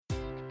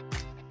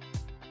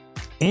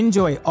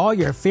Enjoy all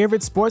your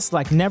favorite sports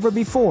like never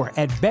before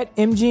at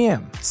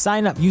BetMGM.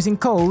 Sign up using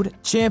code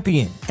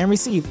CHAMPION and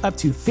receive up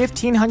to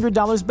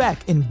 $1,500 back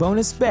in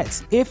bonus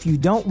bets if you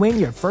don't win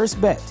your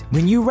first bet.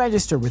 When you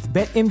register with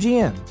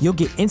BetMGM, you'll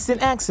get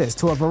instant access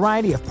to a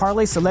variety of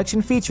parlay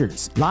selection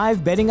features,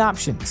 live betting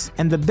options,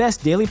 and the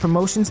best daily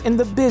promotions in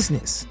the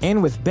business.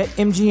 And with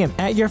BetMGM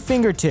at your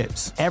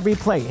fingertips, every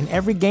play and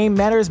every game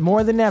matters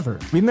more than ever.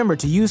 Remember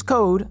to use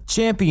code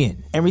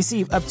CHAMPION and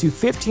receive up to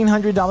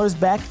 $1,500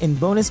 back in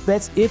bonus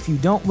bets if you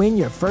don't win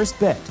your first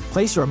bet.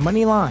 Place your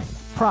money line,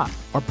 prop,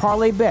 or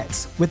parlay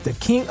bets with the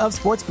king of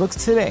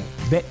sportsbooks today.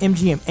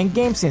 BetMGM and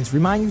GameSense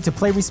remind you to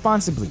play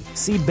responsibly.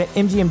 See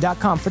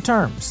BetMGM.com for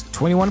terms.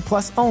 21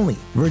 plus only.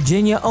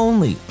 Virginia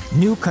only.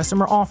 New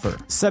customer offer.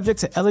 Subject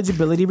to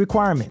eligibility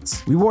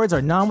requirements. Rewards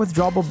are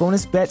non-withdrawable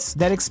bonus bets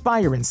that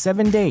expire in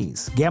 7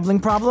 days. Gambling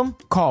problem?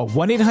 Call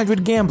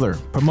 1-800-GAMBLER.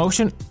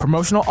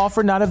 Promotional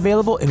offer not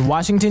available in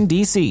Washington,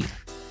 D.C.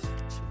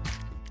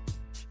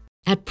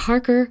 At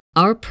Parker,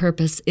 our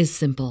purpose is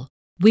simple.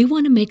 We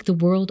want to make the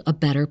world a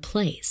better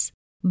place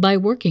by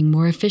working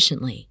more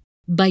efficiently,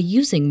 by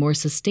using more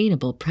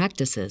sustainable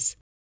practices,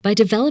 by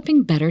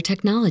developing better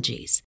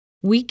technologies.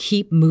 We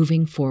keep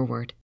moving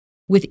forward.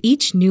 With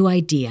each new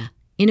idea,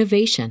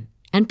 innovation,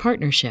 and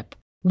partnership,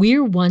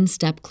 we're one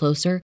step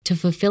closer to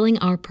fulfilling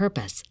our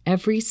purpose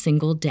every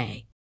single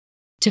day.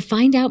 To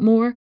find out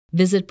more,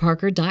 visit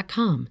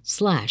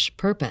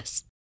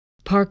parker.com/purpose.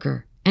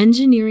 Parker,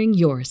 engineering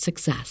your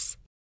success.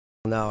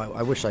 No,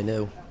 I wish I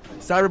knew.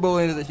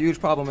 Cyberbullying is a huge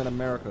problem in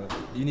America.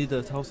 You need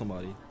to tell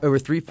somebody. Over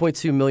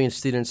 3.2 million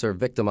students are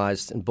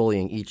victimized in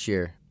bullying each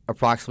year.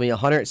 Approximately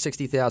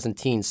 160,000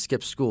 teens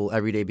skip school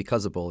every day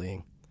because of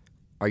bullying.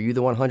 Are you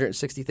the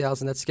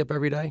 160,000 that skip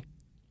every day?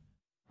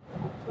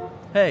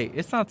 Hey,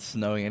 it's not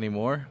snowing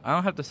anymore. I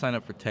don't have to sign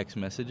up for text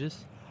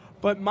messages.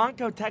 But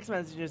Monco text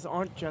messages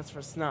aren't just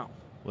for snow.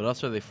 What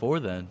else are they for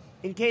then?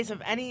 In case of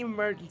any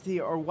emergency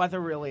or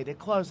weather-related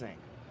closing.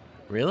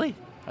 Really?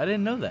 I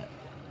didn't know that.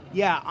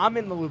 Yeah, I'm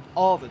in the loop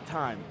all the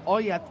time. All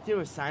you have to do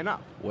is sign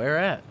up. Where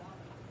at?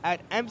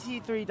 At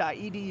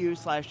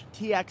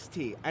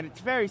mc3.edu/txt, and it's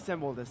very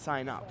simple to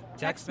sign up.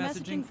 Text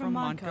messaging from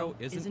Monco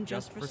isn't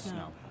just for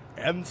snow.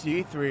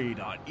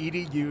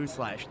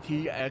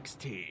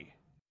 mc3.edu/txt.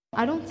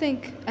 I don't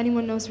think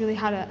anyone knows really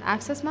how to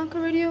access Monco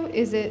Radio.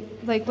 Is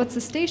it, like, what's the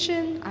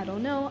station? I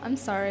don't know. I'm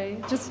sorry.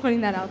 Just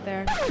putting that out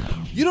there.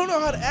 You don't know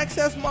how to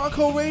access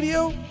Monco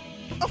Radio?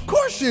 Of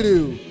course you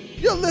do.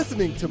 You're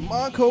listening to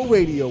Monco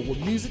Radio with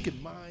music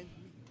in mind.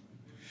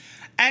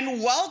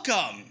 And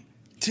welcome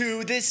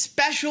to this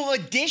special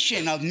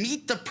edition of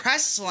Meet the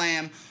Press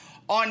Slam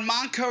on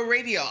Monco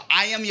Radio.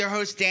 I am your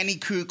host, Danny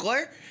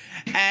Kugler,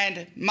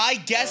 and my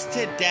guest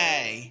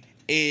today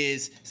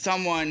is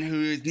someone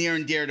who is near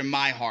and dear to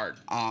my heart,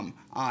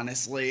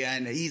 honestly,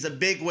 and he's a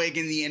bigwig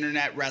in the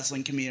internet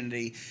wrestling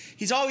community.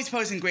 He's always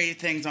posting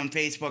great things on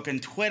Facebook and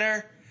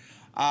Twitter,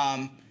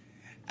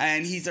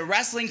 and he's a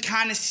wrestling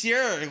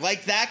connoisseur.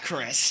 Like that,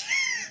 Chris.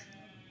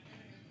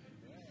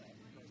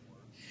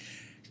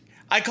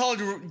 I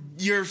called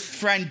your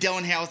friend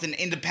Dylan Hales an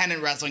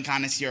independent wrestling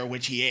connoisseur,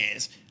 which he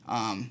is.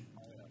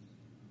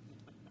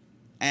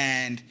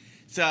 And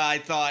so I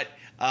thought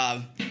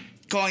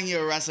calling you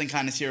a wrestling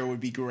connoisseur would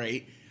be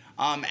great.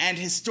 And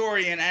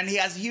historian, and he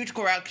has a huge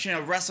collection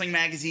of wrestling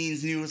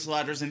magazines,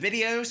 newsletters, and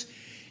videos.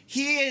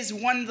 He is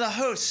one of the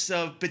hosts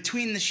of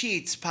Between the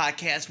Sheets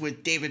podcast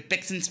with David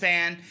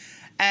Bixenspan,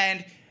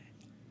 and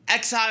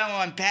Exile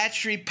on Bad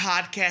Street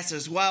podcast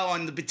as well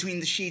on the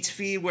Between the Sheets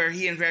feed, where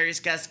he and various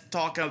guests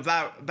talk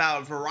about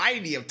a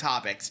variety of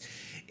topics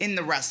in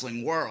the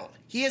wrestling world.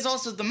 He is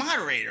also the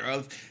moderator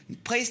of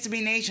Place to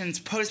Be Nation's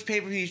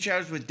post-pay-per-view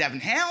shows with Devin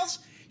Hales.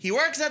 He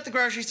works at the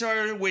grocery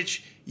store,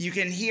 which you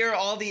can hear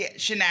all the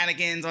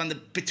shenanigans on the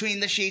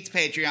Between the Sheets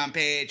Patreon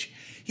page.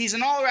 He's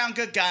an all-around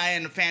good guy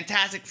and a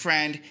fantastic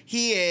friend.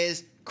 He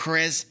is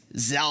Chris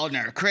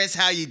Zellner. Chris,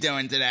 how you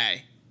doing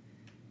today?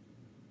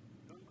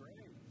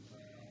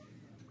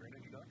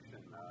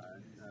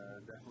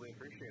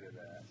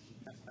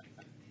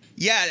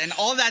 Yeah, and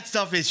all that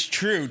stuff is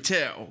true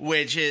too,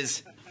 which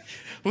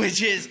when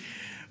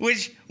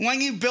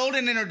you build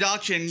an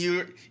introduction,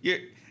 you're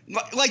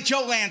like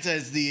Joe Lanza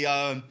is the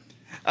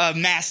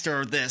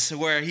master of this,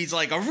 where he's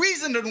like a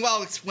reasoned and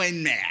well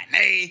explained man,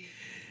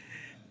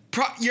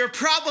 your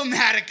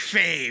problematic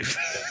fave.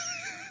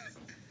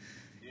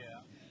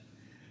 Yeah.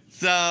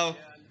 So. Yeah,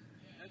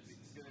 that's a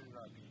good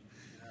introduction.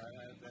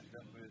 That's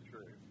definitely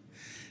true.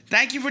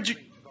 Thank you for.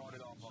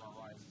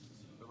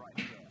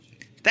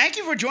 Thank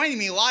you for joining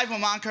me live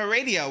on Monco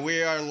Radio.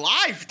 We are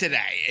live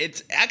today.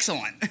 It's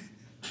excellent.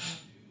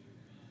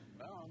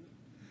 Well,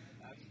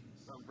 that's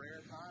some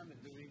rare time to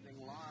do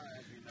anything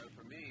live,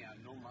 for me. I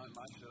know my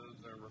shows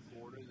are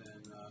recorded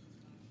and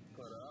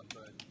put up,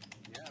 but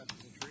yeah, it's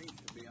a treat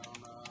to be on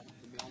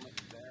this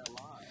there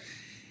live.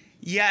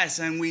 Yes,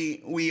 and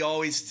we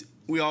always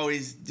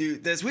do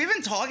this. We've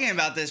been talking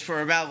about this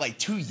for about like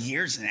 2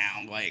 years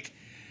now, like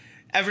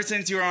ever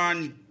since you were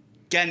on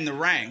Get in the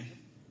Ring.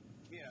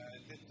 Yeah, I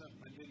did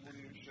one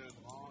of your shows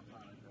a long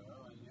time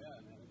ago, and yeah,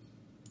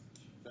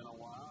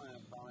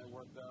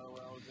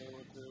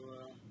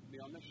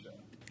 show.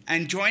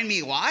 And join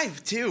me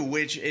live too,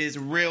 which is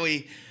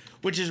really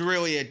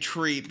a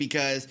treat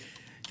because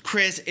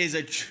Chris is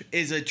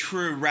a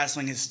true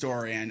wrestling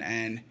historian,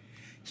 and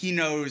he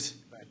knows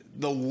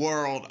the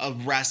world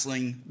of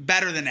wrestling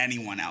better than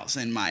anyone else,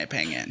 in my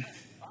opinion.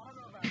 I don't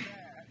know about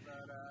that,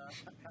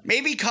 but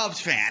maybe Cubs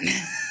fan.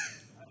 He's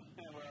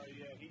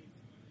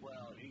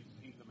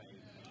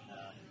amazing.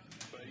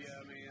 But yeah,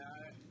 I mean,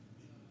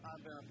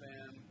 I've been a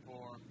fan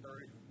for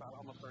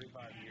almost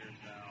 35 years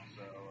now,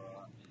 so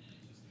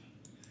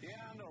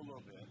yeah, I know a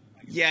little bit.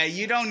 Yeah,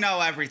 you don't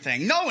know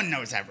everything. No one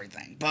knows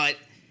everything, but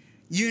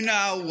you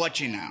know what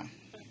you know.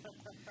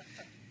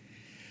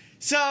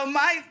 So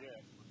my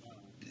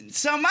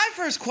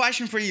first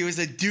question for you is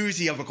a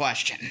doozy of a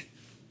question.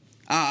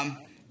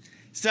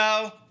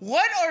 So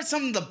what are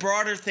some of the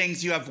broader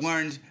things you have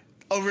learned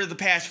over the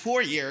past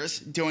 4 years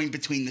doing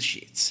Between the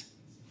Sheets?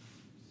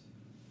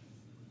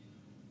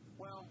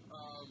 Well,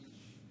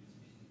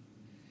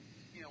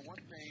 one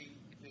thing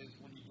is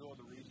when you do all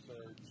the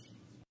research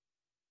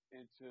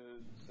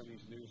into some of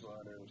these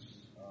newsletters,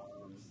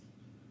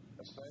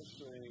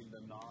 especially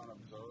the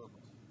non-observer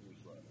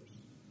newsletters,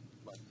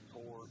 like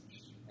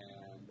Torch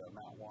and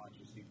Matt Watch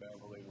and Steve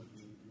Beverly when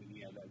he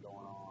had that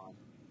going on.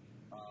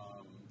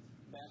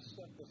 That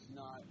stuff that's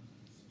not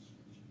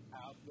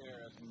out there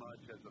as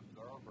much as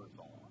observers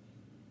are.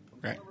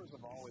 Observers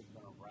have always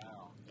been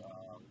around,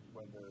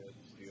 whether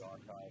it's the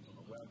archives on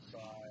the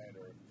website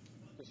or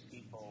just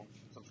people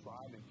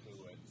subscribing to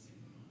it.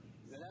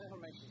 And that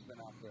information's been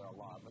out there a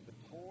lot. But the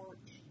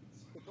Torch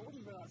has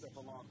been out there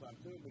for a long time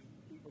too, but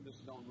people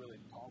just don't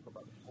really talk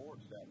about the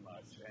Torch that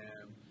much.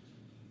 And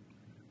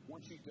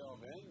once you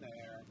delve in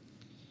there,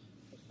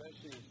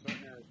 especially in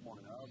certain areas more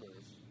than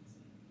others,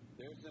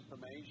 there's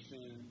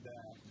information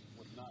that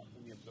was not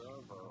in the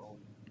Observer or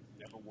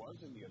never was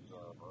in the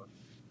Observer,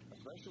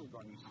 especially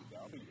regarding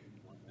ECW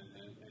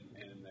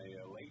in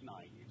the late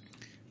 90s.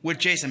 With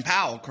Jason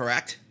Powell,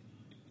 correct?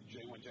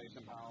 When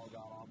Jason Powell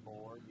got on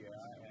board, yeah,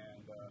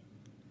 and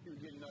you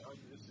were getting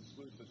this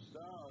exclusive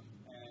stuff,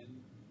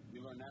 and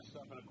you learn that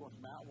stuff, and of course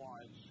Matt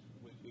Watch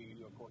would be,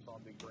 of course,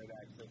 all the great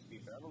access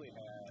Steve Beverly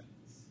had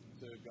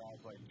to guys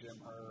like Jim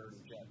Herd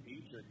and Jeff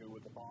Dietrich, who were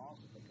the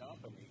boss of the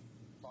company,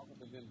 talking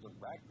to them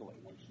directly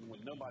when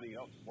nobody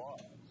else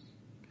was.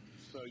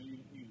 So you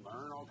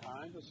learn all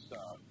kinds of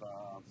stuff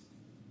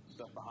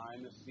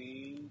behind the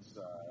scenes,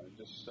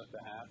 just stuff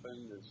that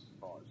happened as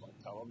far as like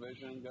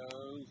television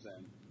goes,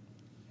 and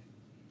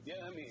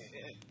yeah, I mean,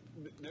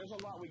 there's a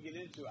lot we get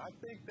into. I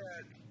think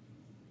that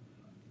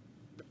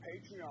the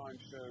Patreon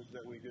shows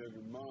that we do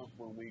every month,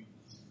 when we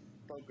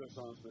focus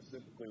on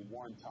specifically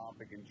one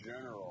topic in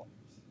general,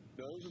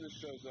 those are the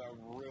shows that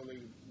I've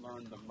really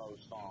learned the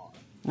most on.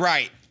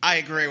 Right. I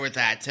agree with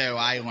that, too.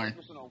 I learned.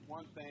 We're focusing on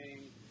one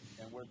thing,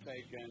 and we're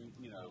taking,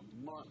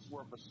 months'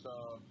 worth of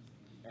stuff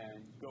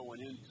and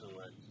going into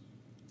it.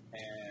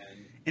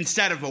 And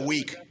instead of a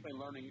week. Definitely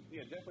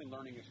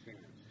learning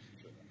experience.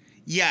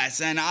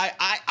 Yes, and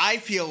I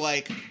feel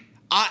like,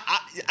 I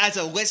as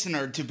a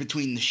listener to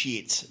Between the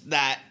Sheets,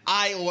 that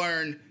I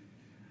learn,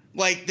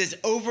 like, this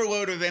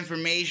overload of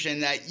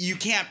information that you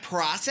can't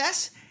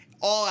process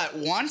all at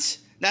once.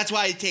 That's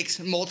why it takes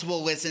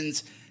multiple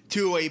listens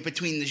to a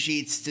Between the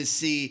Sheets to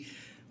see,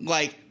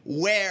 like,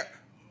 where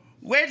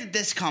did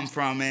this come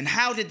from and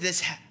how did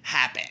this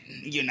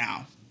happen,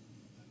 Yeah,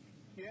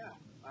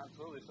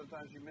 absolutely.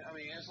 Sometimes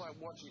it's like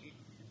watching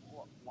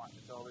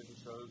television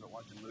shows or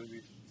watching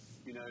movies.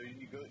 You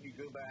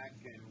go back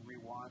and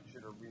rewatch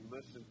it or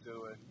re-listen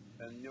to it,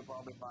 and you'll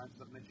probably find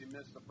something that you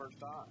missed the first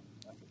time.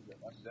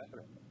 That's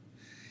definitely.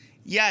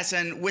 Yes,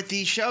 and with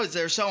these shows,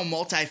 they're so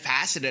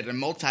multifaceted and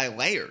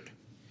multi-layered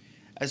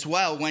as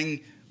well.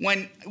 When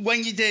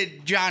you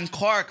did John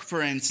Clark,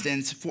 for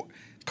instance,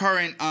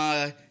 current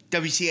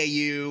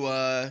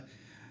WCAU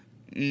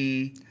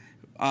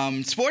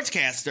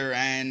sportscaster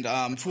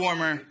and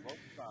former,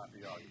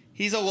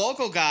 he's a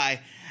local guy,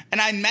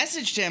 and I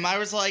messaged him. I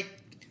was like,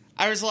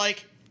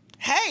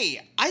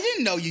 hey, I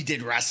didn't know you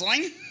did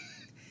wrestling,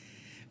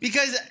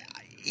 because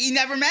he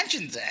never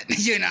mentions it,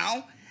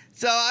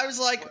 So I was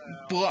like,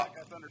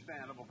 that's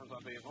understandable for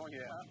some people,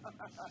 yeah.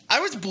 I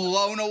was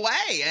blown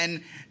away,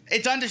 and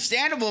it's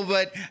understandable,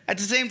 but at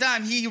the same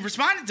time, he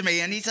responded to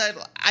me, and he said,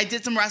 I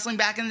did some wrestling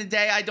back in the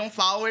day. I don't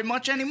follow it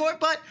much anymore,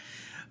 but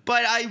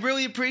I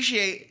really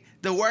appreciate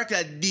the work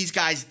that these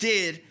guys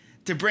did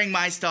to bring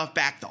my stuff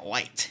back to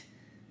light.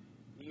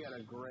 He had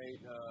a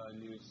great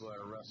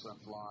newsletter, Wrestling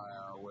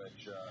Flyer,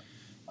 which,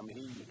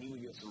 he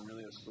would get some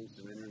really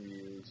exclusive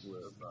interviews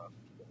with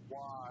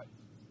Watt,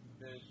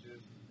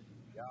 Vicious,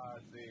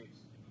 Yazzie,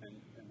 and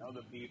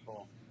other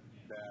people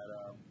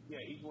that,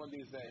 he's one of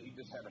these that he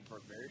just had it for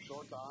a very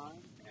short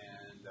time,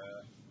 and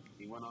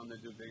he went on to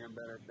do bigger and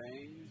better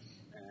things,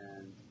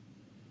 and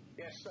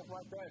stuff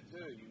like that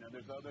too.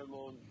 There's other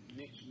little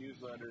niche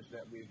newsletters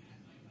that we've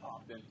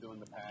popped into in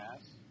the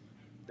past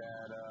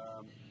that,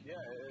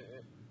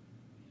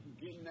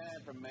 getting that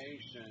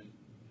information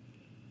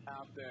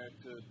out there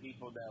to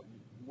people that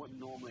wouldn't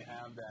normally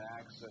have that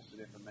access to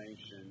the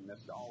information,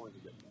 that's always a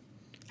good thing.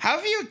 How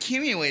have you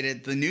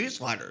accumulated the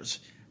newsletters?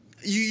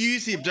 You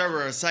use the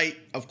Observer site,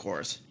 of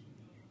course.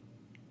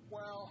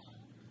 Well,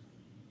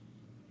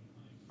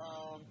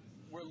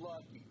 we're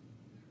lucky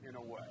in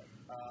a way.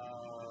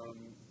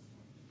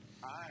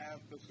 I have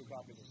physical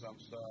copies of some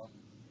stuff,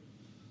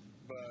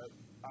 but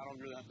I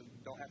don't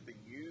have to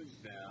use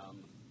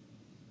them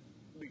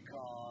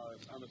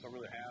because unless I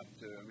really have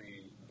to. I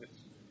mean,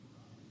 it's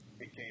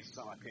in case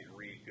I can't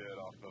read good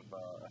off of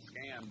a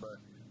scan, but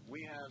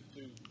we have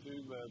two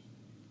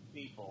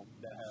people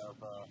that have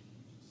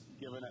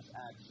given us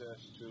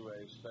access to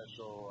a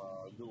special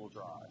Google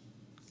Drive.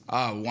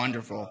 Oh,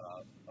 wonderful.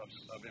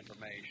 Of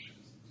information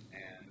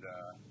and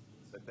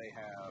that they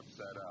have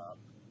set up.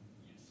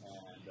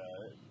 And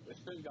it's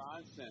been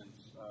gone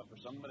since for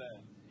some of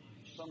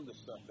the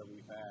stuff that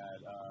we've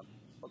had.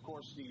 Of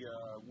course, the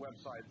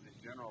websites in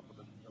general for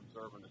the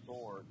Observer and the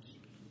Torch,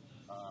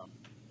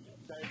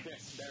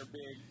 they're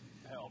big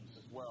helps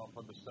as well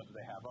for the stuff that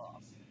they have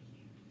up.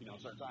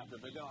 Certain times,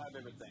 but they don't have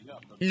everything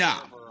up.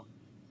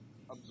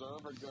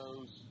 Observer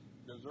goes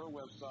their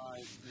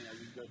website,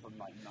 you go from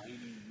like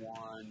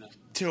 91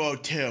 to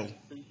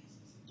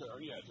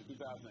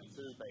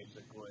 2002,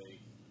 basically.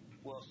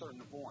 Well, a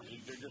certain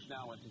point. They're just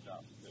now in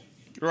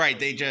 2002. Right,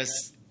 they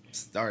just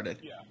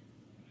started. Yeah,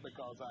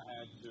 because I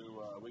had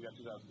to, we got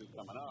 2002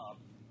 coming up,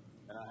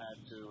 and I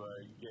had to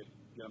get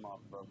them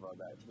off of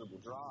that Google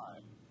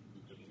Drive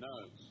into the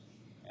notes.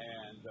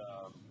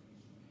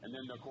 And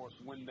then, of course,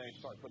 when they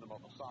start putting them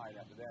on the site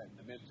after that, in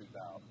the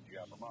mid-2000s, you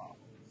have them up.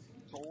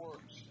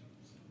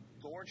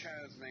 Torch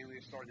has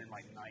mainly started in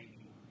like 90.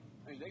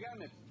 I mean, they got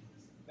a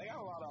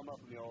lot of them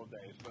up in the old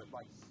days, but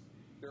like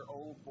their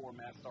old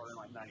format started in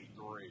like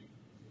 93,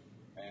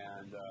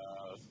 and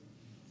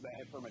they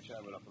had pretty much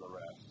have it up for the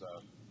rest.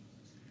 So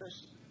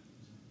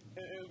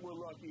we're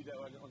lucky that,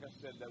 like I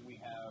said, that we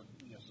have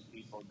some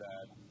people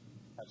that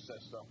have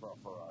set stuff up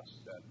for us,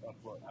 that have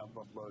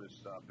uploaded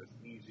stuff that's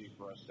easy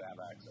for us to have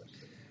access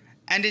to.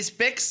 And is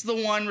Bix the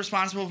one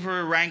responsible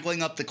for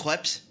wrangling up the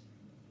clips?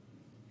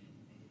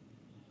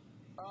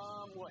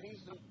 Well,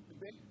 he's the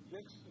Bix.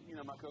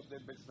 My coach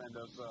Dave Bixman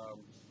does.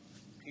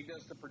 He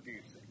does the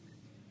producing.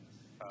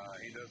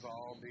 He does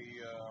all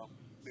the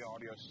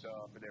audio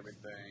stuff and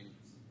everything.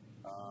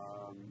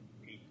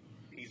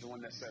 He's the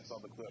one that sets all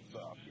the clips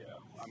up. Yeah.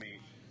 I mean,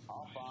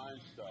 I'll find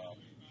stuff.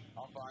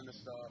 I'll find the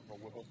stuff, or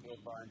we'll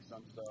find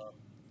some stuff,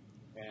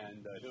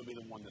 and he'll be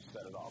the one to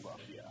set it all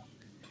up. Yeah.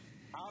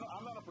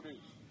 I'm not a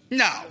producer.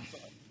 No.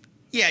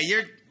 Yeah,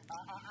 you're.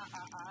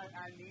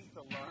 I need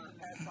to learn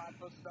that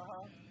type of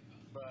stuff,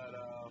 but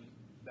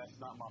that's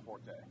not my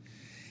forte.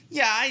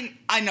 Yeah,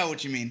 I know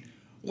what you mean.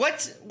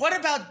 What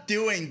about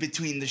doing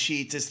between the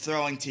sheets is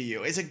thrilling to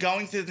you? Is it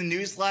going through the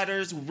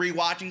newsletters,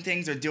 rewatching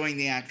things, or doing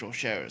the actual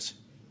shows?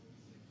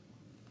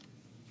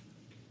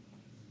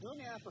 Doing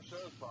the actual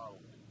shows, probably.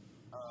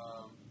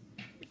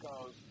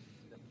 Because,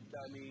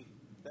 I mean,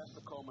 that's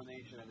the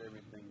culmination of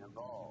everything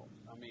involved.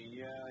 I mean,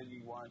 yeah,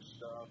 you watch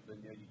stuff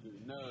and yeah, you do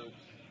notes,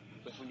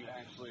 but when you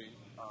actually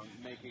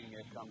making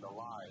it come to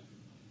life,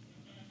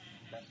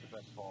 that's the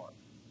best part.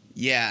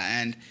 Yeah,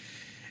 and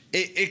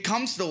it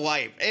comes to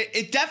life.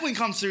 It definitely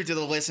comes through to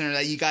the listener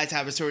that you guys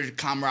have a sort of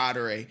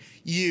camaraderie.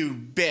 You,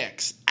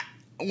 Bix.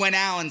 When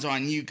Alan's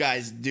on, you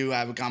guys do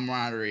have a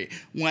camaraderie.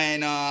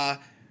 When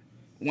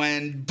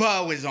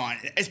Bo is on,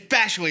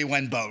 especially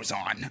when Bo's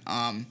on.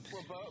 Well,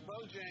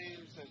 Bo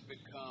James has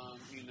become,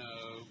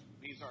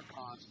 he's our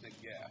constant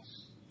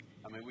guest.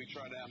 I mean, we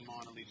try to have him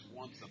on at least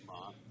once a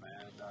month,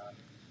 and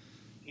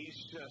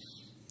he's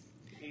just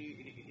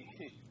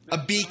a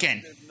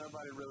beacon. There's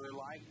nobody really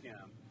like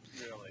him,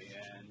 really,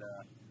 and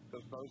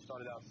because Bo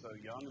started out so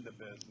young in the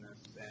business,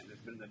 and has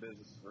been in the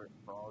business for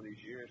all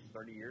these years,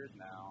 30 years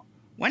now.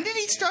 When did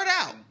he start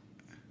out?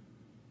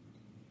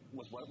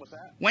 What's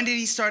that? When did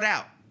he start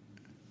out?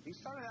 He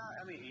started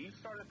out, he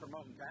started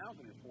promoting towns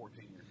when he was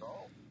 14 years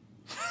old.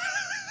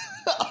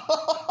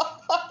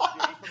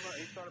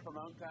 He started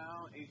promoting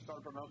town. He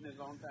started promoting his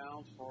own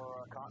towns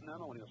for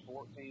Continental when he was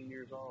 14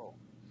 years old.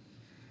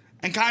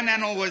 And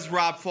Continental was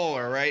Rob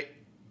Fuller, right?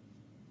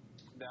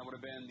 That would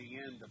have been the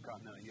end of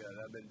Continental, yeah.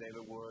 That would have been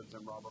David Woods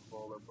and Robert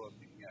Fuller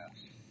booking,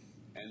 yes.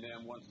 And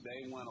then once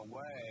they went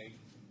away,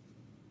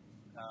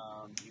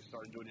 he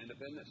started doing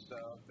independent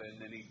stuff, and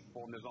then he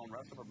formed his own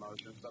wrestling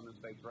promotion, Southern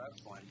States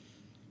Wrestling.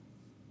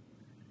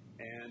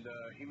 And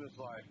he was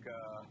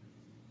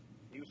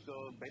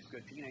still basically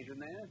a teenager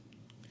then.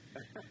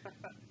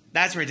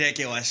 That's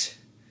ridiculous.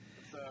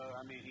 So,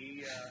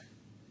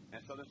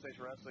 and Southern States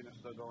Wrestling is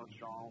still going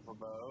strong for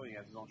Bo. He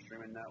has his own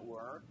streaming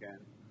network,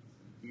 and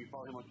you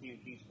follow him on Key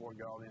and Key Sport,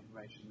 get all the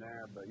information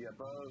there. But yeah,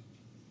 Bo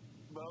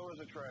is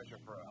a treasure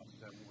for us.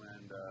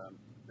 And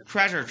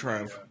treasure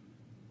trove.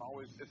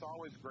 It's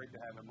always great to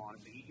have him on.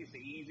 It's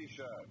an easy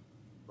show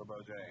for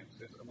Bo James.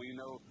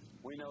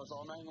 We know it's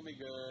all not going to be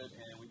good,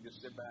 and we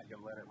just sit back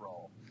and let it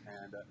roll.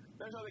 And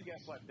there's other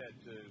guests like that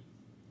too.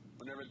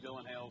 Whenever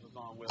Dylan Hales is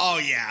on with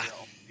us,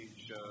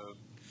 show.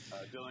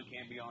 Dylan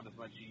can't be on as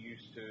much as he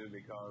used to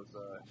because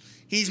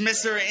he's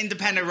Mr.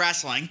 Independent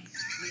Wrestling.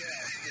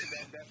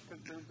 Yeah, that's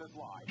consumes his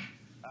life.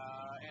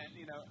 And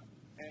you know,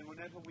 and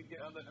whenever we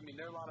get other, I mean,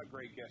 there are a lot of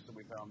great guests that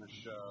we've had on this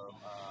show.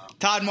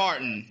 Todd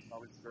Martin.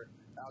 Always great.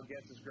 Al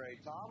Getz is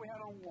great. Todd we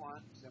had on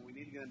once, and we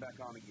need to get him back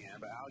on again.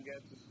 But Al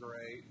Getz is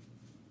great.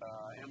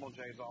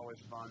 MLJ is always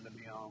fun to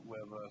be on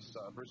with us.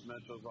 Bruce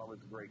Mitchell is always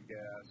a great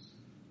guest.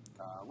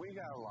 We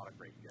got a lot of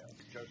great guests.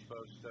 Joe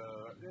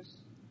Sposto.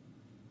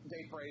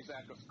 Dave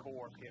Prazak, of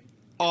course.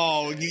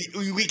 Oh,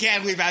 we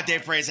can't leave out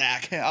Dave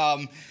Prazak.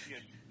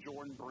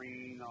 Jordan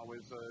Breen,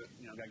 always,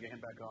 got to get him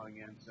back on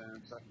again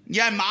soon. So.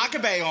 Yeah,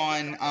 Makabe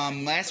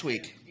on last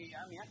week.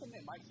 I mean, I think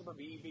that Mike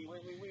Sababibi,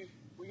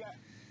 we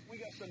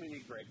got so many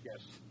great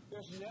guests.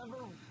 There's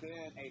never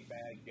been a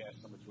bad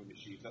guest on Between the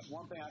Sheets. That's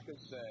one thing I can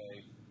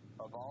say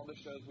of all the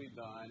shows we've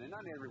done, and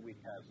not every week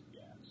has a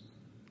guest.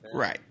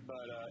 Right.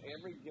 But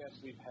every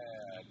guest we've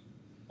had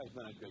has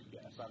been a good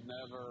guest. I've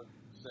never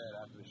said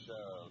after the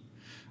show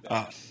that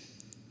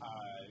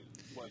I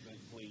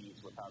wasn't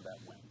pleased with how that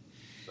went.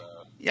 So.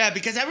 Yeah,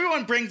 because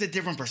everyone brings a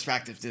different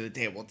perspective to the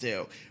table,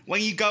 too.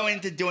 When you go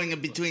into doing a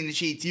Between the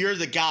Sheets, you're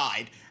the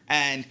guide.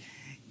 And,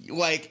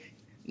 like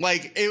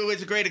it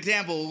was a great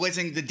example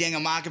listening to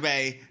Daniel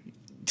Makabe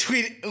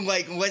tweet,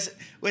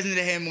 listen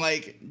to him,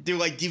 do,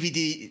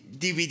 DVD,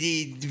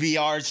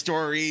 VR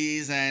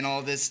stories and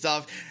all this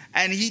stuff.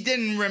 And he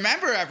didn't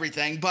remember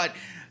everything, but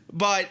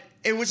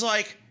it was,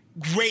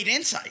 great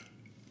insight.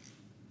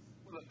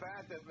 Well, the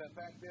fact is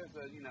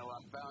that,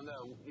 I found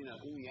out,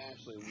 who he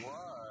actually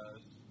was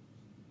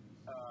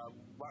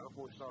right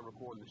before we started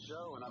recording the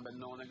show, and I've been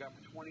knowing that guy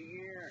for 20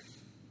 years.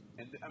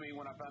 And,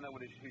 when I found out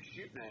what his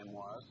shoot name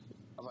was,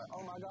 I was like,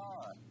 oh, my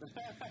God.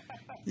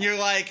 You're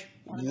like,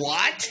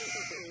 what?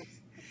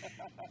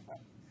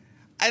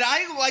 And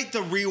I like the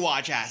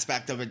rewatch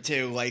aspect of it,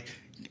 too.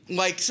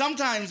 Like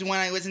sometimes when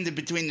I listen to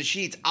Between the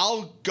Sheets,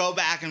 I'll go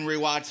back and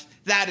rewatch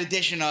that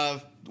edition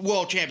of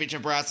World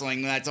Championship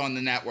Wrestling that's on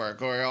the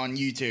network or on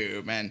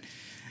YouTube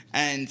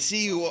and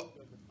see what,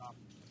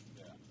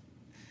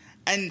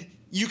 and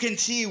you can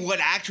see what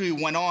actually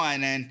went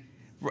on, and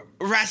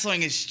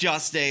wrestling is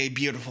just a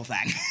beautiful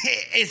thing,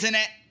 isn't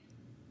it?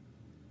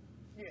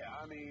 Yeah,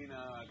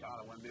 God,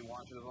 I wouldn't be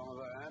watching as long as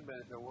I have been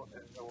if it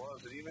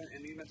was,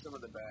 and even some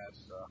of the bad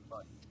stuff.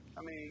 But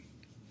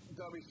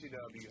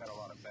WCW had a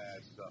lot of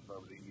bad stuff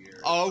over the years.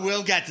 Oh,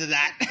 we'll get to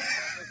that.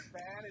 It's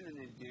bad in an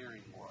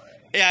endearing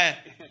way. Yeah.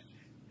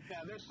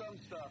 Now, there's some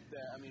stuff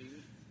that,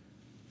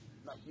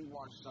 you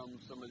watch some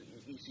of the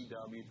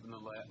ECW from the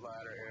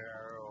latter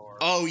era, or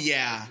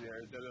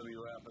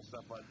WWF and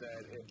stuff like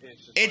that.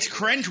 It's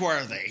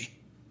cringeworthy.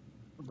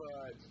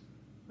 But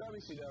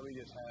WCW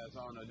just has,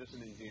 just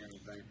an endearing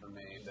thing for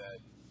me that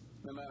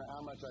no matter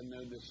how much I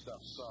know this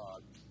stuff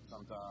sucks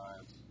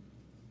sometimes,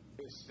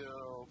 it's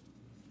still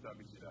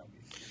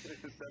WCW.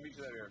 It's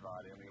WCW,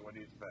 everybody. What do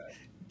you expect?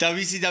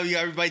 WCW,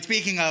 everybody.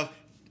 Speaking of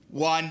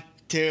 1,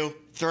 2,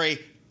 3,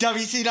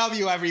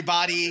 WCW,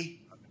 everybody.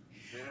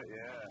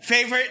 Yeah.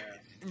 Favorite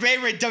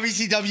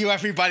WCW,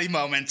 everybody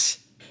moments.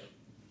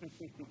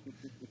 There's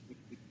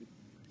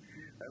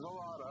a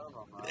lot of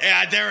them. Right?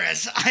 Yeah, there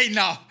is. I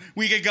know.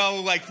 We could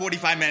go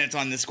 45 minutes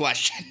on this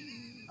question.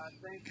 I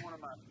think one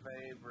of my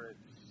favorites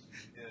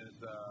is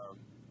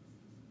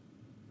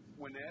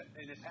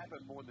and it's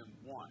happened more than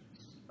once.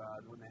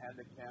 When they had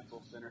to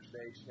cancel Center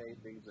Stage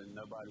tapings and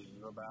nobody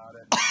knew about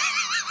it.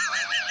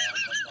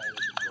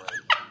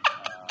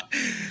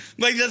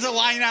 There's a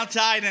line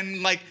outside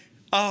and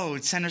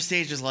Center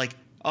Stage is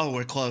oh,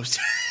 we're closed.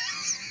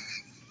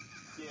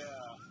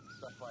 Yeah,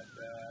 stuff like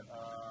that.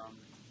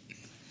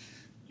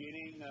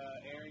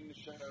 Airing the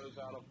shows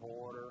out of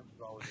order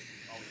is always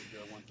a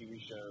good one. TV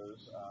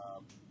shows.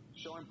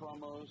 Showing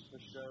promos for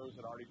shows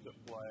that already took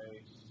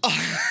place.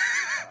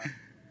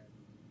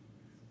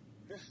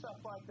 Just stuff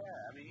like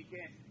that. You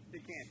can't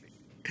be.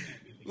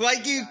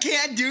 You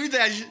can't do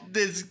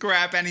this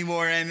crap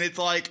anymore, and it's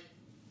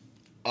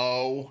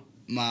oh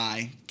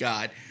my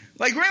God.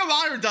 Ring of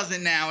Honor does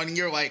it now, and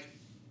you're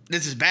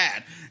this is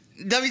bad.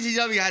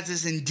 WCW has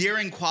this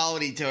endearing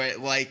quality to it,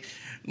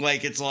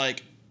 it's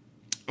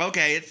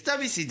okay, it's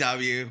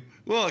WCW,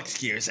 we'll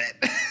excuse it.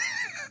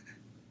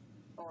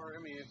 Or,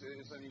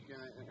 it's something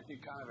you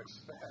kind of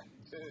expect.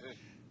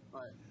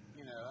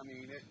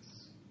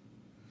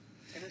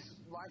 It's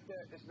like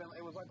that.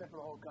 It was like that for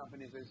the whole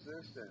company's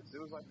existence. It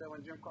was like that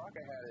when Jim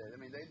Crockett had it.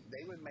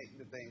 They would make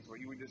the things where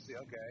you would just see,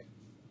 okay,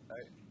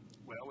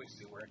 we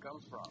see where it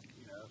comes from,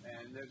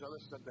 And there's other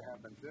stuff that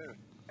happened too.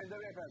 And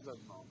WF has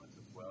those moments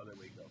as well that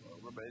we go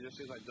over, but it just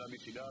seems like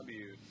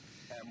WCW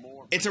had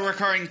more. It's a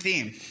recurring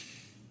theme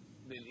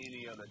than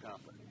any other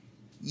company.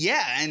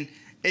 Yeah, and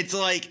it's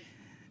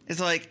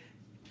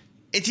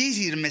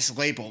easy to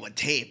mislabel a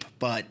tape,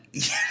 but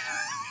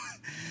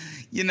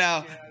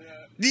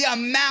the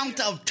amount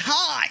of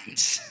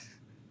times.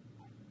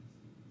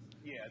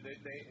 Yeah,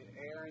 they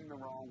airing the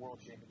wrong World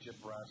Championship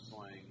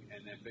Wrestling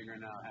and then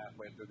figuring out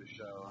halfway through the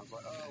show. I was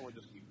like, oh, we'll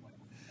just keep playing.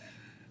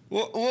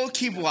 We'll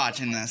keep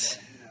watching this.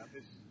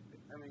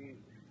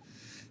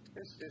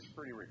 it's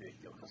pretty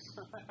ridiculous.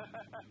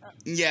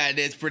 Yeah, it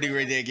is pretty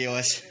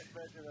ridiculous.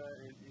 But,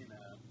 you know,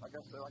 like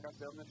I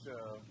said on the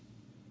show,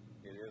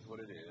 it is what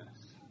it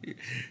is.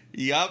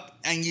 Yup,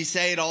 and you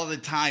say it all the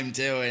time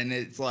too, and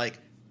it's like,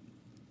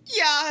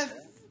 yeah,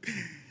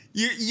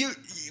 you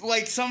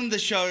like some of the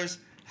shows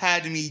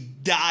had me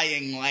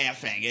dying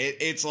laughing.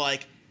 It's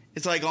like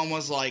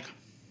almost like,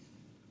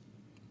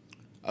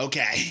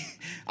 okay,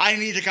 I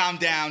need to calm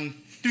down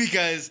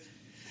because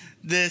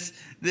this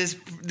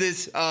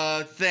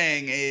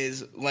thing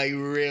is like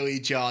really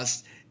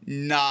just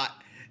not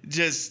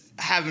just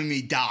having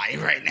me die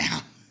right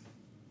now.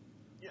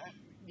 Yeah.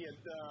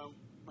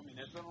 I mean,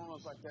 it's been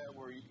almost like that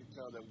where you can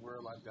tell that we're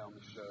like down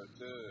the show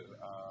too.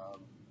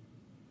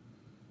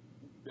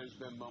 There's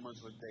been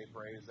moments with Dave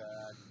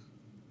Razak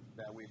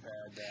that we've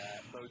had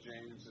that. Bo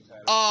James has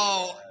had.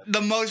 Oh,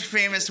 the most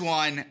famous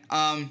one.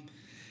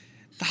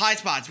 The High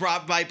Spots,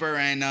 Rob Viper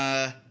and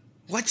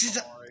what's his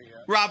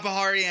Rob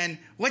Bahari and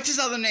what's his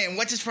other name?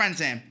 What's his friend's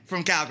name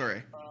from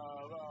Calgary?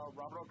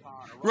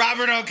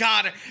 Robert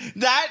O'Connor.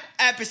 That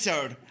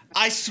episode,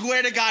 I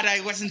swear to God, I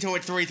listened to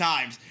it 3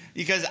 times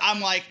because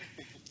I'm like,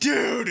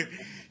 dude,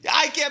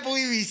 I can't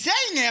believe he's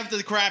saying half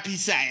the crap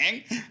he's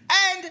saying,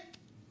 and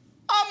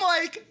I'm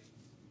like,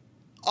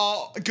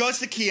 oh, goes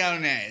to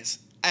Keones,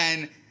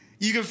 and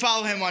you can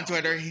follow him on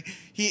Twitter.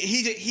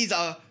 He's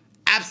a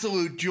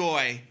absolute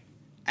joy,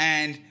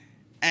 and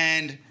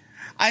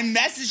I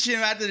messaged him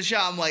after the show.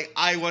 I'm like,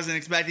 I wasn't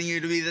expecting you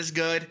to be this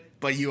good,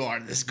 but you are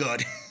this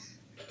good.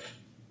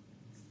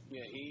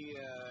 Yeah,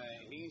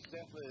 he's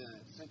definitely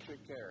an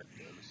eccentric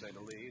character, to say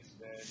the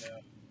least,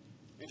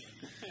 and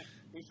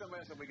he's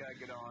somebody that we got to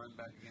get on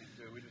back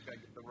into. We just got to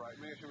get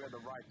make sure we have the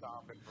right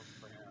topic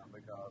for him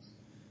because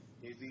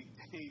he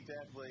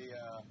definitely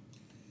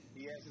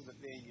he has his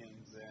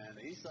opinions, and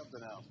he's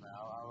something else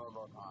now. I love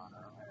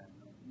O'Connor, and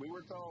we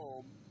were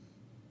told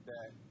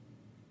that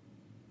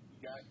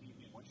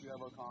once you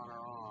have O'Connor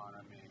on,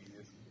 I mean,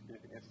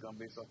 it's going to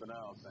be something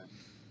else, and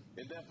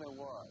it definitely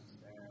was.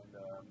 And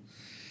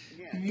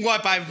again,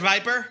 what, by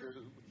Viper?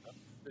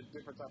 The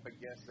different type of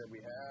guests that we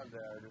have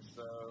that are just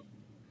so,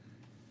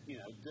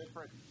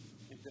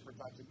 different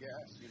types of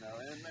guests,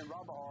 and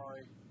Rob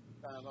Bahari,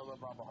 I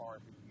love Rob Bahari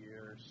for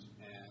years,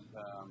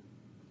 and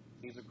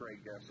he's a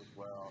great guest as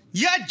well.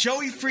 You had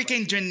Joey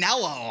freaking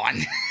Janela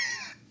on.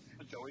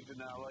 Joey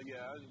Janela,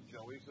 yeah,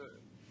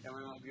 and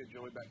we're going to get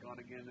Joey back on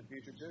again in the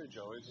future too.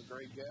 Joey's a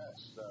great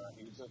guest.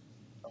 He's a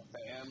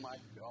fan like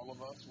all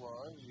of us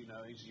was.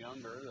 He's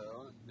younger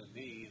though than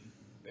me and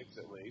Bix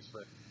at least.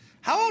 But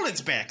how old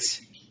is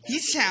Bix? He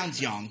sounds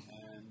young.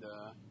 And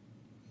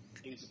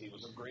he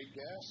was a great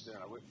guest. And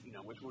I wish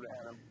we would have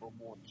had him for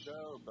more of the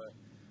show, but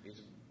he's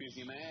a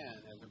busy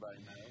man, as everybody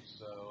knows.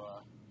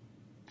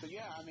 So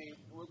yeah, I mean,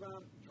 we're going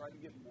to try to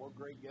get more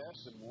great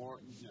guests and more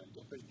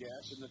different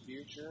guests in the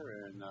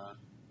future, and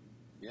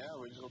yeah,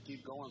 we're just going to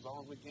keep going as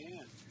long as we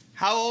can.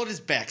 How old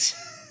is Bix?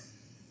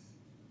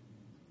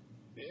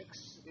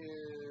 Bix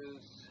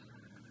is...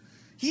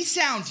 He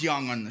sounds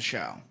young on the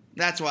show.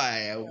 That's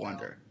why I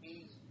wonder.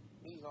 He's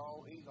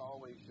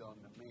always young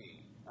to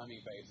me. I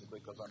mean, basically,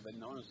 because I've been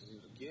known him since he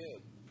was a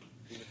kid.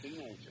 He was a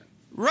teenager.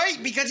 Right,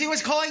 because he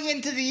was calling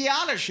into the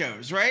Yada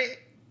shows, right?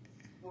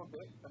 Well,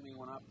 Bix, I mean,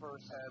 when I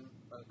first had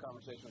a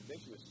conversation with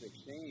Bix, he was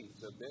 16.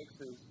 So Bix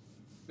will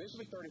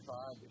be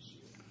 35 this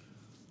year.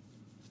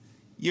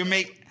 You're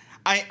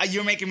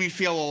making me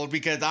feel old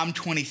because I'm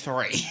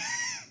 23.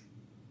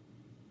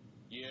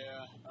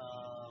 Yeah,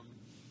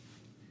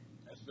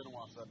 it's been a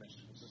while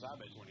since I've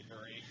been 23.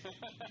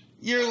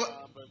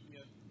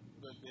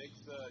 But Bix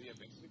will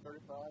be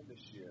 35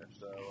 this year.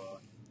 So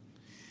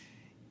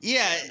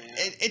yeah,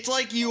 it's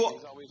like you.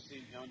 He's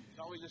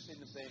always just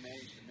seemed the same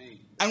age to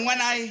me. And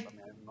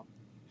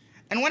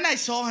when I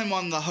saw him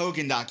on the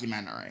Hogan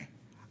documentary,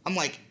 I'm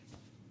like,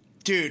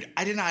 dude,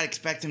 I did not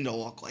expect him to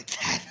look like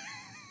that.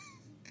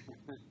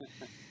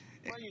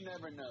 Well, you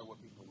never know what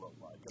people look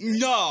like.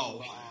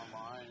 No.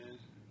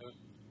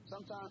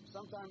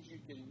 Sometimes you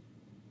can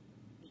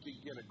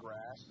get a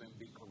grasp and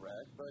be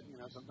correct, but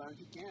sometimes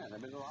you can't. I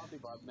mean, a lot of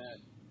people I've met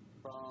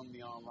from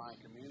the online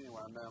community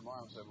when I met them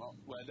online said, "Well,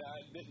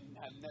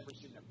 I've never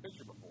seen their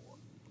picture before."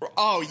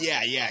 Oh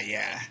yeah.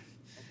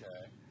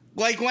 Okay.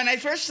 Like when I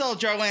first saw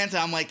Joe Lanza,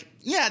 I'm like,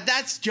 yeah,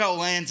 that's Joe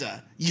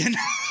Lanza, some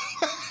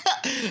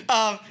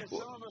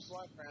of us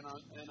like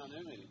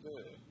anonymity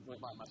too, like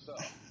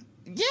myself.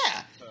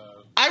 Yeah,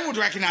 I would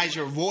recognize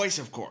your voice,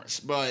 of course,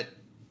 but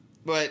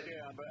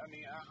yeah, but I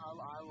mean, I'm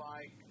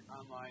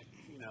like,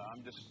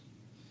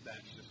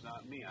 that's just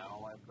not me. I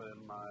don't like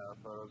putting my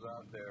photos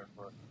out there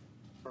for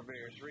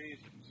various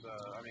reasons.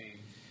 I mean,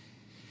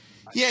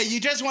 yeah,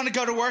 you just want to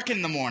go to work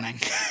in the morning.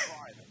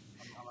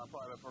 I'm a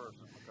private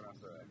person. What can I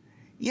say?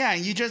 Yeah,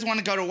 you just want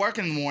to go to work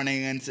in the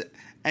morning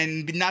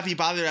and not be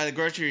bothered at a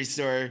grocery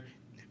store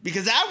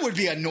because that would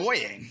be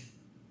annoying,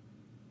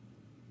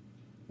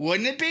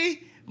 wouldn't it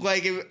be?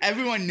 Like, if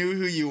everyone knew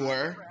who you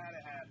were. I've never had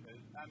it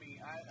happen. I mean,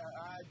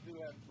 I do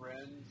have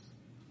friends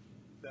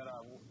that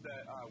I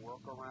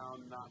work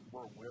around, not work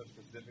work with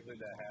specifically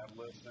that have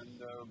listened,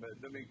 though, but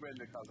I mean,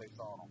 because they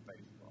saw it on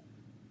Facebook.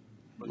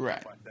 But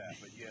right. Stuff like that.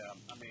 But yeah,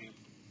 I mean,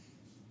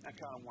 I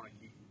kind of want to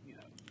keep,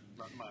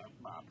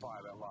 my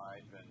private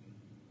life and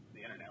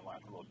the internet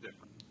life a little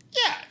different.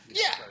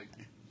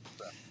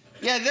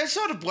 Yeah, they're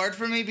sort of blurred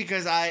for me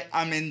because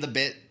I'm in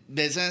the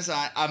business.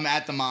 I'm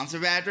at the Monster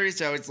Factory,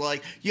 so it's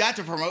like you have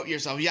to promote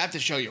yourself. You have to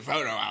show your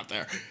photo out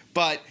there.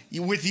 But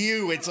with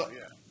you,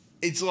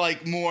 it's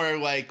like more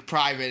like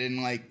private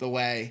in like the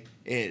way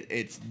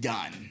it's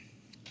done.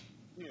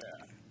 Yeah,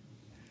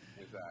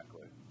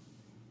 exactly.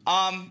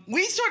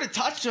 We sort of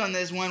touched on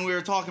this when we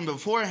were talking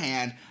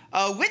beforehand.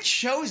 Which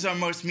shows are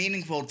most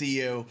meaningful to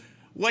you?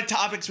 What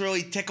topics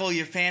really tickle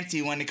your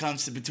fancy when it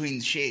comes to Between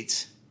the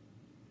Sheets?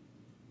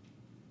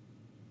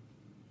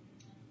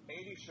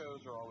 80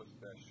 shows are always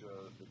the best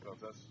shows because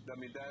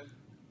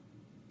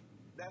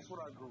that's what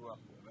I grew up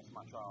with. That's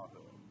my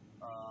childhood.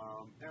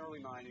 Early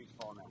 90s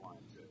fall in that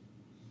line too.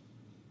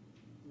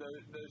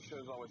 Those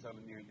shows always have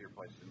a near and dear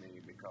place to me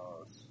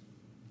because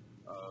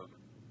of,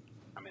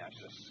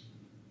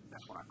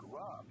 that's when I grew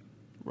up.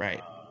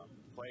 Right.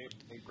 Played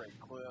great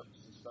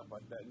clips and stuff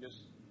like that. And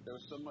just, there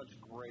was so much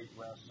great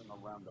wrestling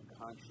around the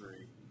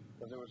country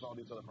because there was all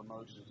these other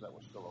promotions that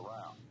were still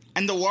around.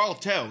 And the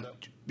world, too,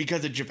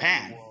 because of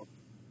Japan.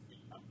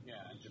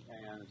 Yeah, and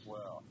Japan as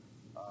well.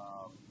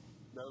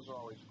 Those are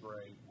always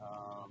great.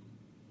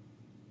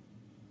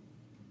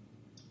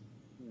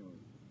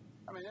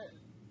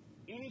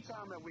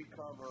 Anytime that we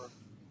cover...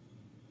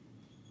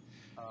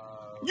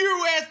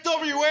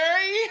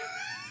 USWA!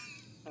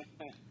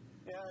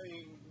 Yeah,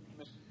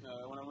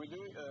 when we do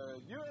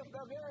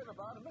USWA,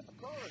 everybody, Mr.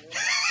 Florida.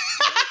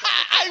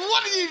 I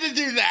wanted you to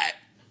do that!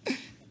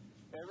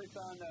 Every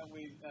time that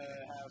we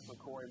have some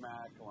Corey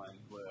Macklin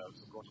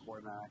clips, of course,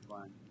 Corey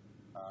Macklin,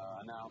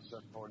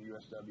 announcer for the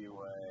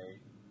USWA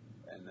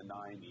in the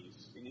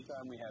 90s,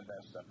 anytime we have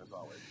that stuff is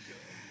always good.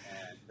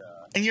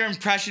 And your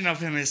impression of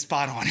him is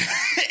spot on.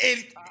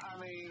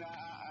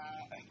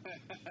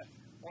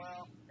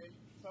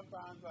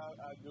 Sometimes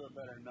I do it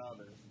better than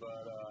others,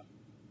 but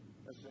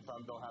that's if I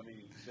don't have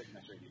any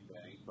sickness or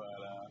anything. But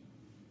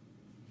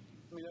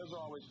those are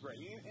always great.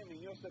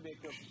 USWA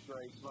clips is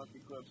great, Smoky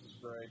clips is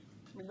great.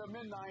 The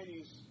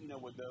mid-90s,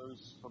 with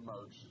those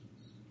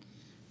promotions,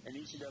 and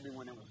ECW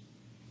when it was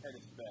at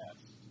its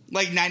best.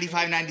 Like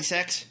 95,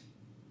 96?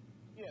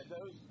 Yeah,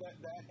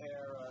 that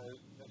era,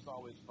 it's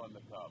always fun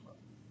to cover.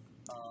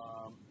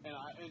 And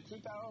in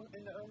 2000,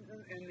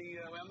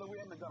 we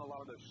haven't done a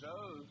lot of those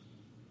shows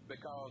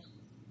because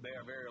they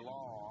are very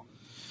long.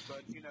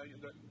 But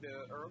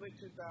the early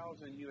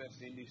 2000 U.S.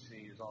 indie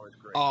scene is always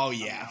great. Oh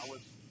yeah.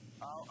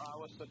 I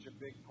was such a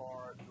big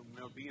part,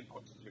 being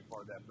such a big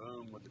part of that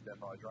boom with the Death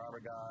Valley Driver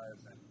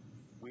guys, and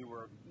we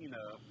were,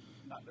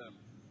 not to,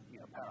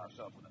 pat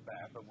ourselves on the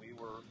back, but we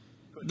were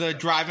the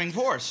driving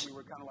force. We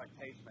were kind of like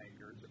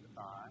tastemakers at the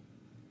time,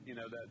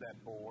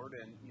 that board,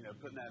 and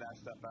putting that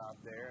stuff out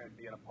there and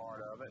being a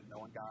part of it,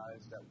 knowing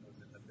guys that was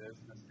in the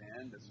business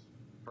then, just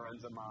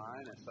friends of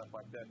mine and stuff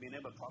like that, being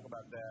able to talk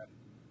about that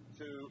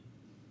to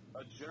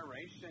a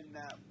generation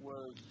that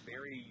was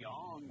very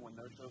young when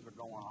those shows were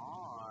going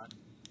on.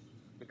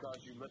 Because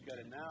you look at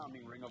it now,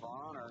 Ring of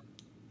Honor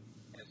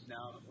is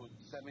now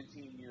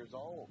 17 years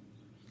old.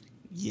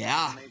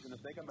 Yeah. It's amazing to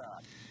think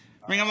about.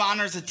 Ring of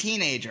Honor is a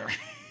teenager.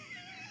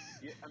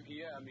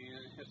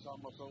 It's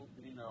almost old,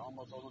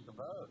 almost old to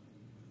vote.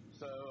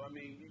 So,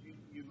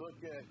 you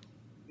look at,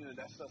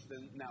 that stuff's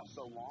been now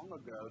so long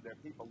ago. There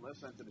are people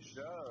listening to the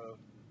show,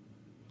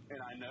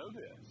 and I know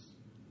this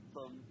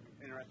from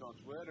interacting on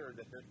Twitter,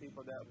 that there's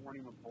people that weren't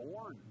even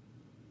born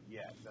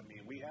yet.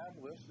 We have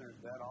listeners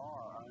that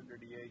are under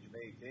the age of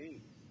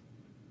 18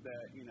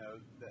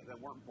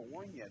 that weren't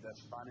born yet,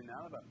 that's finding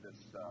out about this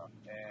stuff.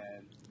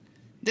 And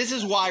this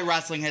is why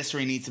wrestling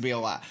history needs to be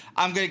alive.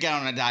 I'm going to get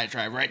on a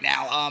diatribe right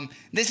now.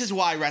 This is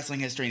why wrestling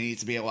history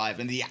needs to be alive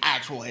in the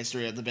actual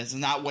history of the business,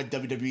 not what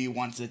WWE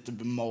wants it to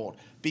be mold.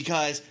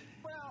 Because...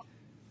 Well,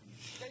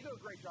 they do a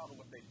great job of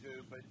what they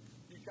do, but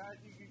you got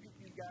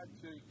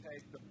to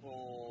take the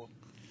full,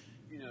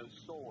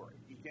 story.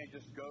 You can't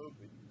just go...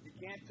 You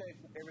can't take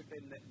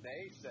everything that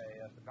they say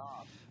as the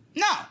gospel.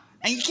 No,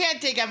 and you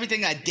can't take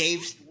everything that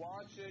Dave's... You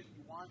watch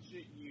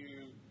it, you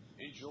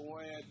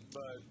enjoy it,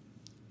 but,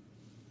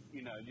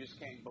 you just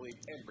can't believe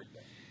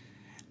everything.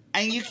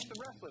 And it's the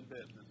wrestling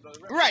business.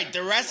 Right,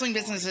 the wrestling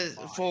business is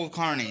full of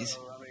carnies.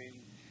 So,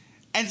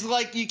 and it's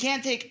like, you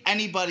can't take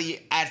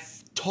anybody at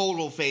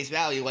total face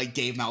value like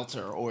Dave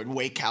Meltzer or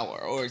Wade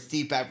Keller or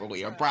Steve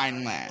Beverly or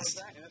Brian Last.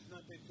 And that's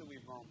another thing, too,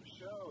 we've on the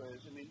show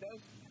is,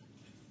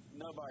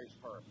 nobody's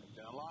perfect.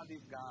 And a lot of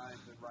these guys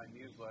that write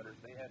newsletters,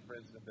 they had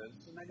friends in the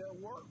business, and they got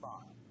work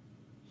by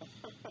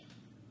them.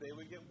 They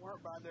would get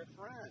work by their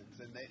friends,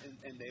 and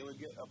they would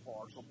get a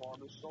partial part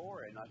of the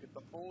story, and not get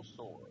the full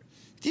story.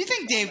 Do you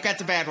think Dave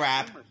gets a bad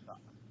rap?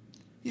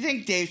 You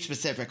think Dave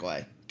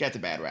specifically gets a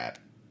bad rap?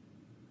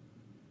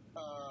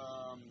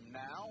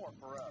 Now or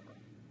forever?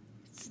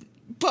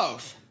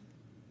 Both.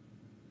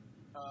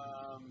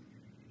 Um,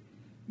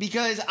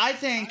 Because I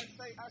think...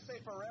 I say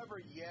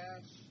forever,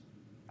 yes.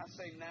 I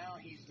say now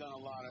he's done a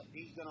lot of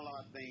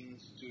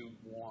things to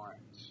warrant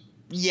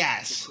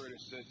Yes. the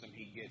criticism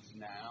he gets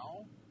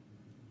now.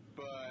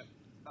 But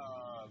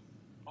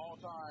all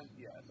time,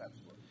 yes,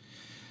 absolutely.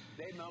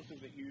 Dave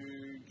Melson's a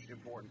huge,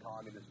 important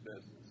cog in this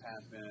business.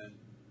 Has been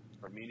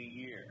for many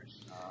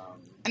years.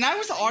 And I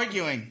was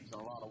arguing. In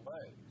a lot of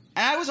ways.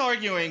 And I was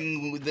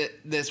arguing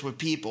this with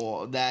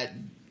people that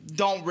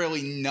don't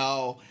really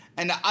know.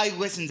 And I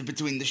listen to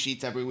Between the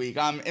Sheets every week.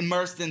 I'm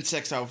immersed in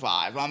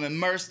 605. I'm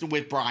immersed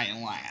with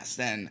Brian Last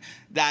and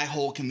that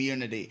whole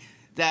community.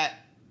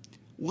 That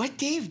what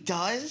Dave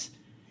does,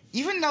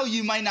 even though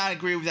you might not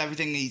agree with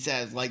everything he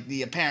says, like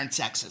the apparent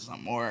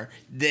sexism or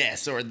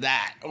this or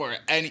that or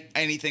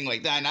anything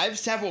like that, and I have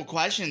several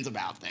questions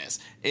about this,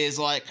 is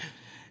like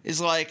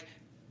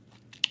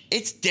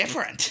it's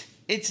different.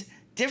 It's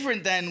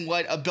different than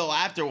what a Bill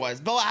Apter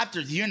was. Bill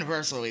Apter's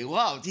universally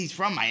loved. He's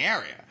from my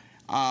area.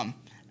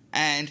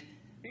 And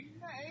he's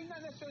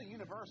not necessarily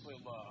universally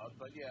loved,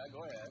 but yeah,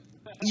 go ahead.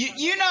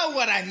 you know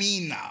what I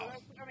mean, though.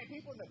 I mean,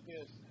 people in the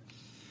business.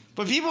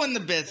 But people in the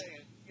business.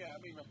 Yeah,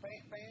 I mean, the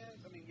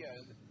fans. I mean,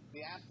 yeah,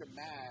 the After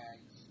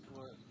Mags,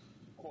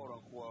 quote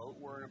unquote,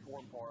 were an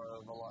important part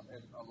of a lot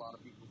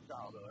of people's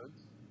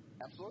childhoods.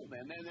 Absolutely,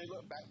 and then they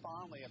look back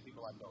fondly at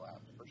people like Bill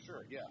Apter, for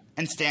sure. Yeah.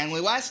 And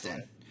Stanley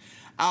Weston.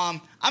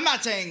 I'm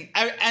not saying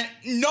and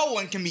no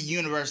one can be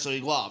universally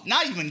loved,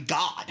 not even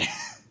God.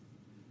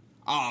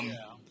 Yeah,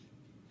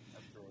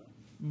 that's true.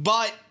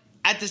 But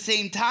at the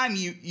same time,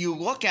 you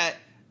look at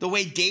the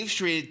way Dave's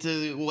treated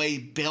to the way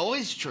Bill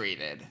is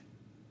treated,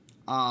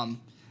 and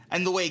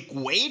the way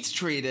Wade's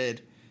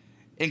treated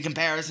in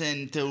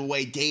comparison to the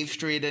way Dave's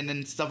treated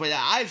and stuff like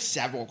that. I have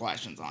several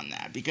questions on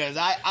that because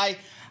I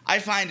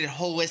find it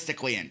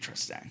holistically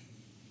interesting.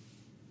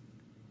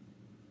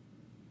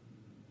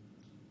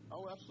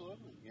 Oh,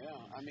 absolutely. Yeah.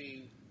 I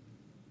mean,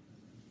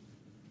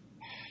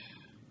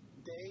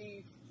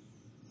 Dave,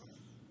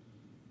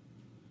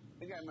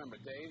 you got to remember,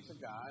 Dave's a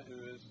guy who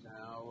is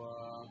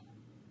now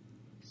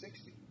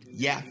 60.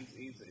 Yeah.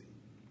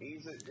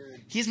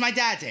 He's my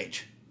dad's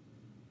age.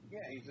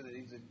 Yeah, he's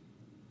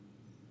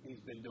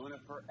been doing it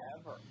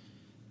forever.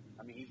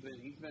 I mean,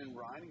 he's been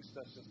writing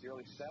stuff since the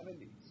early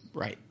 70s.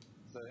 Right.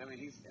 So I mean,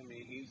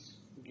 he's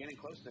getting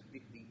close to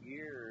 50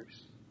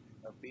 years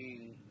of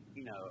being,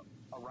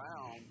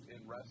 around in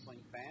wrestling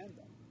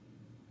fandom.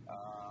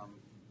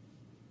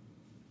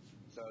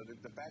 So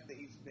the fact that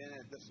he's been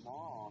at this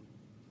long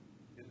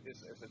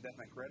is a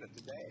definite credit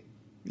to Dave.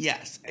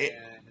 Yes. And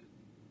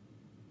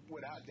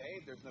without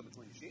Dave, there's no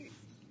Between Sheets.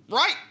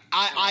 Right.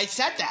 I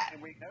said that.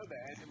 And we know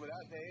that. And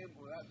without Dave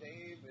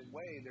and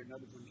Wade, there's no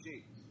Between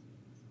Sheets.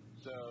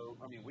 So,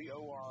 I mean, we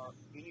owe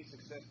any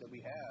success that we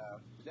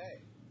have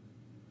today.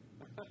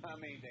 I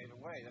mean, Dave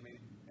and Wade,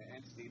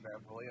 and Steve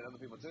Beverly and other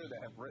people too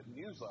that have written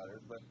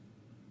newsletters, but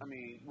I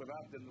mean,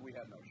 without them, we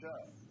have no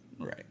show.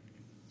 Right.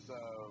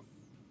 So.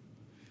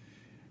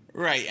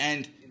 Right,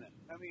 and.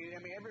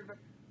 Everybody.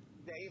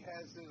 Dave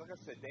has, like I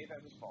said, Dave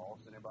has his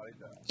faults, and everybody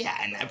does. Yeah,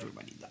 and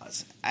everybody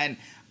does, and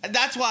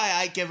that's why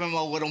I give him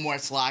a little more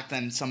slack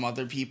than some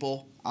other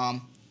people.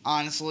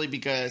 Honestly,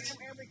 because. And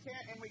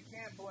we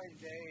can't blame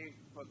Dave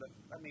for the.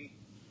 I mean,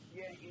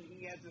 yeah,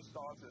 he has his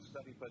thoughts and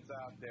stuff he puts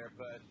out there,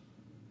 but.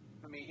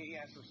 I mean, he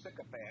has some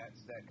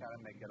sycophants that kind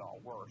of make it all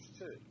worse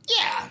too.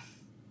 Yeah.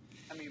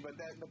 I mean, but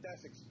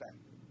that's expected.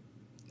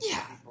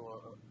 Yeah.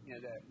 People,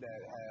 that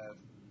have,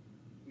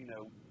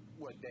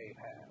 what Dave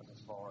has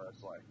as far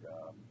as like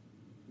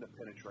the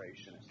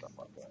penetration and stuff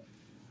like that.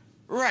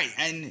 Right,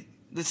 and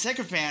the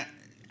sycophant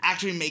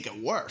actually make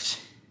it worse.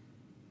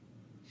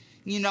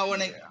 You know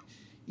what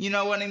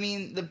I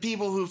mean? The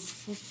people who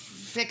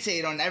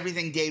fixate on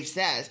everything Dave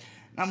says,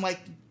 and I'm like,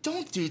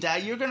 don't do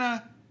that. You're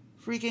gonna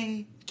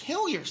freaking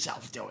kill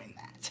yourself doing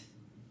that.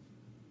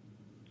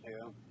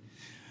 Yeah.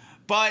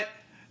 But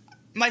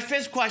my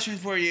fifth question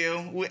for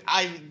you,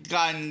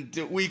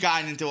 we've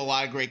gotten into a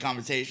lot of great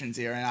conversations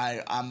here,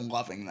 and I'm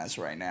loving this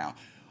right now.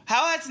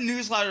 How has the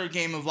newsletter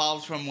game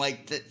evolved from,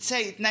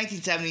 say,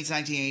 1970s,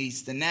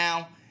 1980s to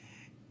now?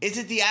 Is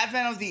it the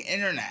advent of the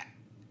internet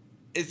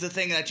is the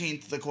thing that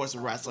changed the course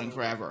of wrestling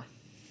forever?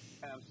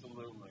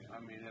 Absolutely. I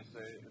mean,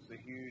 it's a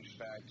huge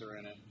factor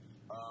in it.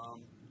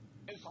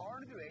 It's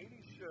hard to do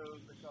 80s shows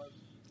because,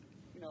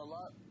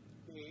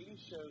 the 80s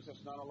shows,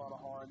 there's not a lot of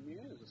hard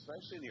news,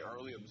 especially in the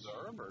early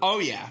Observer. Oh,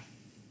 yeah.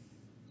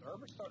 The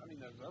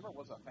Observer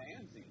was a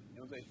fanzine.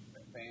 It was a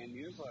fan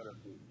newsletter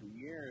for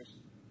years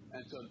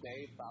until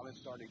Dave finally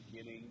started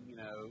getting,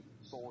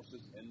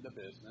 sources in the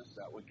business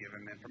that would give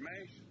him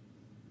information.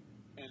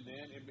 And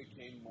then it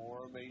became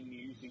more of a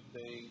newsy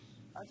thing.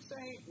 I'd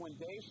say when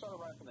Dave started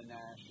writing for the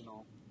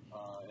National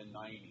in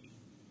 90,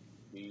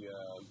 the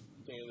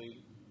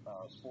daily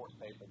sports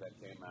paper that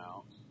came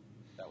out,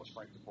 that was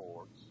Frank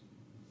DeFord's.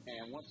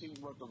 And once he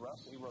wrote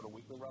he wrote a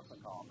weekly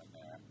wrestling column in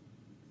there.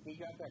 He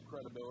got that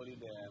credibility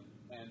then,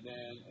 and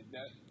then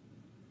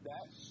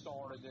that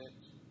started it.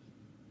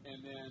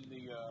 And then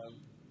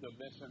the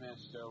Vince McMahon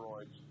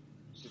steroid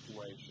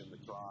situation, the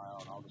trial,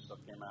 and all this stuff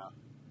came out.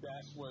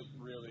 That's what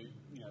really,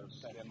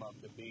 set him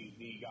up to be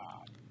the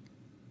guy.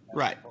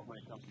 Right. When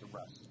it comes to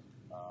wrestling,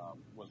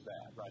 was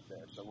that right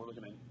there. So we're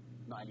looking at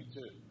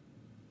 92.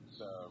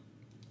 So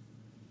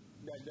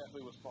that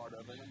definitely was part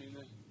of it. I mean,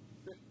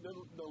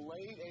 the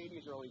late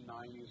 80s, early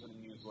 90s in the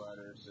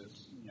newsletters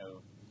is,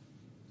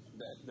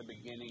 the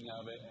beginning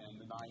of it, and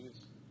the 90s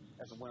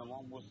as it went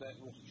along was a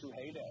true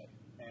heyday.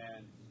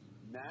 And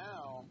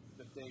now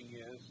the thing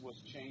is,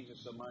 what's changed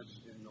so much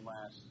in the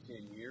last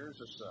 10 years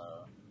or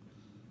so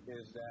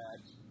is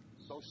that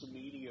social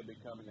media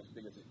becoming as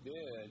big as it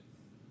did,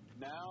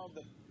 now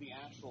the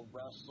actual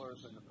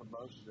wrestlers and the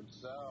promotion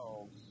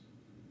themselves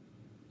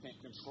can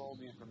control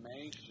the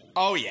information.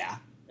 Oh, yeah.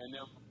 And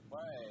their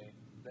way,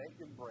 they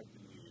can break the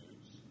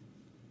news.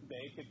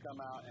 They could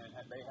come out and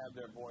they have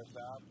their voice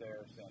out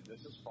there saying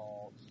this is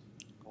false,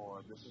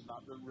 or this is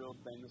not the real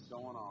thing that's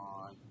going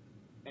on.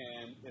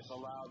 And it's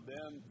allowed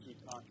them to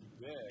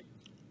contradict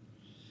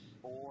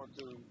or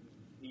to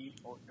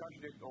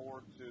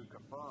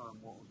confirm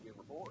what was being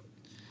reported.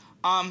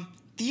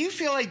 Do you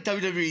feel like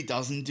WWE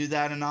doesn't do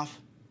that enough?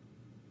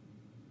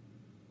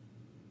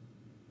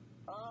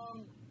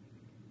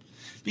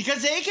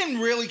 Because they can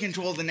really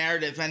control the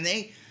narrative, and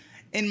they,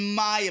 in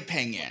my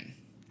opinion,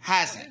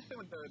 hasn't. Here's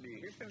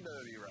the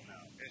WWE right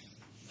now. It's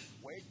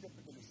way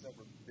different than it's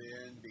ever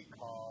been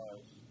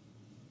because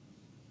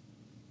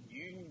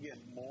you can get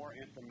more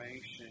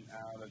information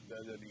out of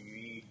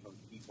WWE from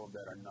people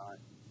that are not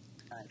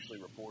actually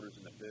reporters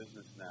in the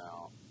business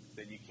now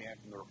than you can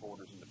from the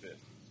reporters in the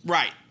business.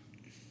 Right.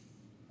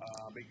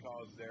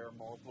 Because there are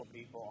multiple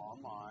people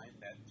online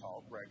that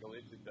talk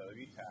regularly to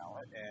WWE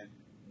talent, and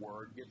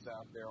word gets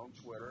out there on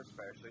Twitter,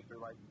 especially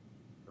through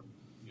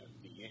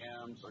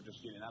DMs or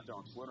just getting out there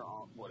on Twitter,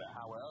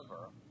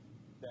 however,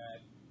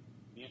 that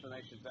the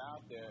information's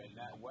out there in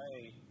that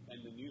way,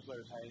 and the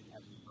newsletters has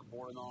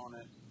reported on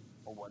it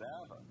or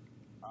whatever.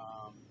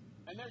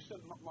 And there's still,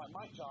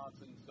 Mike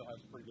Johnson still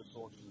has pretty good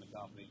sources in the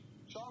company.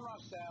 Sean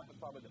Ross Sapp is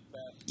probably the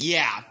best.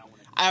 Yeah,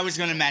 I was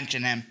going to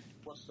mention him.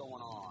 What's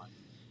going on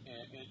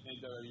in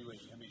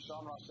WWE? I mean,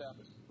 Sean Ross Sapp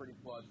is pretty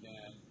plugged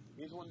in.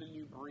 He's one of the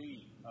new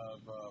breed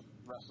of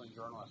wrestling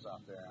journalists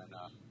out there, and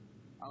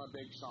I'm a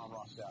big Sean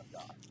Ross Sapp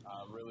guy.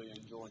 I really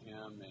enjoy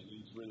him, and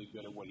he's really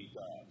good at what he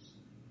does.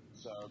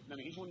 So, I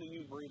mean, he's one of the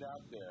new breed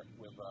out there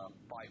with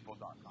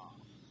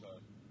Fightful.com. So,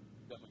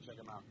 definitely check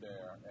him out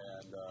there.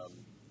 And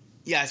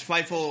yes,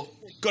 Fightful,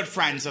 good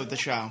friends of the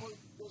show.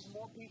 There's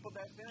more people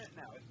that's in it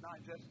now. It's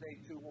not just a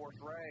two-horse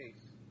race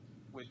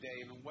with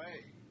Dave and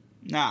Wade.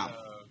 No.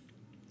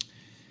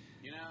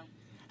 You know?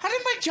 How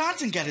did Mike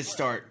Johnson get his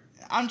start?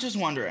 I'm just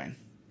wondering.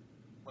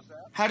 What's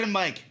that? How did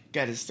Mike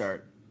get his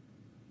start?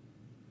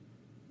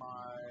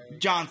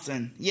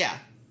 Johnson, yeah.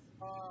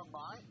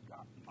 Mike's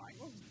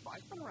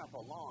been around for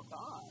a long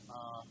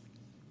time.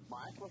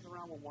 Mike was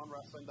around with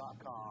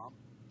OneWrestling.com.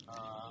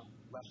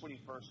 That's when he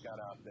first got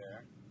out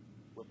there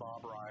with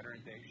Bob Ryder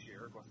and Dave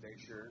Shearer. Of course,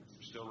 Dave Shearer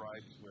still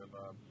writes with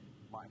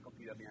Michael,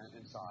 PWN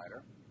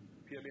Insider.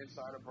 PWN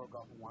Insider broke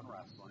off with One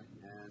Wrestling,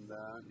 and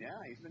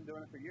he's been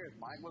doing it for years.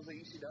 Mike was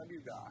an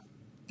ECW guy.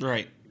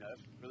 Right.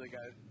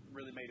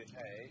 Really made his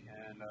hay,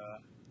 and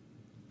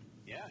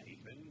he's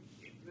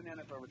been in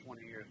it for over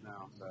 20 years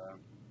now. So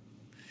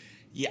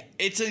yeah,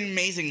 it's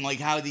amazing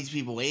how these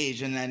people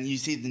age, and then you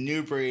see the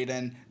new breed,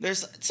 and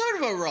there's sort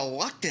of a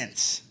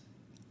reluctance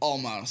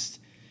almost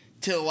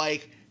to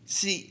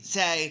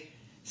say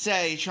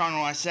Sean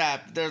Ross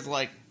Sapp. There's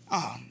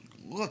oh,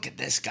 look at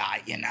this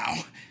guy, he's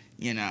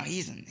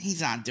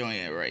not doing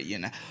it right,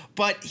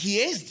 but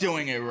he is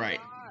doing it right.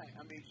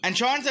 And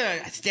Sean's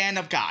a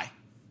stand-up guy.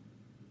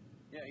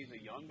 Yeah, he's a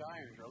young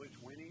guy in his early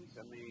 20s.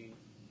 I mean,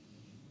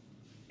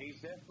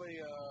 he's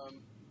definitely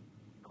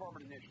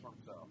carving a niche for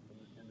himself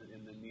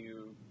in the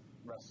new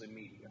wrestling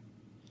media.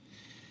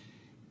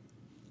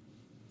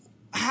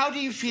 How do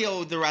you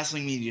feel the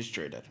wrestling media is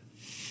treated?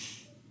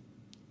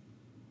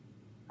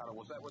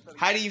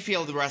 How do you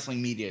feel the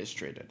wrestling media is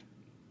treated?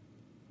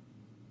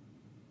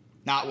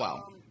 Not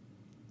well.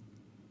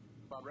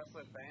 By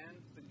wrestling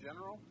fans in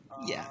general?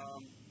 Yeah.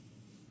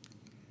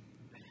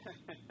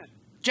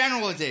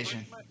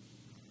 Generalization.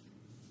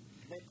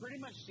 They pretty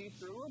much see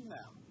through them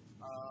now.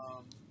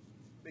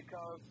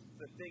 Because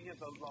the thing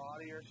is, a lot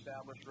of your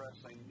established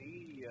wrestling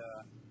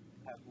media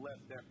have let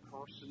their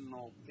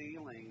personal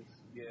feelings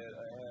get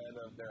ahead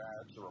of their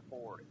actual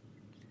reporting.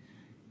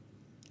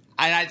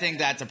 And I think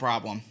that's a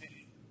problem.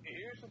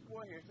 Here's the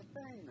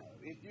thing, though.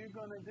 If you're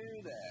going to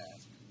do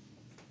that,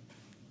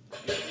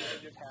 you need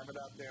to just have it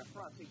out there in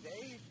front. See,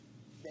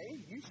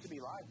 Dave used to be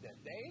like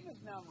that. Dave has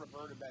now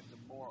reverted back to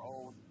more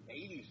old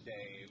 80s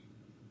Dave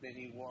than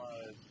he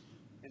was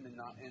in the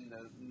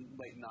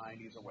late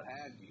 90s or what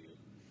have you.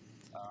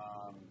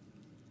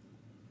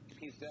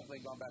 He's definitely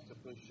gone back to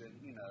pushing,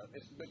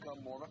 it's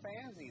become more of a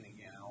fanzine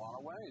again in a lot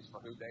of ways for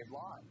who Dave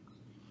likes.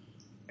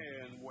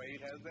 And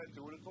Wade has that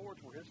too, and the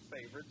Torch were his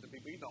favorites and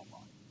people he don't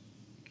like.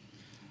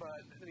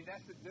 But, I mean,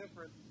 that's the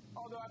difference.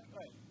 Although,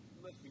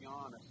 let's be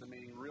honest,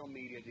 real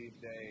media these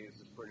days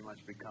has pretty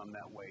much become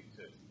that way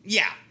too.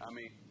 Yeah. I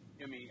mean,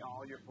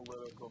 all your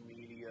political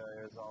media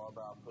is all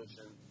about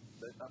pushing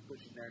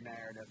pushing their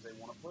narrative they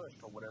want to push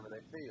for whatever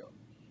they feel.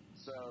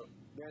 So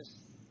there's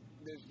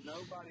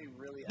nobody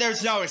really.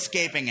 There's no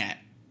escaping it.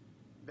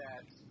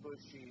 That's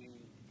pushing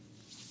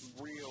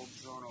real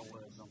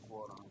journalism,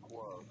 quote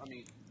unquote. I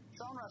mean,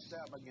 Sean Ross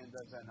Sapp again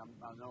does that. And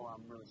I know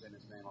I'm really saying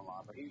his name a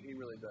lot, but he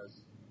really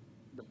does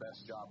the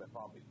best job at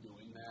probably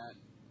doing that,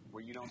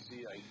 where you don't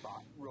see a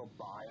real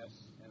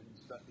bias and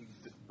stuff he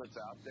puts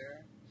out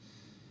there.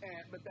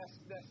 But that's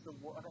the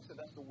like I said,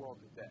 that's the world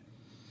today.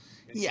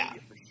 Yeah,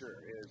 for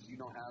sure is you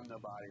don't have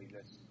nobody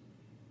that's,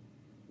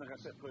 like I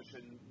said,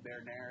 pushing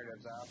their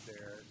narratives out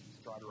there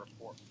to try to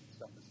report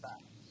stuff as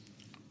facts.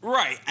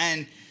 Right,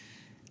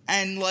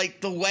 and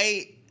like the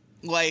way,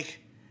 like,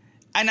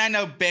 and I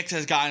know Bix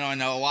has gotten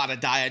on a lot of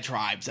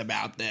diatribes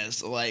about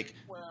this. Like,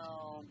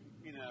 well,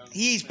 you know,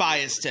 he's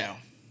biased too.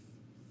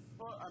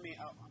 Well, I mean,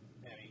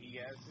 he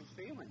has his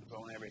feelings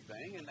on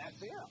everything, and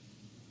that's him.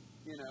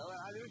 You know, and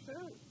I do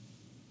too.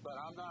 But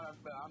I'm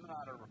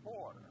not a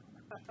reporter.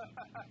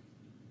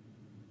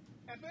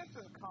 And Vince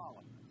is a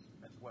columnist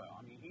as well.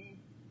 I mean,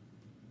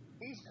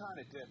 he's kind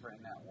of different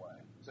in that way.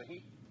 So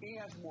he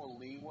has more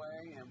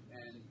leeway and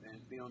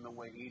feeling the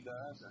way he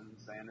does and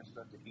saying the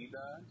stuff that he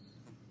does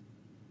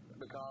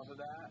because of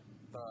that.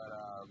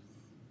 But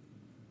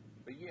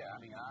yeah, I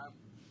mean,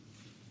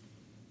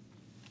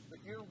 if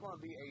you're going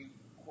to be a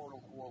quote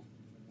unquote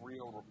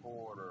real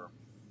reporter,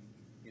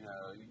 you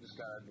know, you just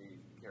got to be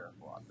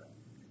careful, I think,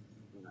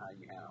 in how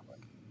you handle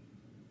it.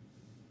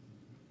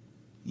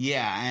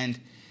 Yeah, and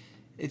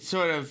it's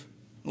sort of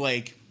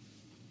like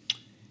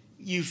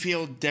you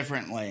feel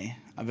differently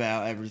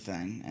about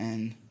everything,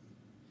 and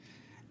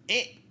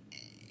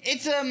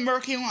it's a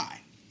murky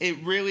line.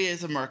 It really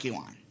is a murky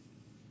line.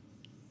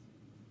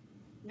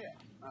 Yeah,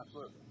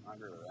 absolutely. I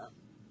agree with that.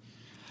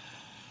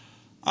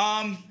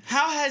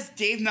 How has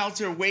Dave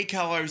Meltzer, Wade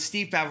Keller,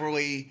 Steve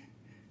Beverly,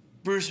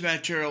 Bruce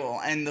Mitchell,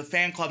 and the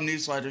fan club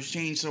newsletters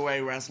changed the way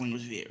wrestling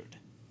was viewed?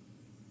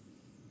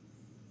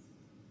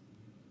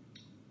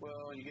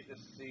 Well, you get to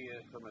see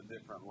it from a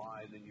different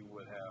light than you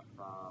would have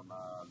from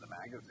the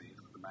magazines.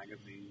 The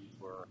magazines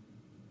were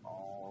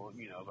all,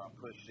 you know, about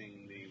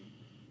pushing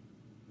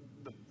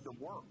the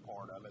work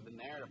part of it, the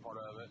narrative part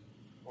of it,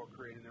 or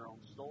creating their own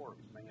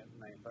stories,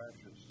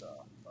 manufacturing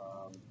stuff.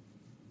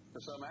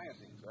 To sell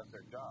magazines, that's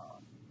their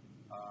job.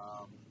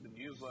 The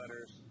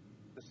newsletters,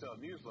 to sell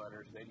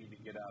newsletters, they need to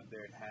get out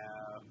there and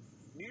have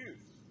news.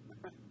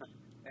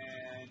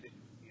 And if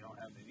you don't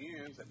have the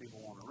news that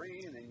people want to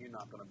read, then you're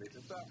not going to be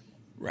successful.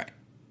 Right.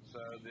 So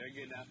they're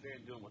getting out there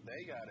and doing what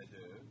they got to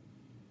do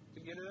to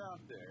get it out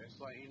there. It's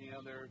like any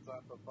other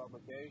type of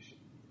publication.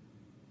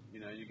 You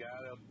know, you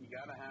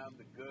gotta have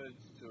the goods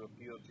to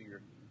appeal to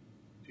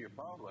your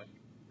public,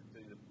 to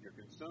your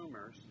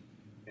consumers.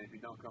 And if you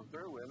don't come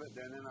through with it,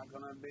 then they're not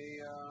going to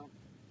be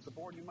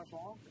supporting you much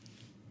longer.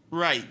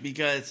 Right,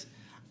 because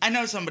I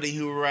know somebody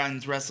who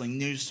runs wrestling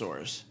news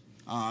stores,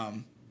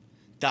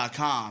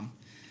 .com,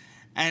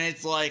 and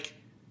it's like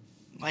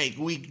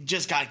we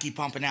just got to keep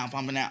pumping out.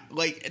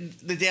 Like,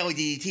 the Daily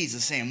DDT is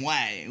the same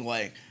way.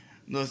 Like,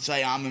 let's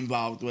say I'm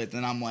involved with,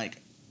 and I'm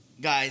like,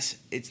 guys,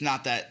 it's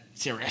not that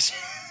serious.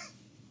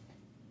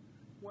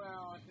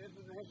 Well,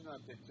 here's another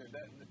thing, too.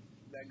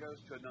 That goes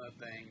to another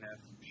thing that's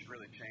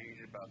really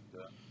changed about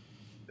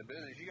the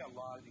business. You got a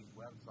lot of these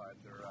websites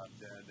that are out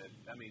there that,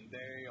 I mean,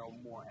 they are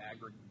more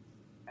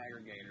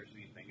aggregators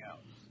than anything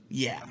else.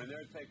 Yeah. I mean,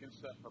 they're taking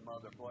stuff from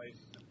other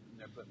places and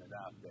they're putting it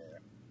out there,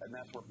 and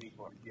that's where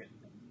people are getting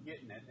it.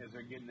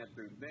 They're getting it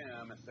through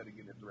them instead of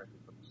getting it directly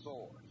from the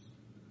source.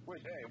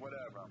 Which, hey,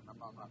 whatever, I'm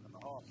not going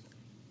to hustle.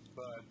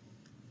 But,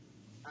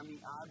 I mean,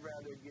 I'd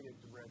rather get it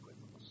directly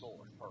from the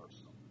source,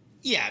 personally.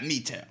 Yeah, me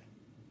too.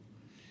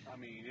 I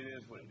mean, it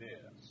is what it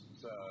is.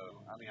 So,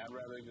 I mean, I'd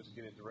rather just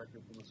get it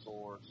directly from the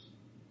source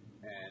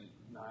and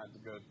not have to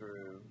go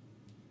through,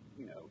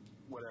 you know,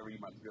 whatever you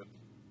might go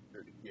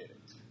through to get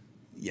it.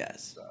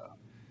 Yes.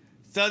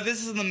 So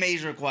this is the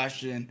major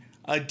question.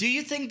 Do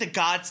you think the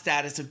God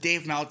status of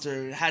Dave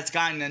Meltzer has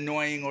gotten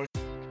annoying or...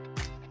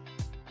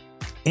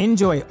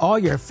 Enjoy all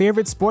your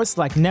favorite sports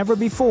like never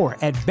before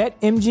at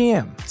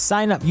BetMGM.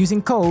 Sign up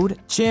using code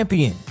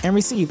CHAMPION and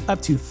receive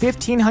up to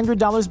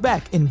 $1,500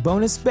 back in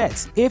bonus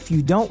bets if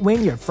you don't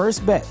win your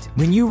first bet.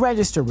 When you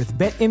register with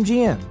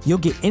BetMGM, you'll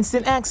get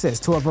instant access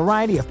to a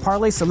variety of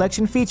parlay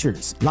selection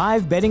features,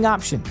 live betting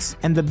options,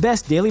 and the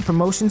best daily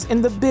promotions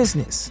in the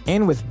business.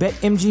 And with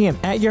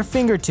BetMGM at your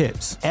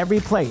fingertips, every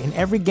play and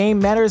every game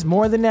matters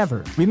more than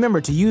ever. Remember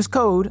to use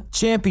code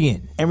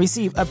CHAMPION and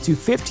receive up to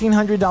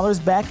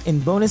 $1,500 back in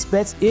bonus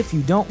bets if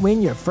you don't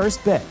win your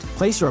first bet.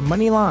 Place your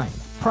money line,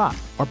 prop,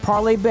 or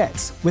parlay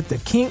bets with the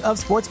king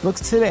of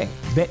sportsbooks today.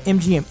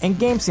 BetMGM and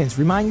GameSense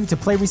remind you to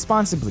play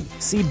responsibly.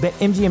 See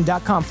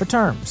BetMGM.com for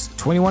terms.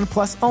 21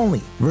 plus only.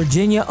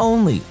 Virginia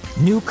only.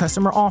 New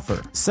customer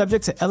offer.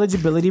 Subject to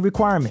eligibility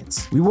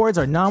requirements. Rewards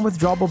are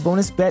non-withdrawable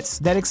bonus bets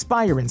that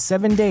expire in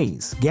 7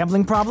 days.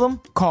 Gambling problem?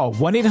 Call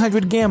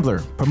 1-800-GAMBLER.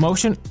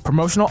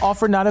 Promotional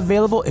offer not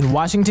available in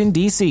Washington,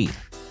 D.C.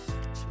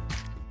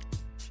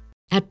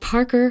 At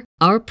Parker,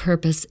 our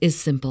purpose is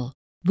simple.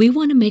 We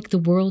want to make the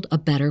world a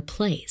better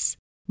place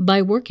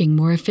by working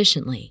more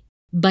efficiently,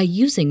 by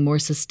using more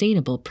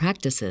sustainable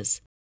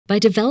practices, by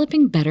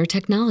developing better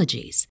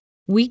technologies.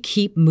 We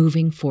keep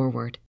moving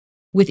forward.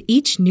 With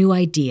each new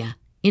idea,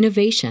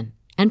 innovation,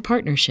 and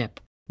partnership,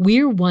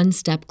 we're one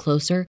step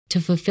closer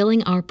to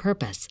fulfilling our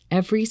purpose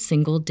every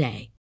single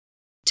day.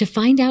 To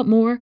find out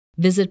more,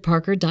 visit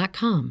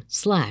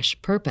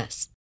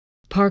parker.com/purpose.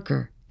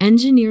 Parker,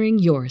 engineering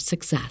your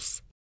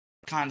success.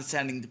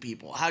 Condescending to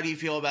people. How do you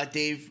feel about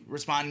Dave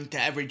responding to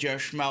every Joe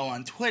Schmo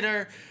on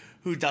Twitter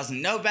who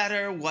doesn't know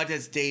better? What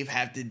does Dave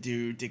have to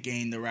do to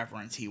gain the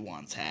reverence he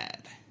once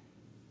had?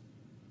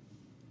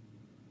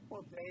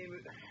 Well,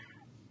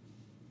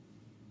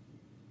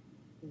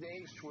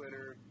 Dave's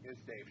Twitter is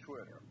Dave's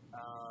Twitter.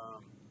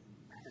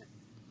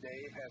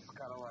 Dave has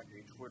kind of like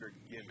a Twitter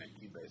gimmick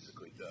he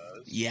basically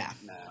does. Yeah.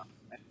 Now.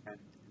 And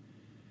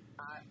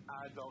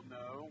I don't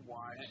know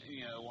why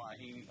he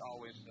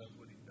always does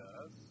what he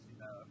does.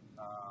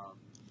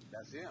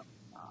 That's him.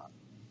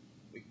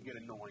 It can get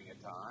annoying at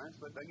times,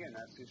 but again,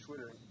 that's his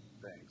Twitter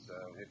thing.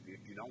 So if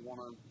you don't want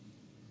to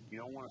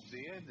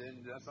see it,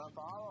 then just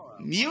unfollow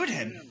him. Mute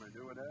him. Or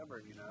do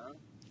whatever.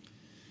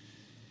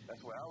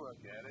 That's the way I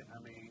look at it. I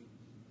mean,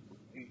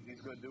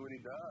 he's going to do what he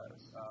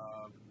does.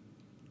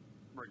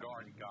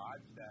 Regarding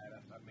God's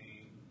status, I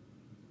mean,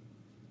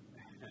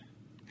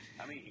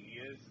 he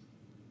is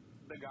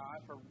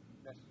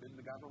that's been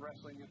the guy for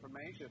wrestling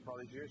information for all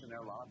these years, and there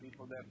are a lot of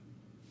people that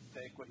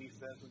take what he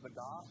says as the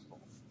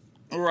gospel.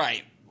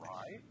 Right.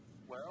 Right?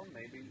 Well,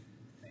 maybe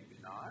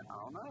not. I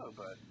don't know,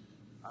 but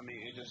I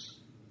mean,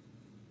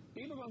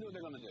 people are going to do what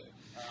they're going to do.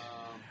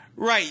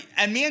 Right.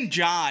 And me and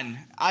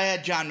John, I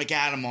had John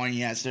McAdam on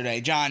yesterday.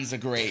 John's a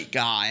great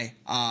guy.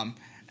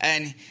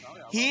 And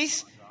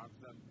he's...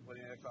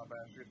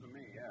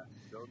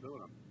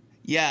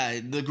 Yeah,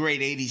 the great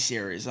 80s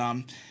series.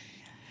 And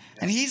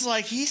he's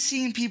like, he's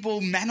seen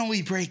people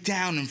mentally break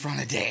down in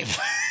front of Dave.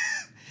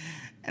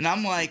 And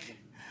I'm like,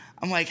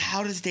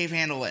 how does Dave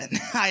handle it?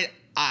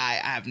 I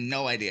have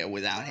no idea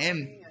without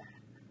him.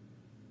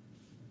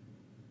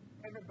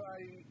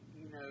 Everybody,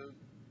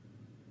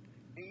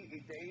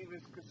 Dave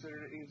is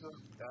considered, he's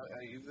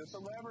a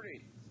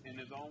celebrity in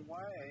his own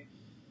way.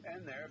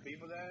 And there are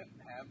people that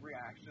have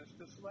reactions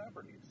to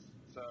celebrities.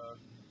 So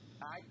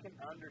I can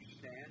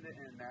understand it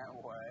in that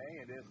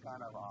way. It is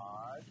kind of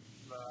odd,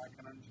 but I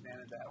can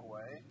understand it that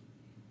way,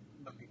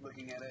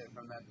 looking at it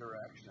from that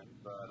direction.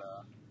 But,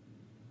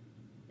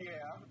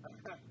 yeah,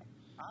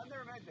 I've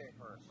never met Dave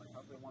personally.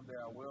 Hopefully one day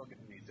I will get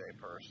to meet Dave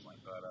personally.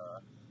 But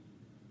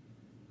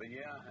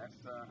yeah, that's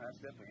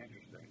definitely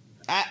interesting.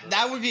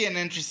 That would be an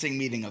interesting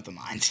meeting of the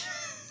minds,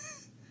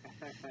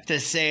 to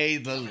say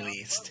the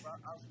least.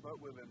 I've spoke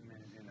with him,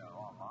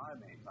 online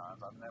many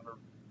times. I've never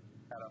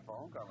had a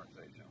phone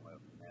conversation with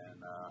him.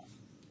 And,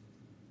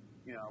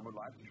 I would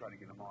like to try to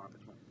get him on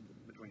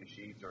between the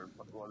sheets, or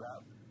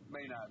that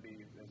may not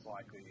be as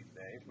likely these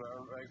days, but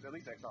at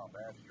least I saw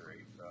Bass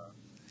Street.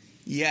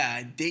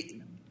 Yeah.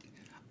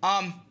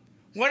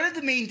 What are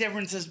the main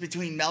differences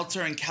between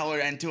Meltzer and Keller,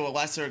 and to a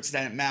lesser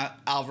extent,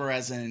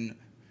 Alvarez and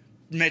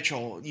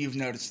Mitchell, you've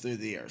noticed through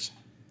the years?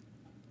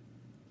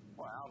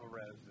 Well,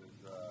 Alvarez is,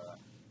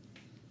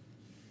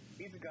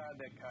 he's a guy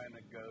that kind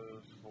of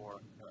goes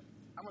for,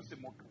 I'm going to say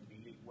more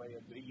comedic way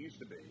of, he used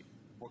to be,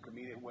 more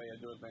comedic way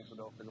of doing things with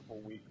those Singapore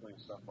Weekly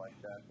and stuff like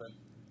that. But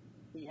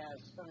he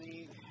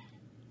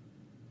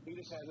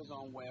just has his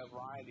own way of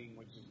writing,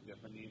 which is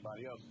different than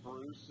anybody else.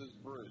 Bruce is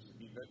Bruce.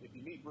 If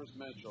you meet Bruce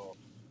Mitchell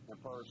in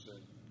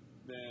person,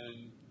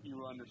 then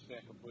you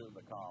understand completely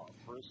the column.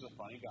 Bruce is a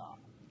funny guy,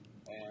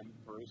 and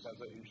Bruce has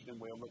an interesting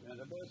way of looking at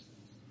the business.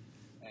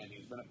 And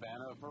he's been a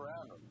fan of it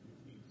forever.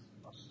 He's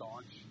a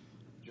staunch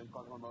Jim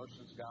Crockett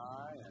Promotions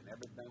guy and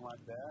everything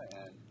like that,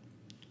 and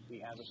he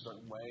has a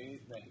certain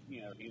way that,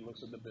 he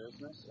looks at the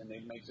business, and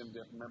it makes him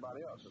different from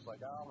everybody else, just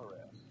like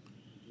Alvarez.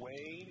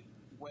 Wade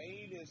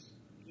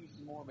he's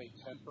more of a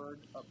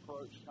tempered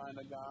approach kind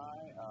of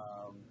guy.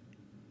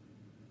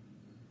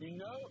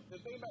 The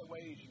thing about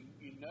Wade is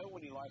you know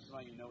when he likes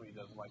somebody, you know when he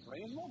doesn't like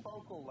somebody. He's more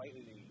vocal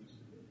lately than he used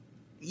to be.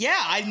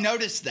 Yeah, I've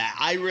noticed that.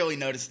 I really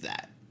noticed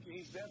that.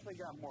 He's definitely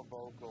got more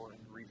vocal in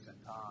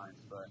recent times,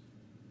 but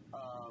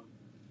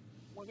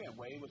again,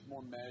 Wade was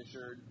more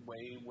measured.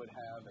 Wade would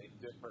have a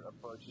different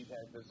approach. He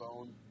had his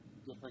own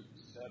different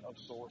set of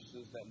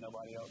sources that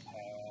nobody else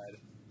had.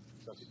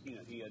 Because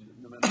he had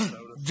the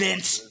Minnesota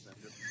Vince and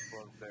just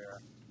broke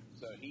there.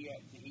 So he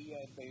had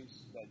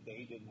things that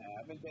Dave didn't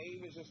have, and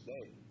Dave is just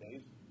Dave.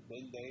 Dave's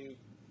been Dave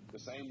the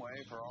same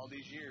way for all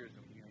these years.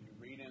 I mean,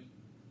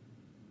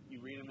 you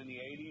read him in the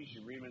 80s,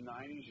 you read him in the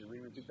 90s, you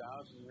read him in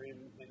 2000, you read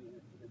him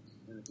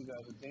in the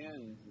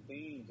 2010s, the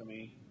teens. I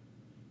mean,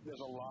 there's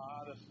a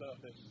lot of stuff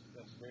that's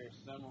very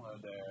similar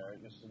there,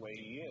 just the way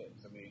he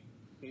is. I mean,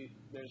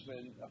 there's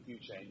been a few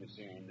changes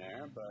here and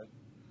there, but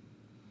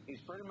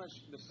he's pretty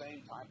much the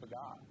same type of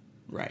guy.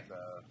 Right.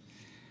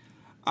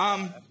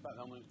 That's about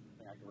the only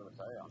thing I can really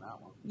say on that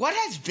one. What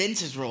has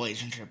Vince's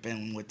relationship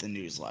been with the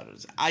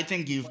newsletters? I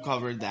think you've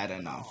covered that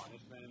enough.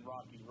 It's been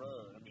rocky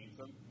road. I mean,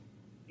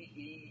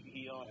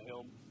 he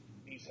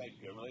he's had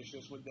good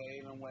relationships with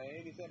Dave and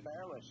Wade. He's had bad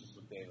relationships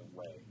with Dave and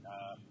Wade.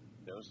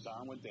 There was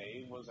time when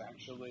Dave was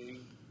actually,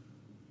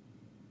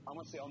 I'm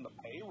going to say on the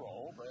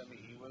payroll, but I mean,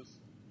 he was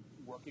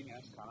working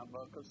as kind of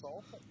a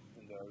consultant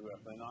in the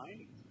early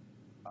 90s.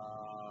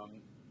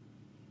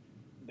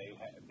 They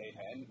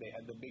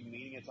had the big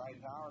meeting at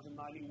Titan Towers in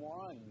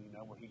 '91,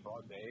 where he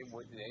brought Dave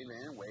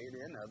in, Wade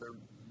in, other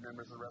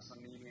members of the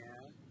wrestling media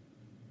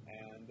in,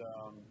 and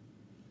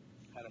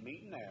had a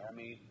meeting there. I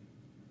mean,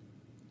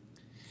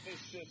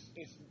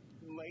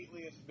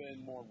 lately it's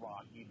been more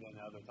rocky than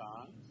other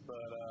times,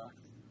 but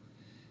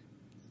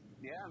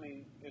yeah, I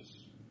mean,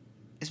 it's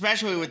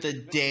especially with the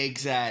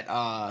digs at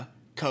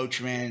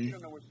Coachman. You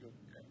don't know what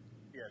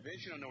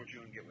Vince, you don't know what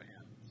you're gonna get with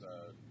him, so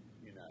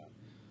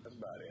that's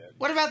about it.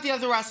 What about the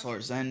other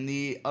wrestlers and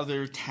the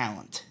other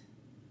talent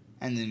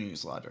and the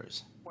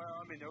newsletters?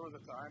 Well, I mean, there was a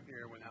time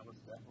here when that was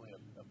definitely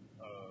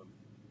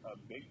a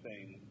big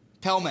thing.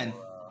 Pillman.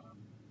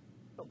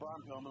 So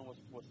Brian Pillman was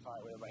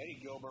tight with him. Eddie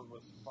Gilbert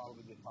was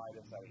probably the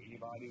tightest out of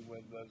anybody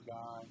with those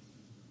guys.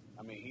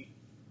 I mean,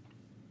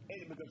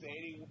 because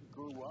Eddie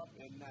grew up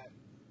in that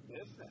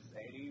business.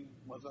 Eddie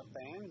was a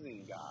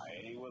fanzine guy.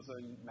 Eddie was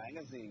a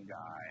magazine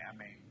guy. I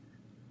mean,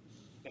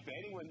 if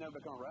Eddie would never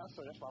become a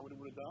wrestler, that's what we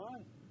would have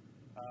done.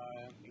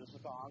 He was a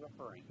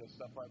photographer. He did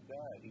stuff like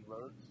that. He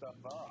wrote stuff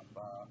up.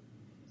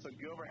 So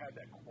Gilbert had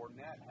that.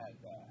 Cornette had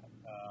that.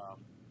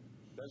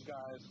 Those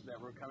guys that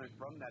were coming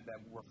from that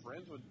were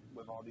friends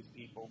with all these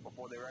people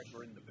before they were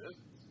actually in the business.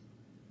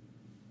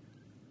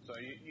 So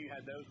you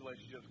had those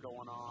relationships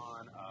going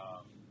on.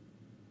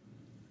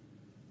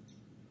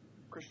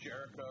 Chris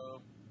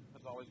Jericho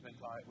has always been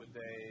tight with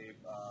Dave.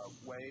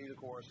 Wade, of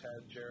course,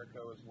 had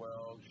Jericho as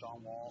well.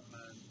 Sean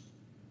Waltman.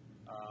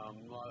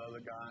 A lot of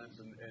other guys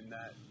in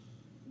that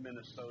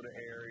Minnesota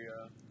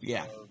area.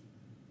 Yeah. So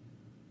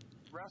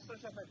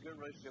wrestlers have had good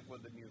relationship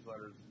with the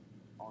newsletters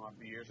on up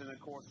the years. And, of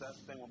course, that's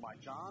the thing with Mike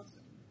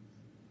Johnson.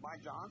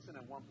 Mike Johnson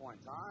at one point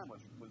in time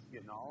was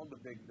getting all the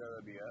big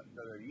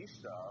WWE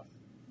stuff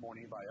more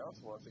than anybody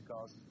else was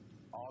because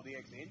all the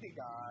ex-indie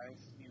guys,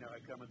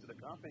 had come into the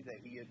company that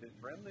he had been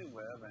friendly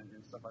with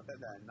and stuff like that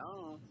I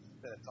known,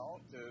 that I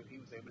talked to, he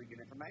was able to get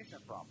information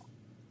from them.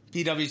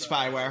 PW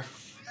Spyware.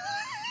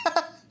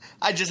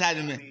 I just had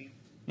to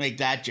make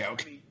that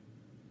joke.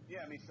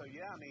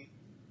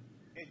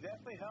 It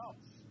definitely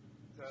helps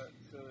to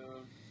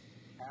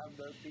have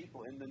those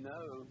people in the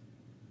know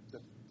to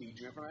feed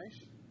you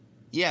information.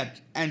 Yeah,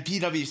 and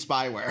PW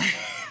Spyware.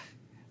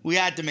 We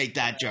had to make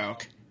that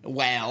joke.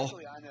 Well,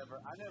 actually, I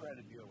never had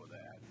to deal with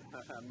that.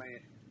 I mean,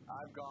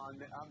 I've gone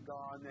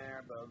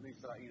there, but at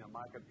least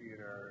my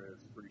computer is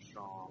pretty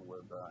strong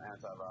with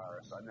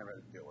antivirus. So I never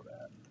had to deal with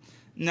that.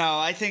 No,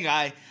 I think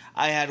I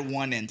had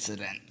one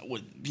incident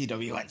with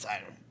PW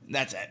Insider.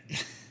 That's it.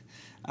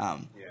 Yeah.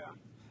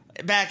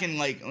 Back in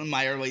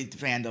my early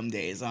fandom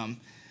days.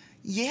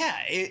 Yeah,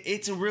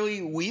 it's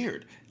really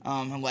weird.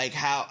 Like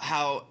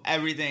how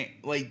everything,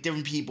 like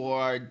different people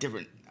are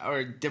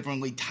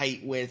differently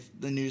tight with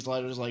the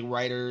newsletters, like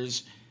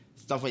writers,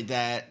 stuff like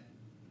that.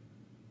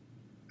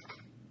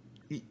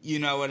 You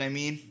know what I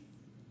mean?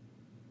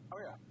 Oh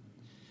yeah.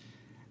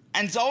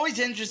 And it's always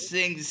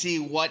interesting to see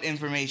what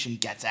information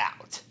gets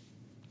out.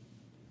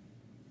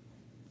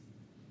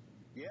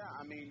 Yeah,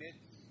 I mean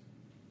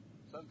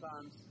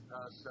sometimes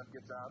stuff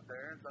gets out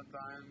there, and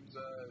sometimes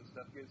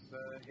stuff gets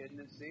hidden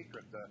in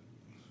secret.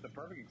 The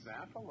perfect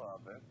example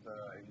of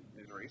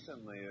it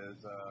recently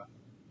is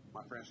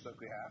my friend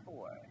Stokely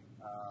Hathaway.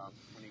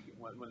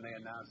 When they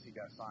announced he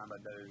got signed by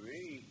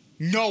WWE,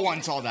 no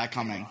one saw that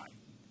coming.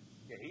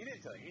 Yeah, he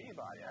didn't tell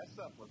anybody. That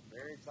stuff was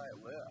very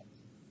tight-lipped.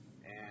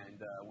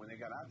 And when they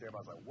got out there, I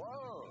was like,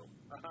 whoa!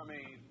 I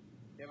mean,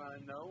 came out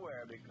of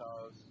nowhere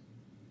because,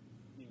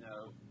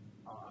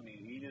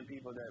 even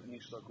people that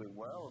knew Stokely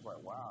well was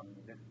like, wow,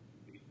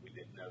 we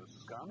didn't know this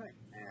was coming.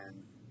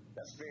 And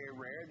that's very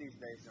rare these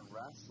days in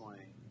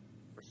wrestling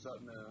for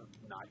something to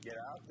not get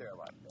out there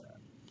like that.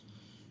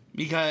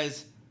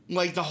 Because,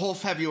 the whole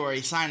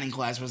February signing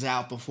class was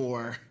out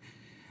before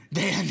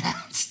they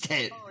announced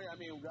it. Oh, yeah,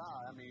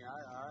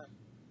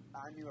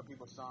 I knew what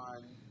people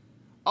signed.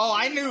 Oh,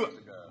 I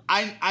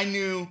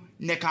knew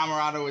Nick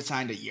Camarado was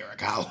signed a year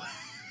ago.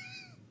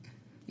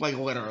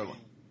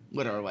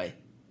 Literally.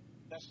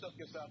 That stuff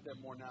gets out there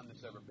more now than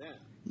it's ever been.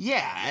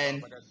 Yeah,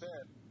 and like I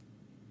said,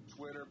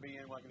 Twitter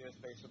being like it is,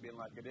 Facebook being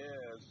like it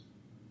is,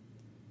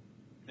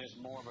 there's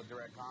more of a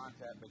direct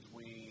contact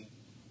between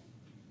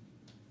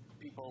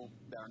people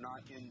that are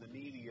not in the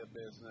media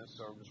business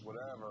or just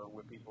whatever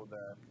with people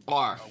that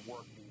are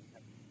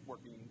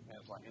working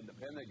as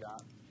independent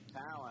guys.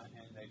 Talent,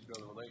 and they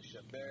build a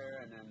relationship there,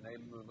 and then they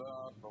move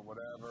up or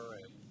whatever,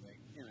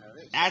 and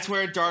that's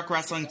where Dark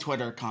Wrestling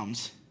Twitter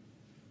comes.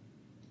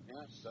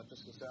 Yeah, stuff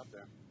just gets out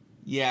there.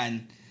 Yeah,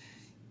 and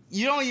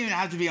you don't even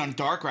have to be on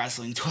Dark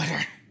Wrestling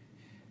Twitter.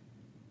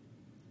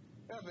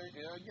 Yeah, but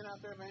get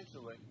out there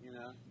eventually.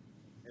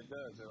 It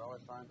does. It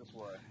always finds its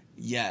way.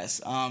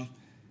 Yes.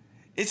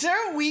 Is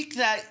there a week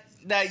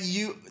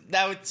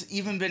that's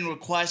even been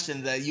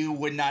requested that you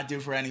would not do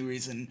for any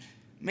reason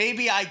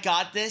maybe I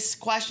got this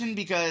question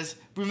because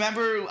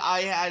remember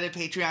I had a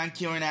Patreon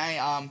Q&A.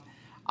 I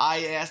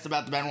asked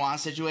about the Benoit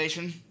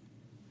situation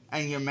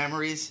and your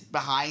memories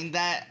behind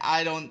that.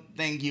 I don't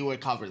think you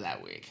would cover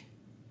that week.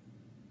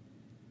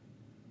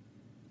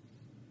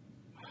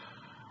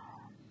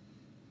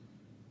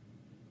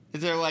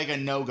 Is there like a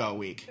no-go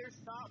week?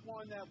 There's not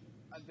one that.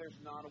 There's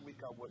not a week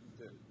I wouldn't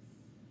do.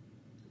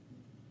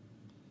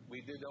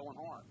 We did Owen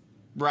Hart.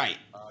 Right.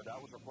 That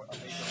was a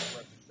major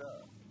requested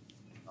show.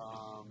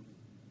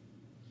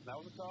 That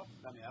was a tough.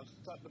 I mean, that was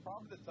tough.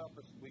 Probably the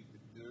toughest week to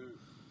do.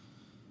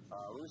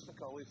 Louis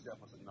Nicoli's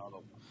death was another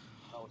one.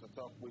 That was a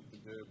tough week to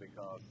do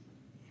because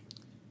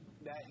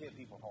that hit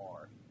people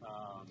hard.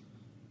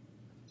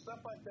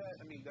 Stuff like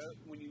that. I mean,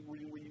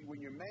 when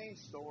your main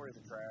story is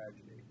a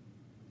tragedy,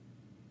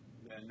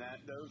 then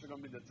those are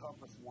going to be the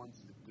toughest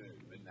ones to do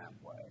in that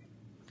way.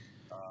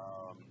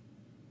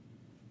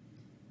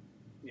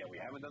 Yeah, we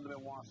haven't done the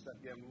Benoit stuff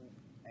yet,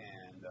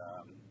 and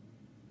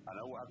I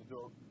know we'll have to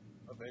do it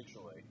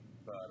eventually.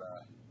 But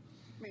I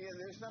mean,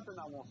 there's nothing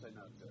I won't say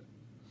no to.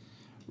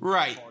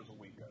 Right. As far as the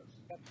week goes,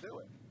 let's do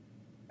it.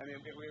 I mean,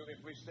 if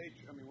we stay,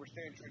 I mean, we're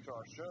staying true to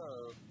our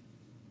show.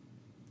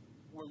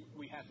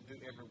 We have to do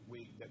every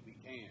week that we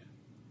can,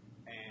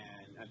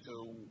 and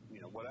until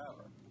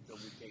whatever, until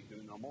we can't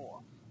do no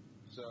more.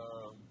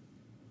 So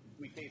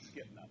we can't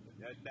skip nothing.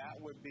 That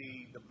would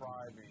be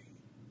depriving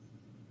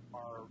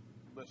our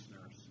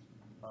listeners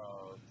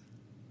of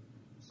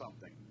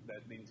something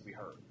that needs to be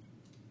heard.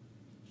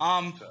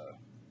 So,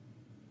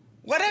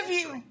 what have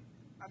you?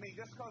 I mean,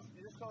 just because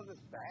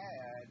it's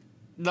bad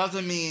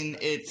doesn't mean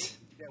it's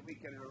that we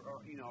can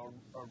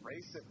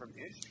erase it from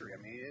history. I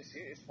mean,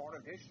 it's part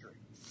of history.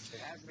 It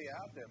has to be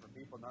out there for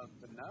people to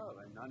know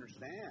and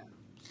understand.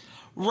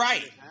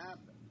 Right. What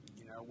happened?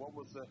 What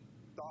was the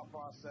thought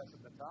process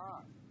at the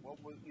time?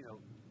 What was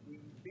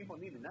people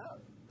need to know.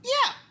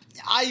 Yeah,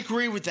 I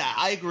agree with that.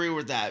 I agree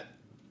with that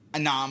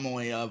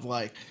anomaly of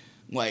like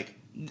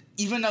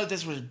even though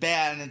this was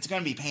bad and it's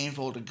going to be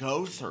painful to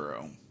go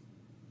through,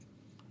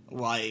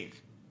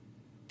 like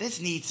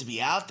this needs to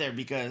be out there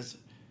because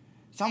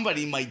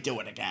somebody might do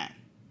it again.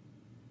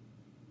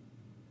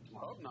 I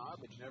hope not,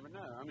 but you never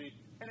know. I mean,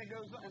 and it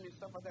goes. I mean,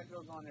 stuff like that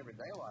goes on in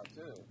everyday life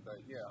too.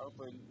 But yeah,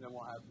 hopefully that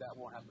won't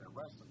happen in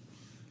wrestling.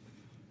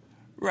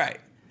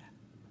 Right.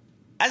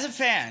 As a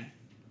fan,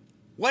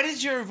 what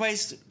is your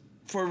advice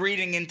for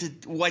reading into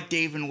what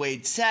Dave and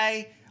Wade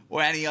say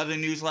or any other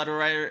newsletter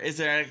writer? Is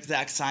there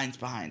exact science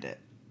behind it?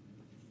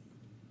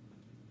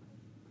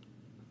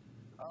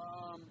 I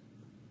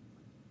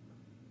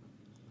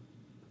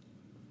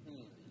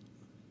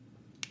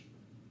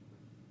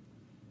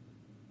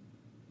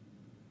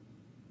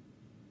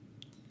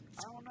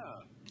don't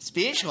know.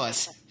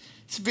 Speechless.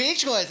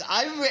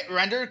 I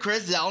rendered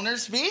Chris Zellner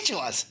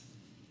speechless.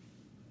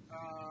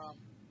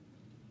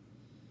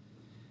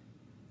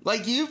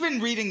 Like, you've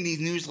been reading these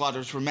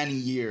newsletters for many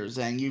years,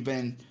 and you've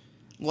been,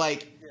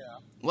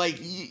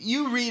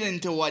 you read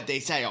into what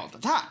they say all the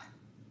time.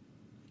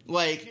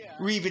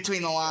 Read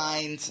between the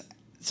lines,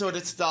 sort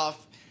of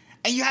stuff.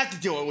 And you have to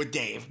do it with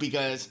Dave,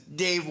 because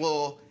Dave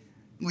will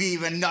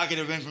leave a nugget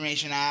of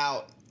information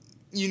out.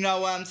 You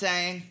know what I'm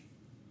saying?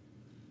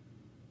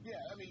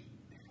 Yeah, I mean,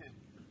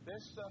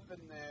 there's stuff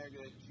in there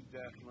that you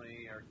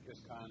definitely are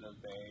just kind of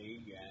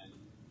vague and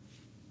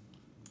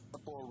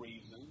for a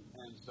reason,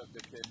 and stuff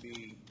that could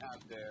be out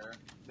there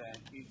that,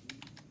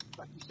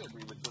 like you said,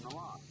 read between the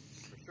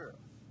lines, for sure.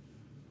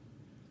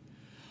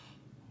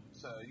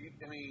 So,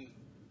 I mean,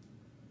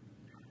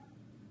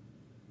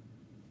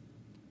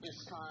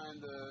 it's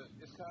kind of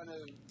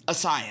a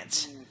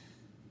science.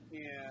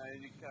 Yeah,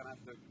 you kind of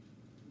have to.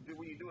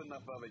 When you do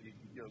enough of it,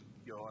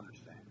 you'll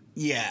understand.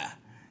 Yeah,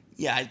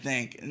 I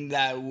think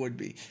that would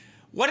be.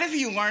 What have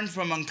you learned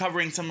from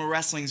uncovering some of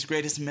wrestling's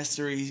greatest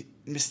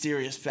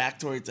mysterious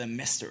factoids and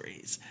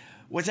mysteries?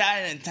 Was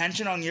that an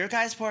intention on your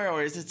guys' part,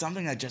 or is it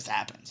something that just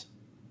happens?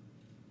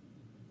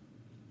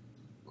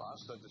 A lot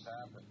of stuff just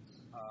happens.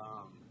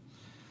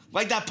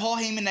 Like that Paul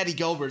Heyman, Eddie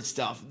Gilbert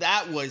stuff.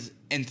 That was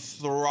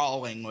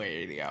enthralling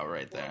radio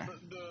right there. Well,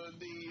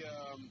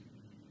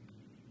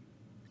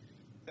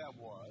 that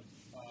was.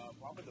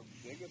 Probably the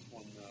biggest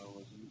one, though,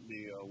 was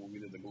when we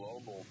did the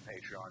global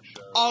Patreon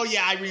show. Oh,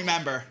 yeah, I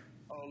remember.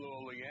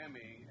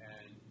 Liami,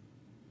 and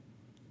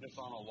just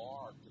on a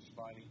lark, just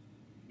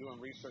doing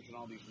research on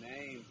all these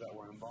names that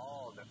were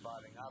involved and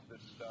finding out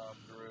this stuff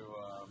through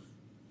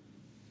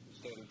the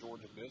state of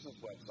Georgia business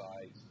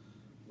websites.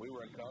 We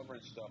were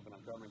uncovering stuff and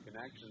uncovering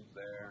connections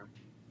there.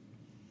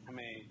 I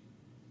mean,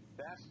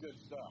 that's good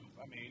stuff.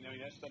 I mean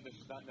that stuff is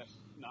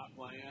not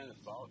planned.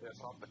 It's off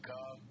the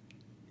cuff,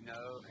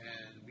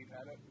 and we've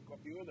had a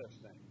few of those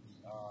things.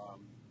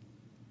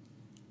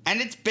 And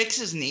it's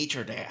Bix's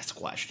nature to ask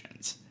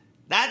questions.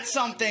 That's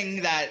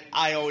something that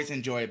I always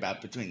enjoy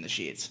about Between the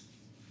Sheets.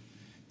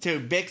 Too,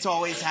 Bix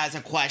always has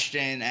a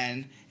question,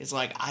 and it's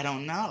like, I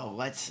don't know.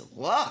 Let's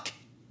look.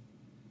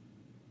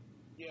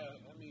 Yeah,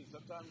 I mean,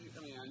 sometimes,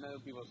 I know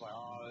people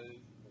are like,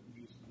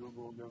 use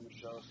Google during the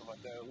show, stuff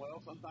like that.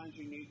 Well, sometimes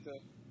you need to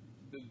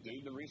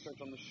do the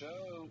research on the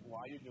show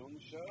while you're doing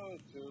the show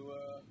to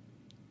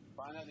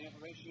find out the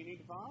information you need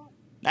to find.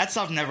 That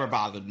stuff never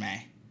bothered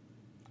me.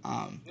 Yeah,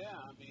 I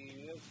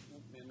mean, it's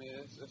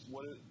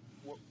what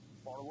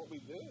part of what we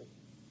do.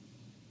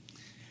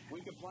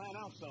 We can plan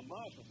out so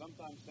much, but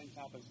sometimes things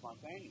happen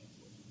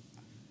spontaneously.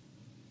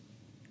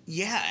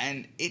 Yeah,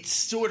 and it's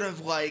sort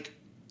of like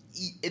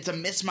it's a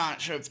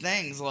mismatch of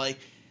things. Like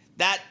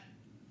that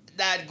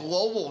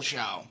Global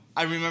show.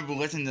 I remember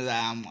listening to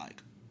that. I'm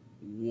like,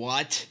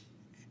 what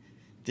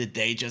did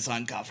they just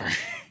uncover?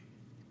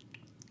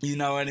 You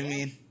know what I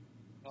mean?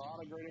 A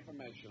lot of great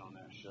information on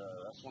that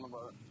show. That's some of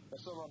our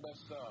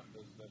best stuff.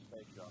 Is the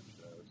Patreon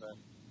shows. And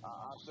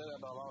I say that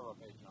about a lot of our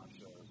Patreon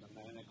shows. And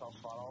man, it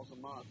costs $5 a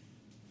month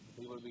for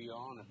people to be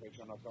on at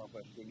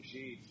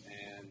Patreon.com/Sheets.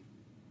 And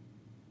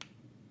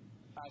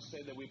I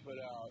say that we put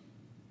out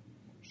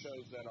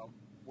shows that are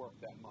worth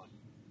that money.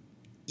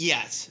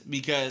 Yes,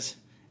 because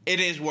it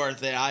is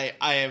worth it. I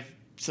have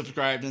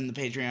subscribed in the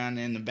Patreon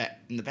in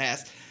the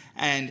past,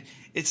 and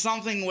it's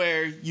something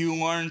where you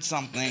learn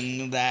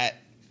something that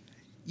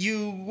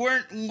you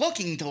weren't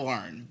looking to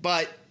learn,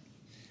 but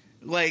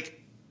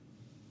like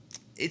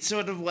it's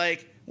sort of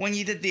like when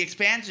you did the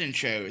expansion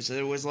shows.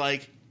 It was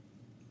like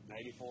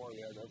 94,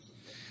 yeah, that's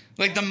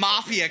like the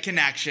mafia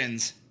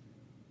connections.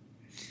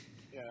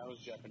 Yeah, that was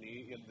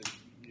Japanese. You had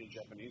the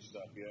Japanese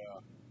stuff, yeah.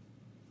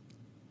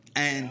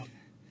 And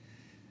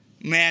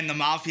man, the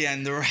mafia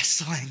and the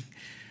wrestling.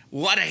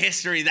 What a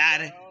history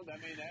that is. Well, I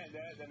mean,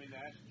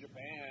 that's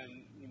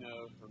Japan,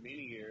 for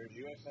many years.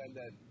 U.S. had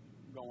that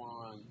go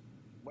on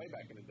way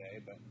back in the day,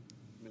 but,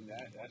 I mean,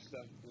 that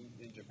stuff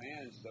in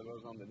Japan still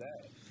goes on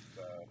today.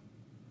 So,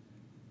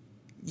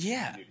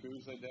 yeah.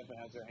 Yakuza definitely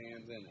has their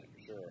hands in it, for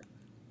sure.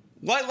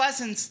 What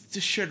lessons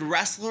should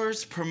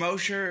wrestlers,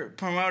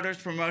 promoters,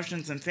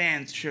 promotions, and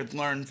fans should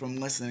learn from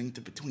listening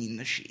to Between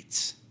the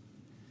Sheets?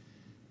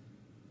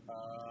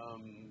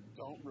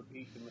 Don't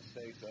repeat the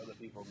mistakes other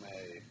people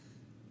made.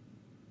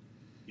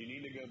 You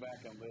need to go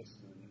back and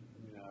listen.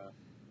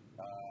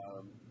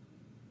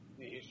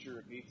 The history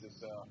repeats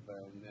itself,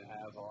 and it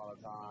has a lot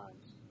of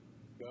times.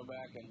 Go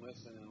back and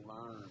listen and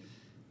learn,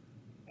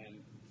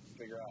 and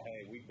figure out,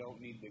 hey, we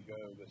don't need to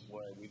go this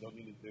way. We don't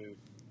need to do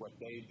what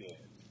they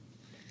did.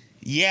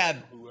 Yeah.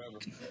 Whether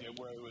it's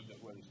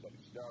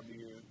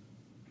WCW,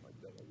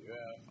 like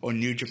WWF, or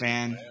New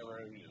Japan,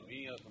 whatever,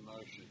 any other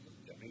promotion,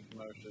 Japanese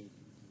promotion,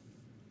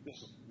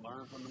 just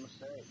learn from the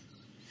mistakes.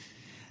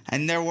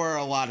 And there were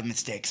a lot of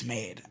mistakes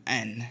made,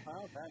 and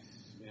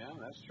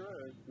that's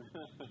true.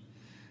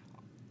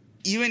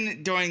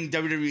 even during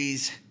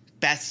WWE's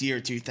best year,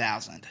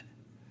 2000,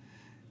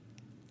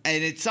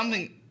 and it's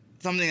something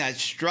that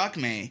struck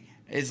me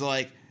is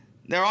like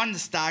they're on the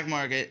stock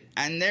market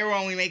and they were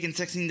only making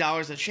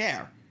 $16 a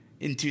share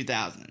in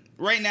 2000.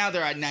 Right now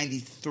they're at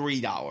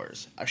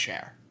 $93 a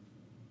share.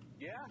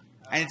 Yeah,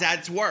 and it's at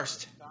its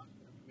worst.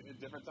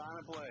 Different time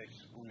and place.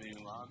 I mean,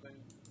 a lot of things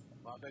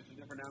are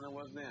different now than it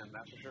was then.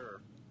 That's for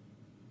sure.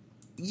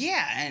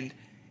 Yeah, and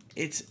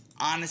it's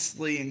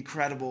honestly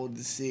incredible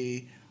to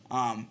see,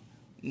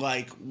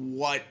 like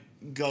what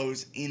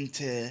goes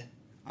into,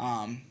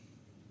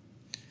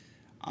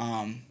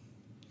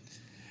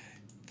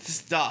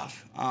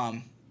 stuff,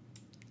 and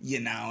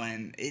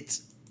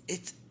it's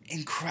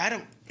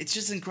incredible. It's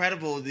just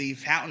incredible the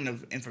fountain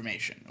of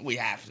information we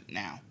have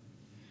now.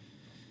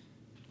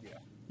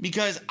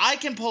 Because I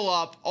can pull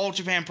up All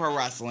Japan Pro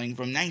Wrestling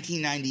from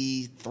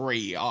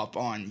 1993 up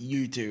on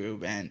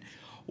YouTube and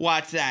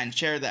watch that and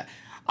share that.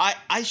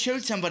 I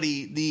showed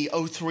somebody the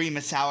 03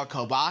 Misawa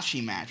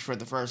Kobashi match for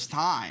the first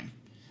time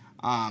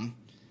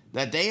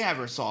that they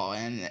ever saw,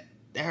 and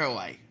they're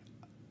like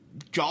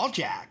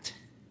jaw-jacked.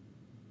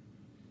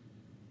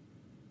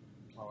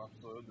 Oh,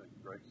 absolutely.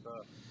 Great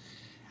stuff.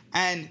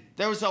 And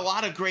there was a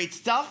lot of great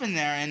stuff in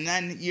there, and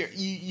then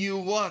you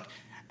look,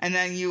 and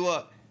then you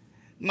look.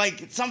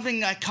 Like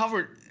something I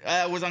covered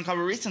was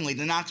uncovered recently,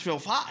 the Knoxville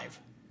 5.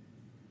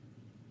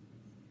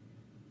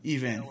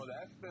 Even. Yeah, well,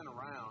 that's been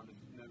around.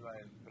 Nobody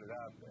has put it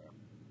out there.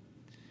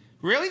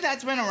 Really,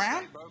 that's been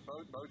around?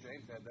 Bo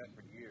James had that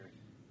for years.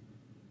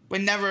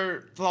 But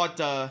never thought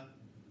to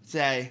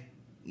say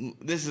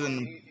this is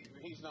an.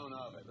 He's known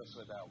of it. Let's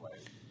put it that way.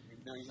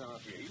 He's known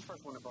of it. He's the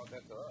first one that brought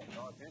that to us.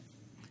 Our attention.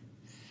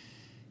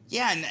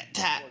 Yeah, and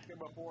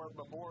before.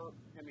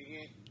 I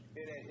mean,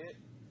 it had hit.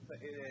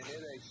 It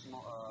hit a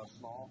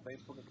small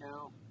Facebook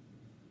account,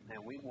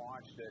 and we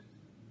watched it,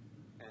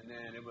 and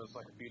then it was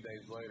like a few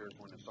days later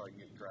when it started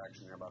getting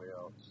traction and everybody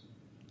else.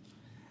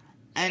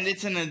 And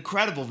it's an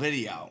incredible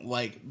video.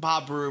 Like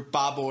Bob Roop,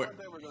 Bob Orr. What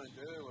they were going to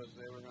do was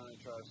they were going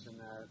to trust in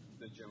that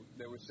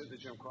they were sitting to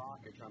Jim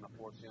Crockett trying to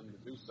force him to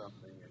do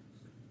something, and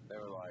they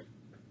were like,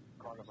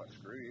 Crockett's like,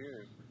 screw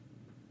you.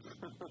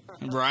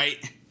 Right.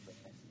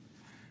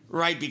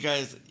 Right,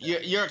 because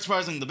you're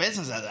exposing the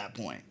business at that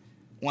point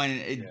when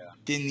it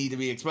didn't need to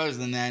be exposed,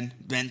 and then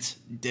Vince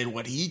did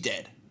what he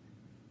did.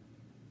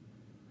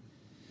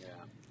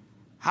 Yeah.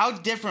 How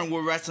different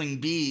would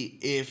wrestling be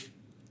if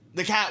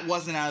the cat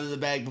wasn't out of the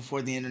bag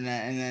before the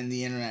internet, and then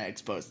the internet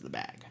exposed the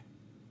bag?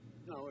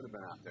 No, would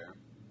have been out there.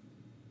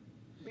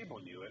 People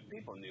knew it.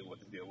 People knew what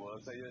the deal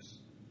was. They just...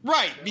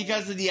 Right,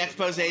 because of the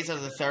exposés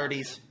of the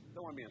 30s.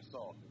 Don't want to be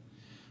insulted.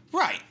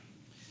 Right.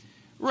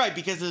 Right,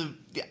 because of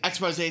the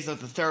exposés of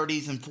the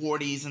 30s and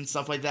 40s and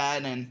stuff like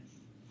that, and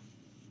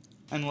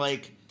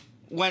like,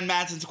 when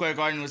Madison Square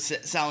Garden was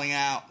selling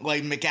out,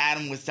 like,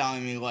 McAdam was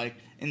telling me, like,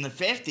 in the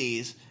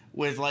 50s,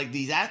 with, like,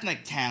 these ethnic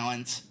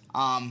talents,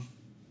 and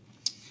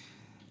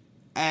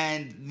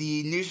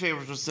the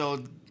newspapers were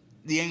still,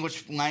 the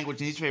English language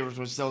newspapers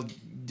were still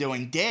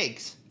doing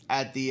digs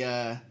at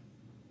the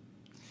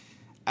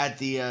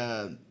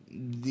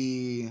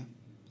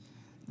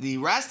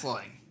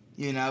wrestling,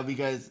 you know,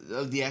 because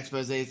of the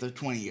exposés of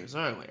 20 years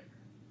earlier.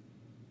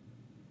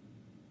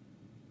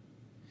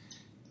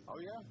 Oh,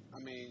 yeah. I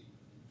mean,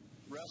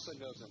 wrestling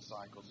goes in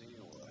cycles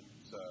anyway.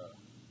 So,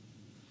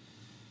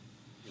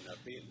 you know,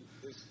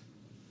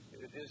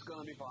 it's going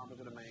to be popular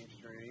to the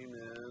mainstream,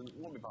 and it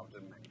won't be popular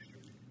to the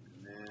mainstream.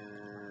 And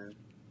then...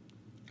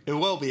 It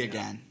will be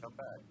again. Come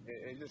back.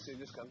 It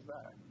just comes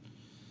back.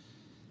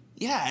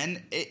 Yeah,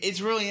 and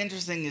it's really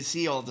interesting to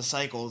see all the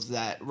cycles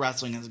that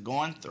wrestling has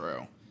gone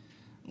through.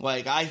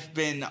 Like, I've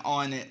been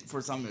on it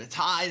for some of its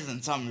highs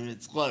and some of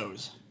its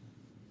lows.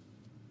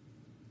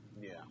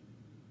 Yeah.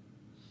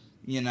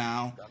 You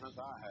know? Sometimes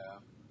I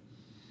have.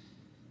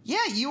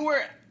 Yeah, you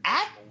were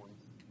at,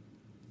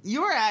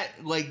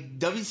 like,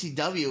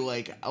 WCW,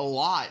 like, a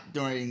lot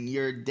during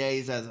your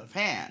days as a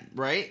fan,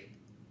 right?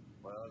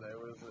 Well, there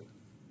was,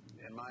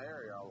 in my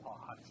area, a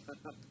lot.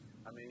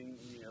 I mean,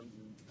 you know,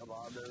 a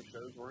lot of those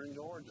shows were in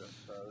Georgia,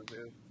 so it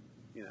was,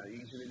 you know,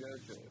 easy to go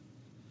to.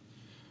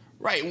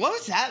 Right, what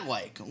was that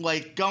like?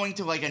 Like, going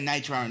to, like, a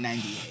Nitro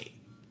 98,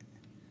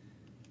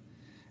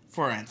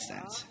 for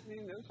instance. I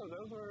mean, those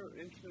are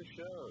interesting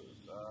shows.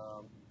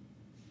 I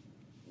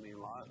mean,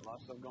 lots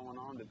of stuff going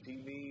on. The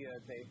TV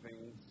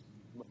tapings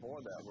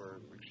before that were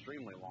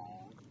extremely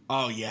long.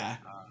 Oh, yeah.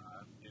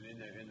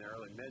 In the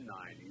early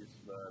mid-90s,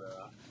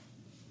 but,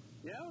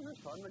 yeah, it was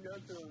fun to go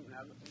to and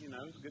have, you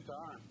know, it was a good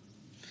time.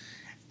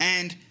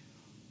 And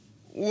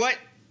when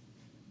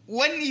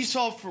you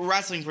saw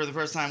wrestling for the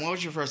first time, what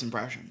was your first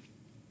impression?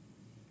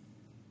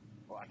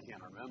 Well, I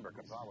can't remember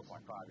because I was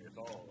like 5 years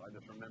old. I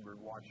just remembered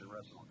watching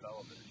wrestling on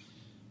television.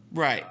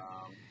 Right.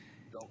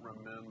 Don't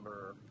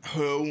remember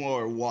who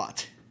or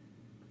what.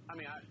 I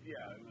mean, it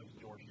was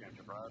George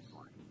Championship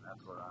Wrestling.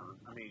 That's what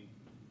I mean,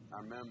 I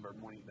remember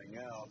more than anything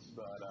else,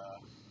 but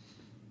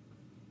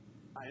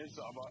I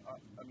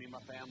mean,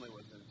 my family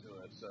was into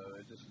it, so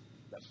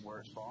that's where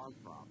it spawned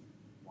from.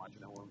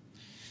 Watching it when,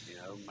 you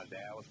know, my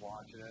dad was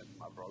watching it,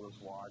 my brothers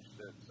watched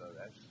it, so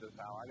that's just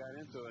how I got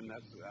into it, and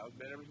that's how it's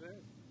been ever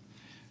since.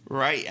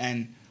 Right,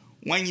 and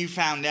when you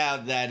found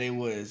out that it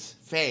was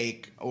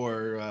fake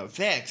or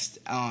fixed,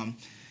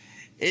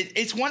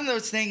 it's one of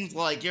those things,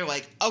 like, you're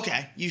like,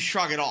 okay, you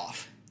shrug it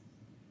off.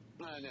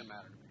 No, it didn't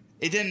matter to me.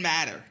 It didn't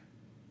matter.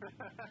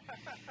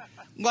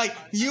 Like,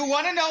 you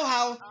want to know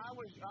how... I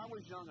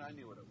was young, I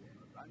knew what it was.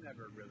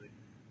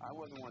 I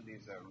wasn't one of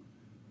these that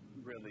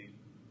really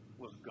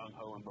was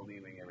gung-ho and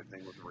believing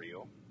everything was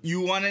real.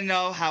 You want to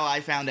know how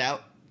I found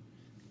out?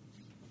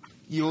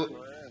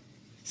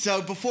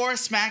 So before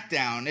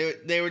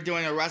SmackDown, they were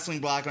doing a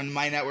wrestling block on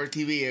My Network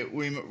TV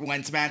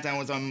when SmackDown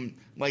was on,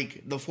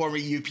 like, the former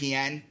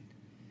UPN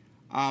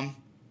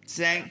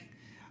thing,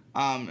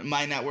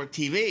 My Network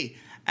TV,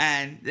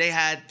 and they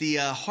had the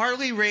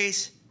Harley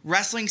Race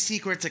Wrestling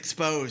Secrets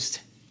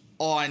Exposed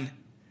on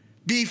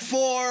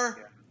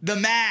before the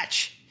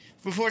match,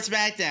 before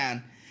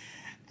SmackDown.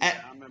 I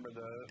remember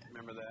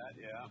that,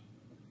 yeah.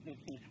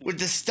 With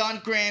the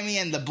stunt Grammy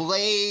and the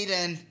blade,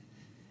 and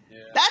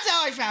that's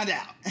how I found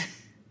out.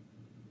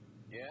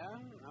 Yeah,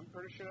 I'm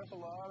pretty sure that's a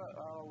lot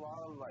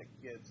of like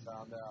kids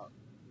found out,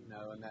 you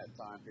know, in that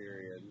time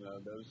period. You know,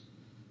 those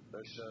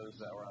shows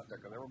that were out there,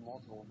 because there were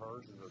multiple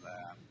versions of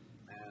that,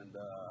 and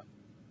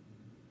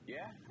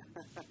yeah.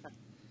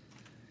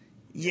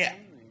 Yeah. I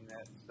mean,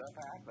 that stuff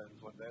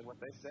happens. What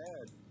they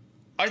said.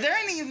 Are there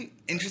any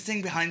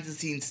interesting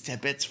behind-the-scenes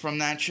tidbits from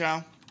that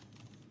show?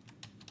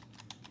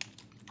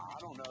 I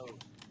don't know,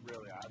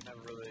 really. I've never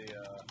really.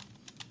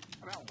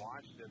 I mean, I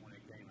watched it when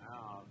it came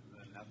out,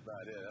 and that's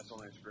about it. That's the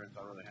only experience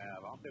I really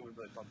have. I don't think we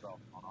really talked about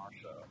on our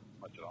show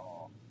much at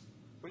all.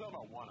 We talked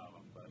about one of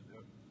them, but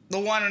the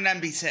one on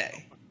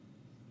NBC.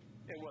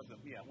 It wasn't.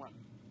 Yeah,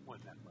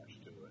 wasn't that much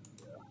to it.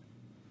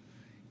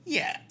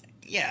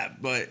 Yeah,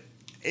 but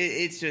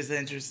it's just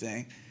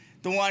interesting.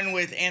 The one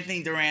with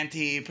Anthony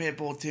Durante,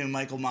 Pitbull 2,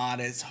 Michael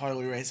Modest,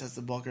 Harley Race as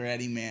the booker,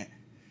 Eddie Man.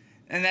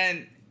 And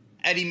then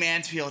Eddie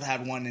Mansfield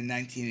had one in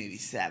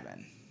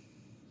 1987.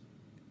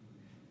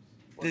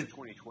 Well, the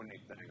 2020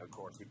 thing, of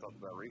course, we talked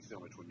about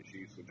recently, which was the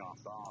Chiefs with John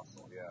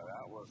Stossel. Yeah,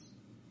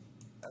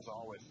 that's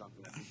always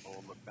something that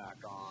people look back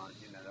on,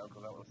 you know,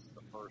 because that was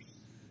the first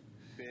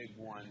big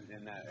one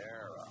in that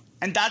era.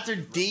 And Dr.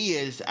 D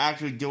is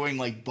actually doing,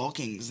 like,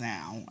 bookings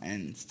now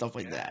and stuff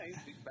like that.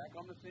 He's back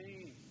on the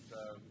scene. So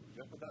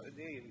just for Dr.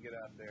 D to get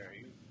out there,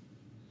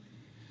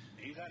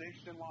 he's had an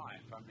interesting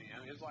life. I mean,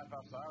 his life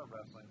outside of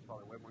wrestling is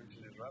probably way more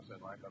interesting than his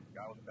wrestling life. A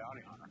guy was a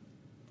bounty hunter.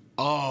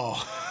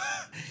 Oh,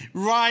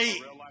 right.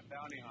 Real life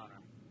bounty hunter.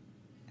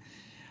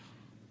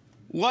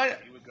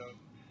 What? He would go.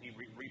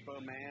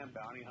 Repo man,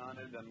 bounty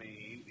hunted. I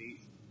mean,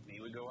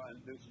 he would go out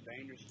and do some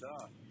dangerous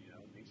stuff. You know,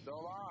 he's still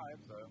alive,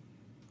 so.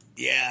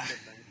 Yeah. Good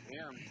thing for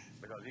him,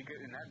 because he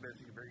could, in that business,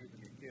 he could very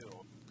easily get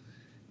killed.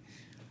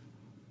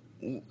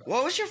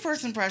 What was your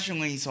first impression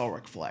when you saw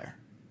Ric Flair?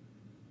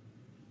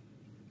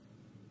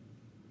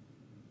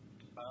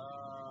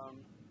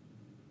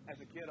 As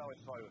a kid, I always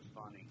thought he was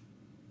funny.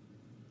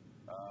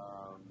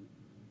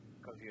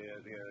 Because he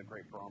had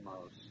great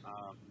promos.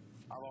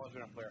 I've always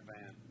been a Flair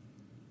fan.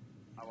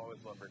 I've always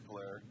loved Ric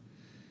Flair,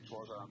 as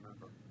far as I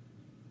remember.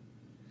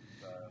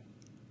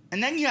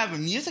 And then you have a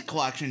music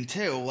collection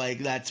too, like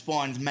that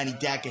spawns many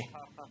decades. Yeah,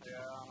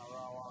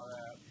 I love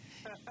that.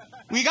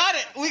 We got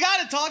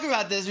to talk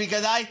about this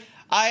because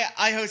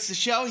I host a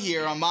show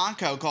here on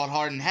Monco called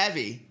Hard and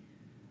Heavy,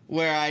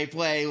 where I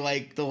play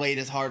like the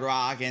latest hard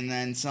rock and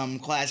then some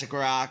classic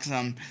rock,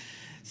 some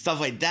stuff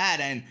like that,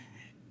 and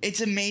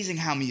it's amazing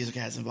how music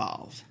has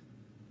evolved.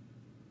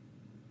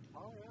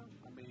 Oh yeah,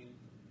 I mean,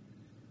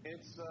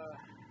 it's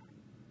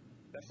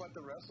that's like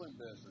the wrestling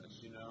business,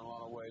 you know, in a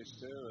lot of ways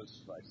too.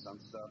 It's like some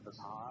stuff is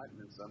hot and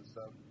then some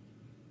stuff,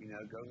 you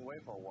know, goes away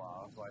for a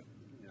while. It's like,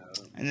 you know,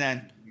 and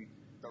then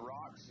the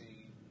rock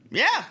scene.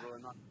 Yeah.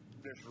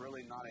 There's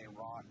really not a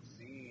rock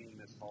scene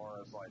as far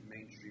as like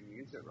mainstream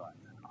music right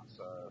now.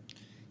 So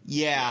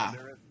yeah,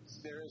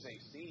 there is a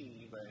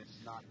scene, but it's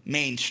not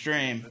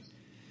mainstream.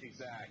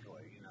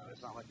 Exactly. You know,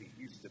 it's not like it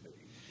used to be.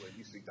 Where it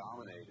used to be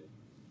dominated.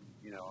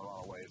 You know, in a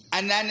lot of ways.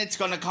 And then it's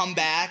gonna come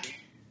back.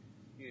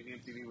 You know,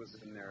 MTV was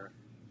in their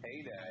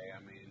heyday. I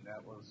mean,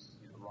 that was,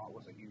 you know, rock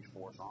was a huge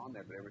force on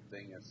there, but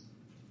everything is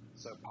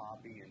so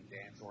poppy and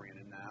dance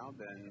oriented now.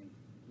 Then,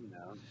 you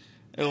know,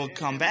 it'll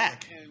come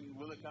back. And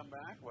will it come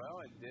back?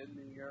 Well, it did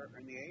in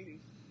the 80s,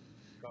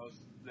 because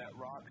that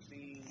rock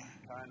scene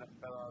kind of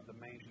fell out of the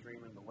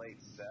mainstream in the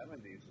late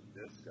 70s with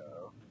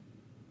disco,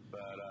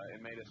 but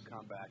it made us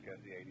come back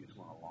as the 80s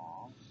went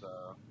along.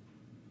 So,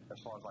 as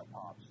far as like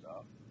pop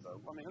stuff,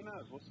 so I mean, who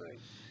knows? We'll see.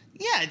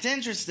 Yeah, it's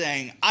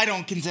interesting. I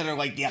don't consider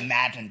like the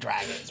Imagine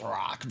Dragons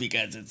rock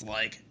because it's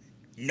like,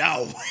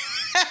 no.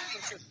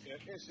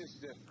 It's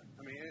just different.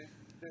 I mean,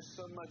 there's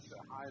so much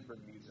hybrid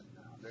music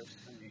now.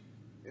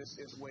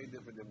 It's way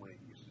different than what it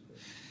used to be.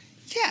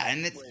 Yeah,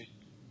 and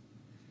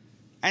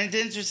it's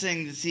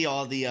interesting to see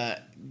all the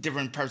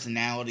different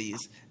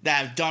personalities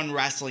that have done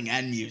wrestling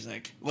and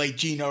music, like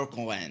Gene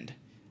Okerlund,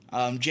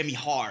 Jimmy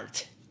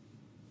Hart.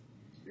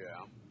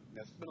 Yeah,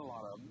 there's been a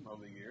lot of them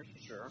over the years,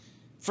 for sure.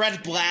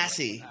 Fred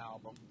Blassie.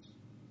 Albums.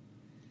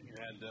 You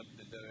had the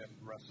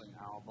wrestling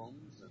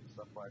albums and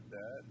stuff like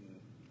that, and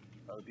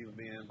other people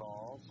being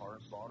involved.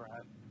 Hart Slaughter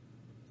had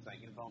sang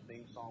his own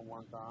theme song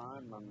one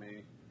time. I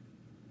mean,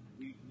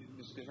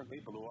 just different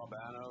people. Lou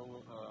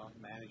Albano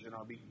managing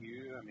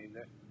RBQ. I mean,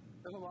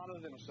 there's a lot of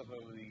different stuff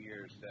over the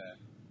years that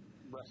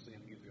wrestling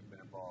and music have been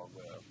involved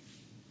with.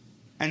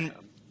 And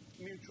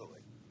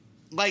mutually.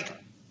 Like,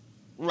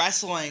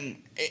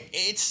 wrestling,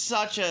 it's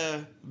such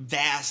a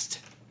vast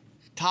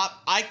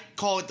top. I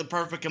call it the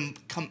perfect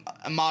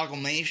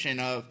amalgamation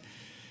of,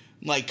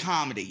 like,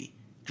 comedy,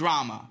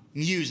 drama,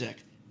 music,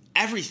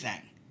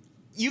 everything.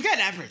 You get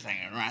everything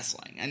in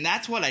wrestling, and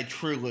that's what I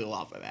truly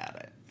love about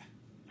it.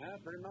 Yeah,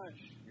 pretty much.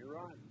 You're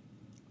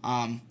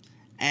right.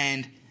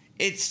 And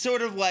it's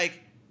sort of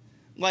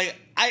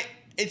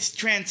it's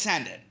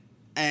transcendent,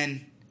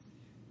 and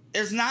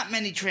there's not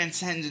many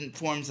transcendent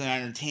forms of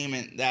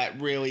entertainment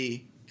that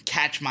really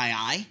catch my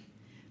eye,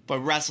 but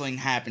wrestling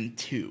happened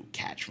to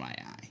catch my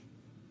eye,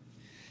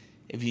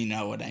 if you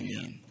know what I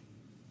mean.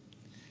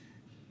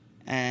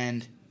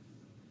 And,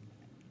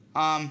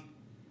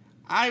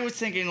 I was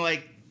thinking,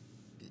 like,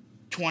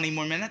 20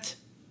 more minutes,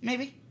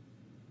 maybe?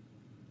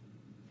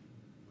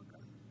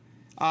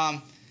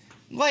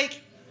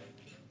 Like,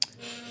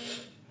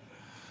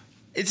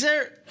 is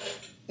there,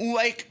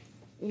 like,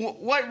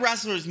 what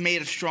wrestlers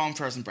made a strong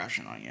first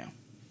impression on you?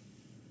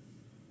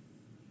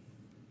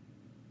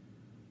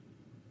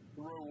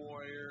 Road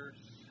Warriors,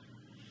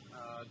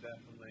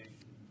 definitely.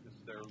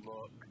 Just their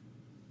look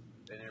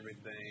and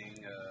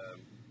everything.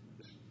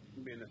 Just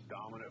being this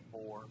dominant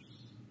force.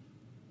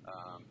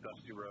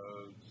 Dusty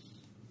Rhodes,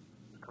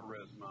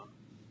 charisma.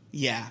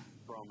 Yeah.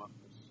 Promos.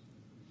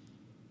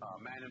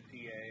 Man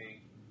MTA,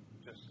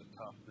 just the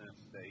toughness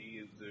that he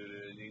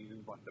exuded. He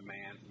was like the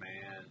man's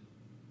man.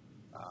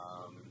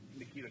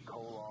 Nikita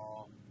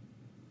Koloff,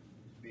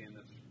 being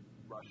this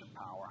Russian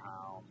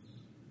powerhouse.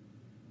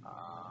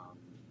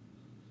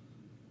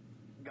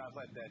 Guys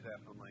like that,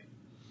 definitely.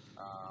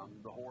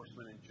 The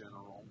Horsemen in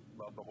general.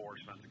 Love the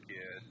Horsemen as a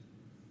kid.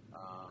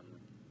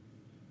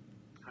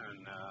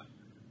 And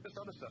just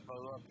other stuff. I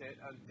love Ted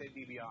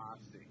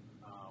DiBiase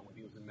when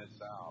he was in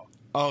Mid-South.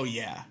 Oh,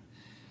 yeah.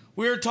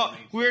 We were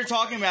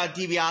talking about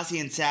DiBiase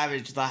and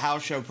Savage, the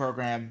house show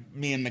program,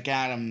 me and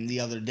McAdam,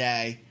 the other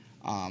day,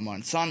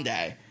 on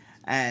Sunday.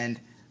 And,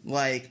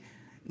 like,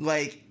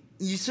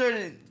 you sort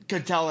of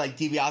could tell, like,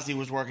 DiBiase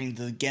was working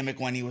the gimmick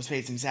when he was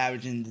facing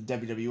Savage in the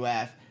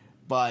WWF.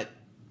 But,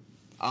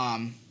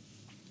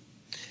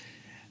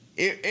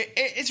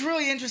 it's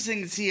really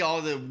interesting to see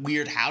all the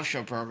weird house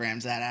show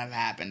programs that have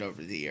happened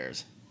over the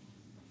years.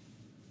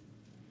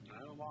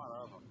 There's a lot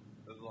of them.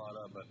 There's a lot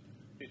of them. But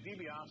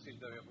DiBiase,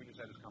 we just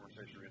had this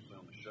conversation recently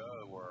on the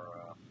show where,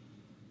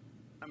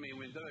 I mean,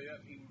 when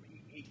WWF, he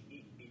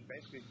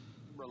basically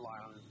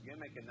relied on his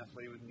gimmick, and that's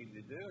what he would need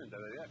to do in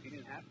WWF. He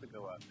didn't have to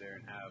go out there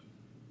and have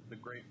the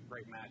great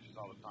matches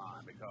all the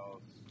time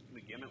because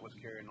the gimmick was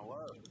carrying the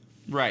load.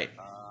 Right.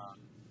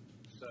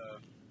 So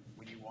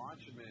when you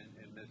watch him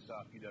in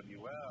Mid-South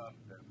UWF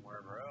and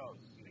wherever else,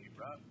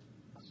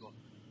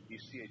 you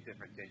see a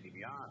different Ted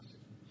DiBiase.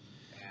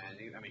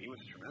 And he was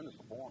a tremendous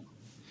performer.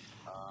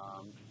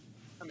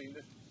 I mean,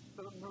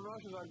 the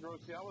promotions I grew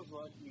up, I was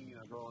lucky,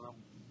 growing up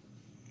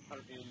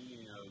in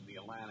the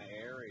Atlanta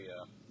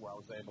area where I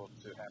was able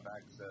to have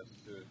access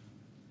to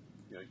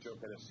Joe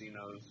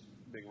Pedicino's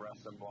big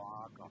wrestling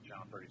block on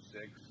Channel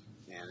 36,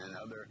 and then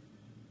other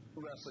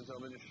wrestling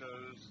television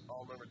shows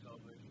all over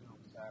television on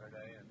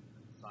Saturday and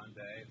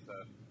Sunday. So,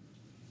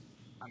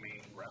 I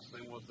mean,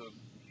 wrestling was a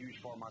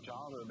huge part of my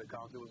childhood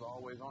because it was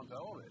always on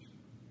television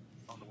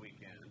on the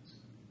weekends.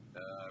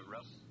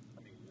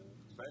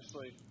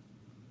 Especially,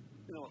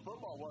 when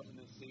football wasn't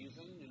in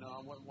season,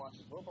 I wasn't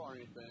watching football or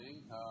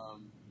anything.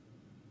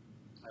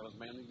 I was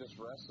mainly just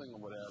wrestling or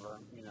whatever,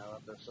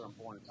 at a certain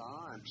point in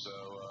time.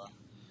 So,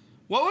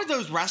 what were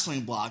those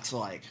wrestling blocks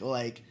like? Well,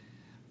 I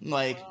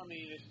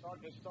mean, it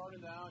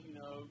started out,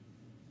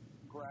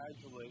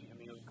 gradually. I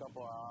mean, it was a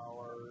couple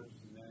hours,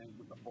 and then it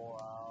went to 4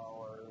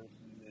 hours,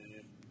 and then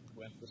it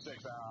went to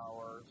 6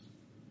 hours.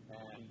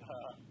 And,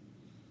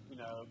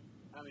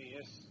 I mean,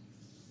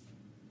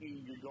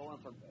 you're going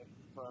from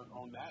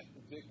on that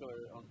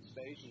particular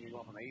station, you're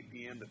going from 8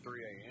 p.m. to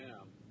 3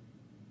 a.m.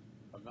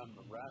 of nothing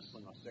but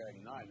wrestling on Saturday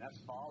night, and that's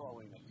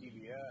following a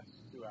TBS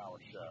 2-hour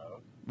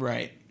show.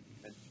 Right.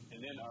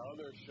 And then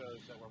other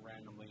shows that were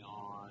randomly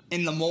on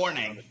in the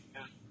morning,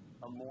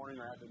 or morning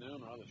or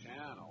afternoon on other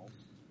channels.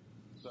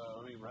 So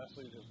I mean,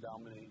 wrestling is just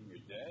dominating your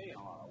day in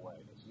a lot of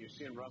ways. You're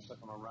seeing wrestling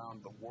from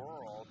around the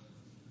world,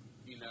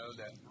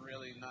 that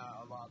really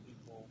not a lot of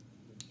people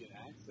would get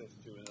access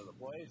to in other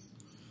places.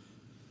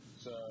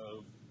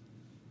 So,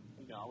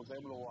 I was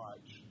able to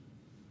watch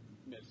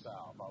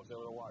Mid-South. I was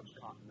able to watch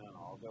Continental.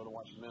 I was able to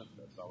watch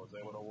Memphis. I was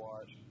able to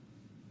watch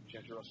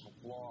Championship Wrestling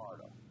from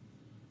Florida.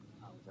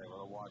 I was able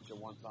to watch at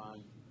one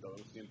time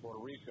WC in Puerto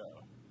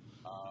Rico.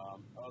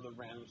 Other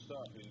random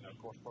stuff. Of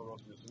course, Pro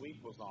Wrestling This Week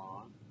was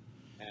on,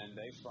 and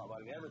they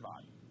spotlighted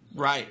everybody.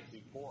 So right. You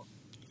see Portland,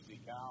 you see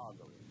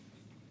Calgary,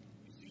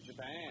 you see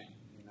Japan.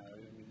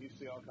 You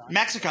see all kinds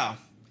Mexico. Of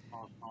stuff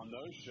on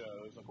those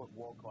shows. Of course,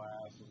 World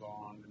Class was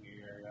on in the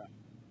area,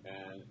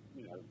 and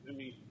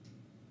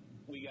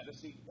we got to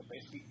see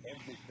basically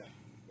everything.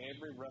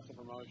 Every wrestling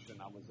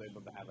promotion I was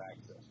able to have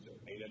access to.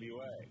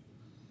 AWA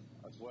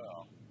as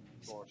well.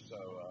 Of course,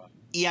 so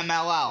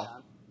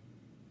EMLL.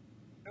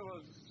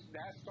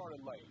 That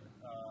started later.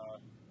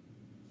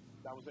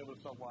 I was able to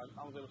start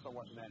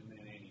watching that in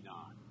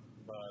 '89.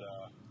 But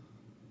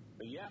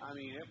yeah, I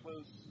mean,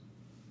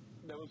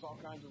 there was all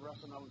kinds of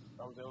wrestling I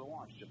was able to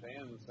watch.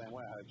 Japan the same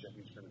way. I had a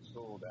Japanese friend in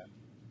school that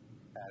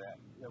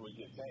would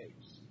get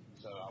tapes,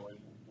 so I would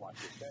watch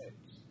his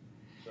tapes.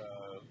 So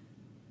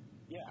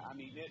yeah, I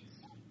mean,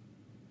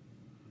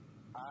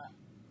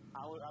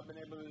 I've been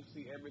able to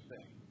see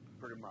everything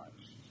pretty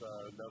much.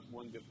 So that's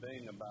one good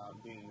thing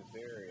about being in this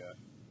area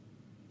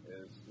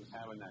is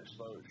having that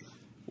exposure.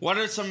 What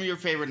are some of your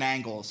favorite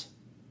angles?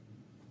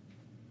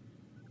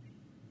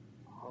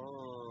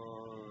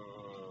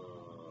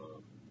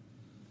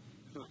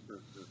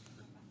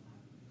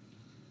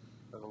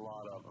 There's a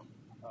lot of them.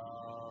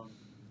 Wow.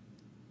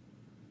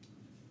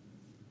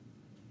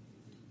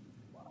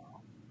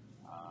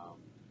 I'm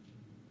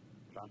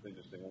trying to think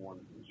of one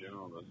in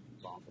general to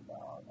talk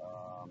about.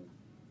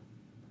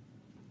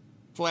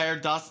 Flair,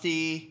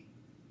 Dusty.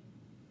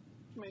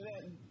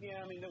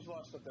 There's a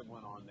lot of stuff that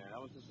went on there.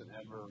 That was just an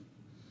ever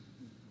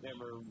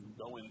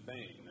going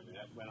thing. I mean,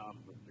 that went on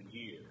for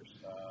years.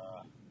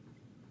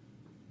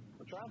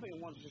 I'm trying to think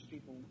of ones just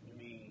people,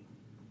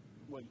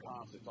 would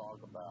constantly talk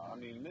about. I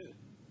mean,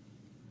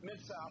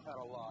 Mid-South had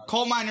a lot.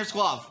 Coal Miner's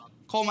Glove.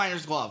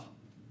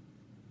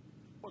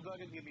 Well,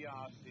 Doug and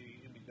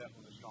DiBiase,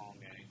 definitely a strong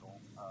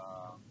angle.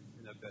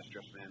 Best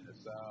dressed man in the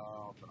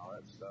South and all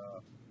that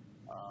stuff.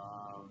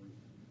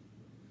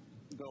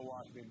 Go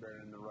Watch Me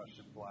Bearing the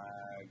Russian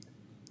flag.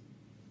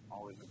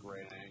 Always a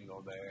great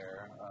angle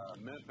there.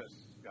 Memphis,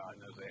 God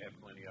knows they had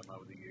plenty of them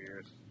over the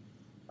years.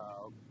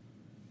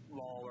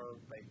 Lawler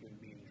making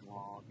being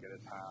drunk at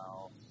his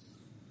house.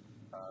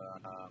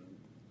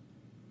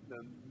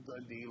 The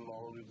Dundee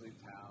Lawler losing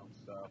town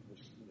stuff.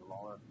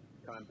 Lawler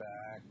coming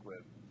back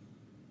with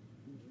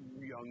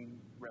young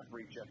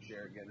referee Jeff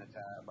Jarrett getting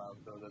attacked by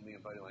Dundee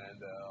and Buddy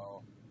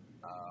Landell.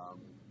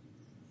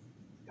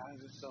 Guys,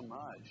 there's so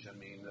much. I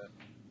mean, the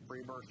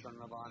Freebirds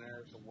Tournament of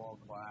Honor is a world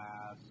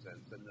class, and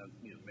it's in the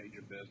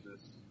major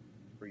business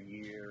for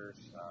years.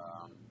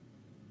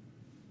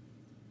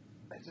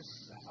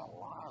 There's a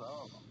lot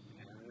of them.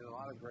 There's a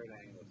lot of great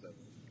angles of it.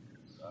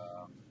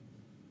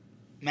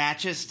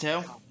 Matches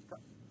too?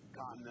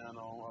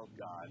 Continental, oh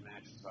God,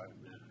 matches.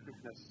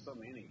 There's so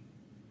many.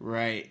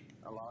 Right.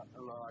 A lot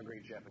of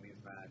great Japanese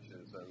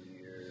matches over the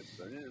years.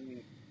 So, I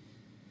mean,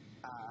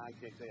 I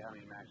can't say how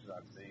many matches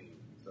I've seen.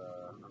 So,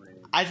 I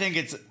mean,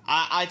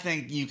 I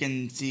think you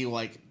can see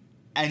like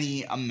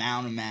any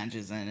amount of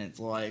matches, and it's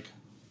like,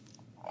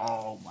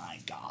 oh my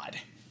God.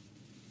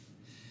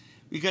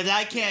 Because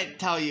I can't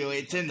tell you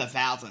it's in the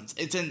thousands.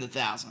 It's in the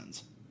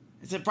thousands.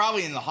 It's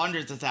probably in the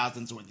hundreds of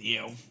thousands with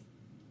you.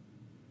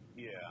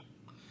 Yeah,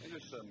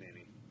 there's so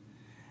many.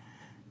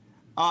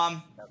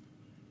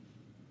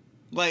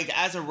 Like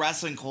as a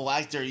wrestling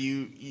collector,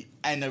 you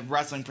and a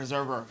wrestling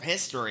preserver of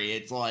history,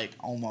 it's like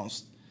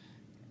almost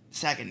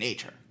second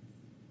nature.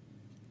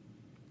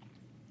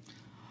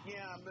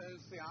 Yeah, but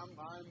see, I'm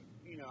I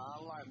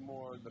like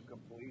more of the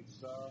complete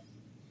stuff.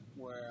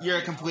 Where You're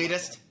a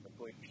completist? I like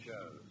complete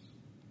shows.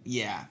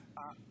 Yeah.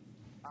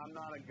 I'm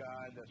not a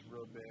guy that's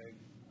real big.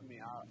 I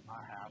mean,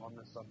 I have them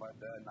and stuff like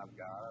that, and I've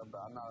got them,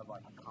 but I'm not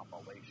like a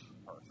compilation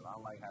person. I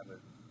like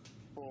having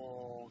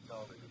full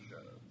television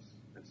shows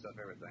and stuff,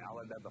 everything. I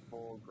like to have the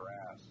full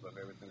grasp of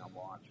everything I'm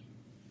watching.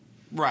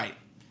 Right.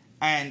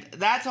 And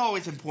that's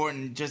always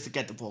important just to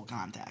get the full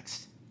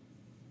context.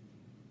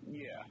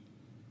 Yeah.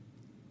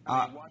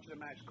 I mean, watching a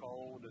match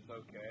cold is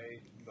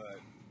okay, but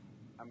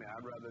I mean,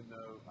 I'd rather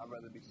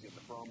be seeing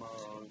the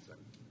promos and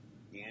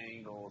the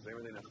angles,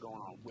 everything that's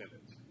going on with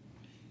it.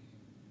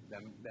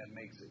 That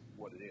makes it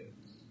what it is.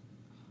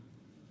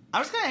 I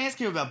was going to ask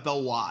you about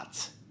Bill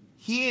Watts.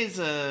 He is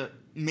a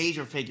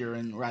major figure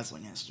in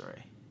wrestling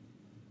history.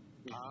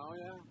 Oh,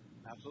 yeah.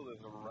 Absolutely.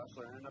 He's a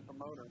wrestler and a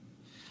promoter.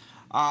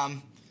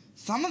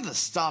 Some of the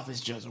stuff is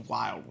just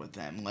wild with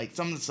him. Like,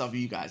 some of the stuff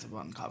you guys have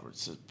uncovered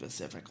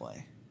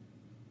specifically.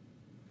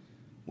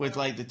 With,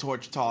 like, the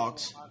Torch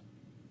Talks.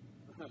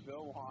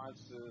 Bill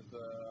Watts is,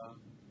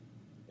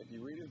 if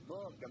you read his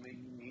book, I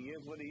mean, he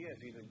is what he is.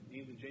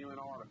 He's a genuine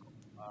article.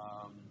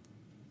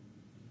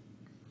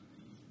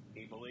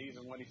 He believes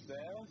in what he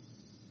says.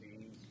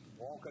 He's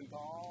walking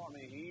tall. I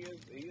mean, he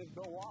is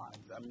Bill Watts.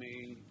 I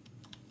mean,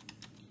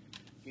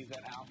 he's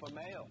that alpha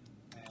male,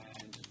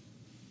 and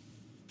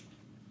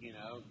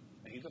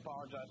he's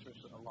apologized for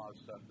a lot of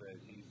stuff that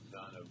he's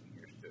done over the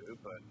years too.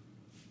 But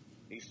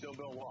he's still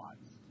Bill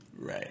Watts,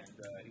 right?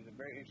 And he's a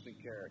very interesting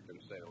character,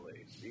 to say the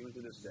least, even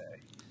to this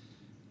day.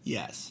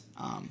 Yes.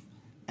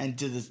 And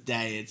to this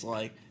day, it's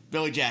like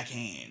Billy Jack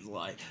Haynes,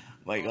 like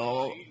Billy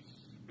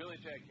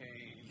Jack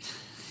Haynes.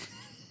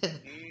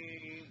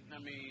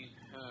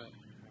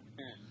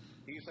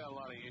 He's had a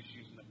lot of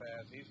issues in the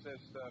past. He says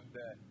stuff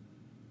that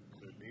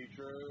could be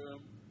true,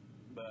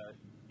 but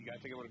you got to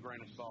take it with a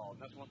grain of salt.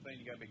 That's one thing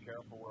you got to be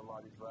careful with a lot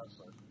of these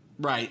wrestlers.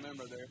 Right.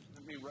 Remember,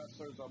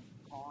 wrestlers are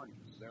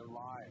carnies. They're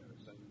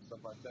liars and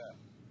stuff like that.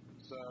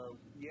 So,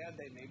 yeah,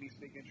 they may be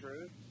speaking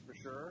truth, for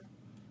sure,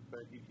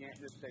 but you can't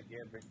just take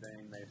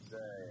everything they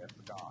say as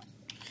the gospel.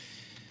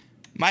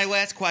 My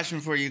last question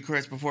for you,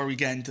 Chris, before we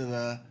get into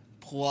the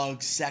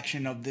plug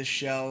section of this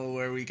show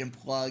where we can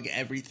plug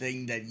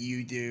everything that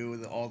you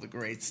do, all the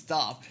great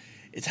stuff,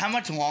 is how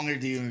much longer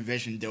do you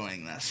envision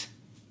doing this?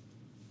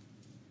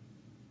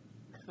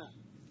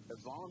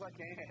 As long as I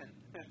can.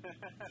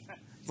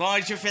 As long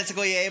as you're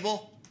physically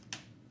able?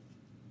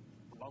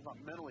 As long as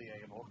I'm mentally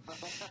able.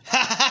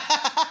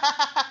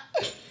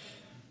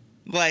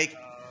 Like...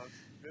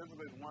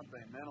 physically is one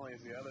thing, mentally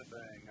is the other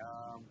thing.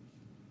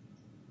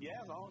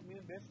 Yeah, as long as me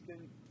and Vince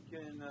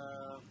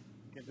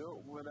can do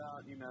it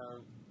without,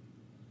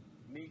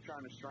 me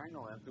trying to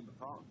strangle him through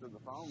the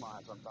phone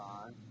line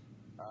sometimes.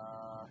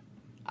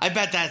 I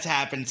bet that's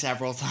happened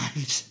several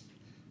times.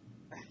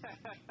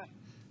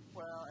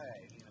 Well,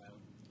 hey,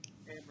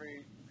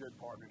 every good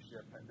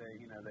partnership, they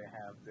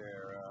have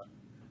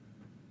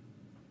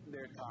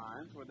their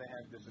times where they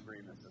have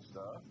disagreements and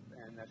stuff,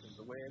 and that's just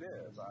the way it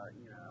is.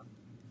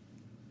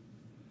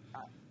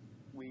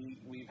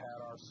 We've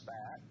had our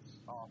spats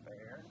off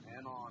air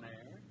and on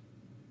air,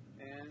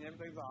 and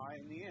everything's all right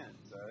in the end.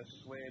 So that's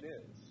just the way it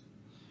is.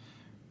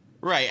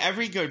 Right,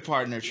 every good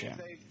partnership.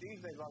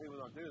 These days, a lot of people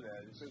don't do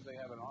that. As soon as they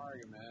have an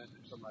argument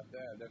or something like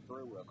that, they're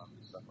through with them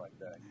and stuff like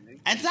that. And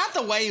it's not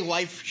the way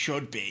life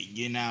should be,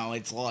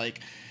 It's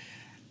like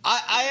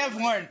I've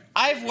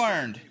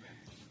learned.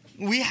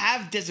 We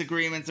have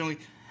disagreements, and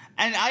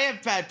I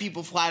have had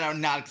people flat out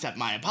not accept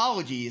my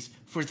apologies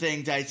for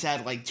things I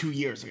said like 2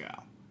 years ago.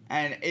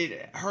 And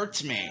it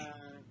hurts me.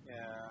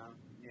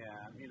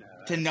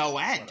 To no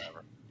end.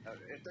 Whatever.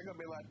 If they're gonna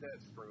be like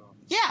that, screw them.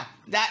 Yeah,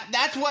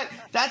 that's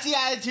the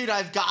attitude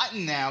I've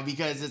gotten now,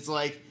 because it's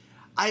like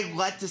I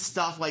let the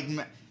stuff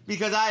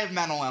because I have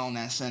mental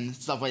illness and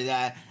stuff like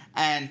that,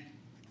 and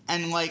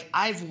like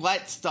I've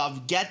let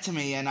stuff get to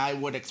me, and I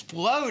would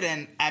explode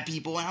at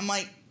people, and I'm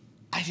like,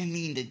 I didn't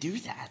mean to do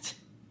that.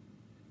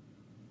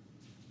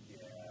 Yeah,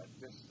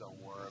 just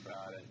don't worry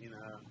about it.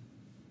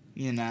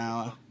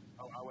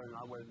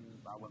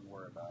 I wouldn't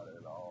worry about it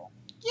at all.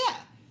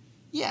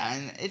 Yeah,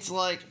 and it's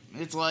like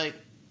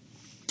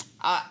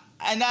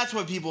that's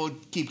what people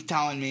keep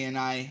telling me, and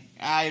I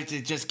have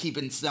to just keep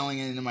instilling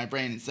it into my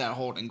brain instead of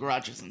holding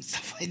grudges and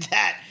stuff like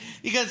that,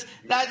 because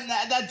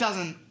that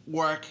doesn't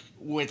work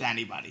with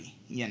anybody,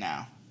 you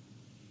know.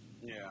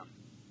 Yeah.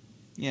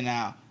 You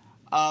know.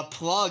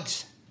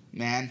 Plugs,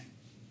 man.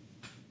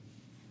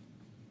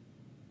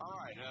 All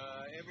right.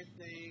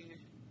 Everything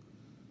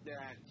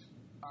that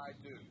I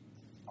do,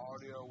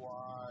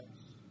 audio-wise,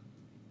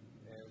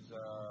 is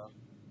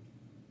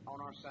on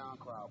our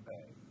SoundCloud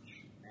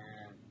page,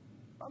 and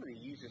probably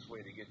the easiest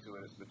way to get to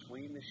it is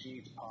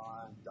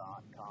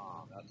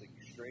BetweenTheSheetsPod.com. That'll take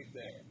you straight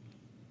there.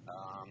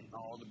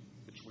 All the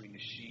Between the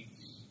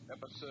Sheets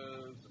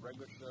episodes, the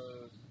regular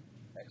shows,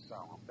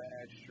 Exile on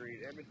Bad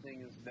Street,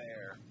 everything is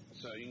there.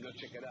 So you can go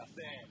check it out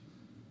there.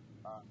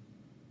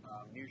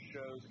 New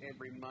shows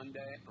every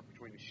Monday for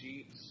Between the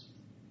Sheets.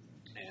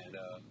 And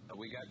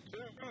we got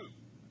two,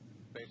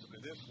 basically,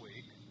 this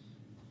week.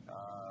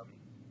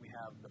 We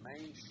have the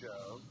main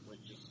show,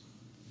 which is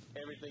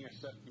everything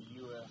except the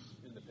U.S.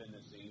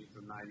 Independence Eve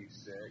from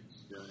 96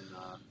 during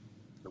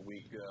the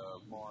week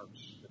of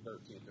March the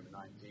 13th through the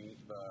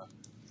 19th.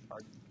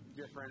 Our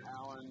different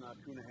Alan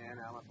Cunahan,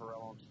 Alan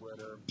Farrell on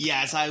Twitter.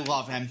 Yes, I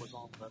love him.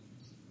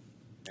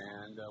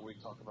 And we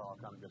talk about all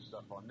kind of good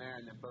stuff on there.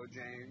 And then Bo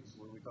James,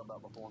 who we talked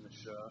about before on the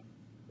show,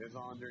 is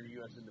on during the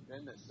U.S.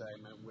 Independence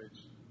segment,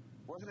 which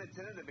wasn't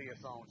intended to be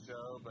its own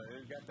show, but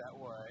it got that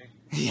way.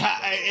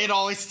 Yeah, it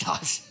always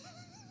does.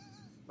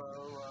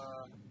 Bo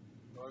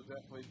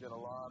definitely did a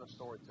lot of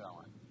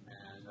storytelling,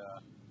 and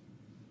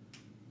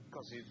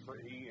because his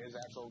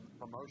actual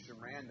promotion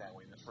ran that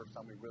way. This first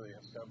time we really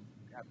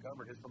have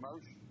covered his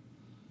promotion.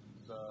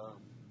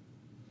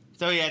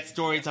 So he had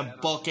stories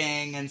of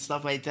booking and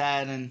stuff like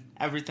that and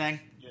everything.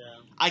 Yeah.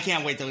 I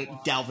can't wait to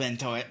delve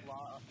into it.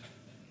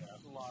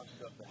 There's a lot of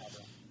stuff to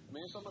happen. I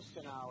mean, it's almost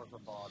 10 hours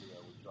of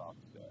audio we dropped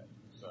today.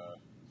 So.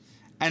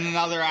 And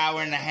another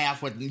hour and a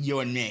half with you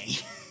and me.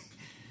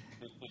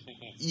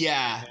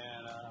 Yeah.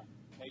 And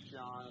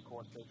Patreon, of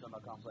course,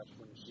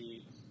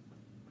 patreon.com/BetweenTheSheets.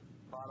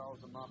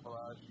 $5 a month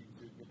allows you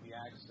to get the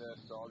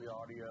access to all the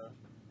audio,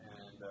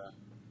 and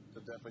so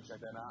definitely check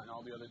that out. And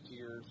all the other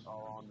tiers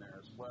are on there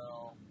as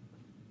well.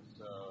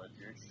 So if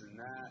you're interested in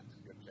that,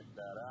 go check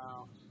that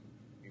out.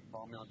 You can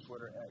follow me on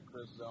Twitter at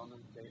Chris Zellner,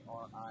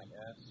 KRISZELLNER,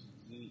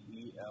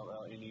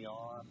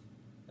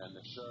 and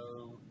the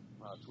show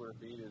Twitter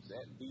feed is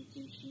at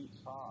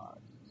BTSheetsPod.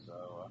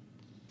 So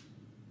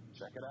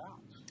check it out.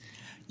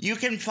 You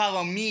can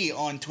follow me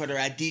on Twitter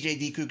at DJ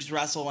D Kooks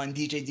Wrestle and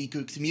DJ D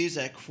Kooks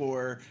Music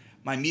for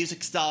my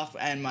music stuff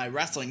and my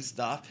wrestling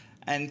stuff.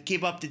 And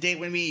keep up to date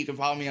with me. You can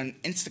follow me on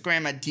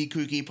Instagram at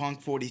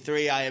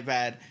DKookiePunk43. I have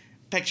had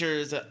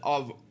pictures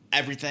of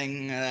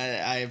everything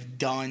that I've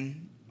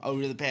done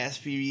over the past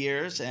few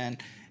years, and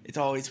it's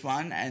always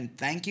fun. And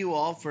thank you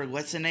all for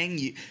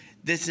listening.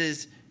 This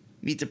is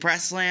Meet the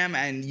Press Slam,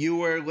 and you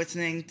were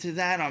listening to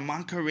that on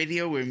Monco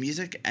Radio, where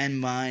music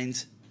and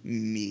minds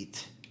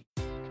meet.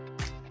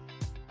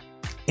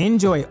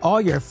 Enjoy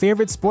all your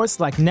favorite sports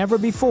like never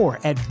before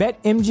at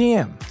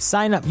BetMGM.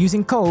 Sign up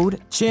using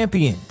code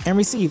CHAMPION and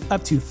receive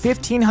up to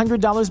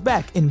 $1,500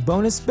 back in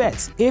bonus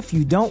bets if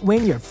you don't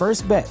win your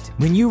first bet.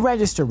 When you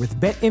register with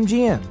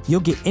BetMGM, you'll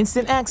get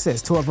instant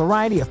access to a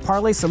variety of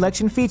parlay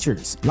selection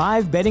features,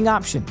 live betting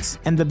options,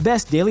 and the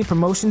best daily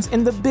promotions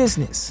in the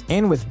business.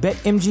 And with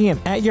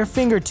BetMGM at your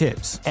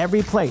fingertips,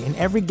 every play and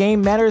every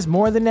game matters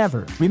more than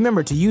ever.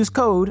 Remember to use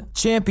code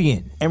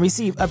CHAMPION and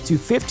receive up to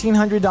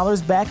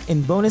 $1,500 back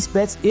in bonus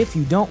bets if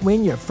you don't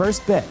win your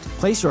first bet.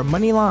 Place your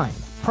money line,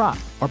 prop,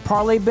 or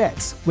parlay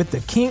bets with the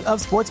king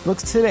of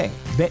sportsbooks today.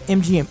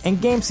 BetMGM and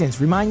GameSense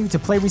remind you to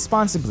play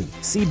responsibly.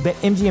 See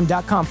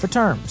BetMGM.com for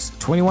terms.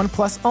 21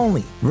 plus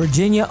only.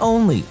 Virginia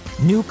only.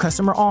 New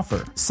customer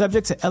offer.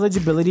 Subject to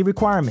eligibility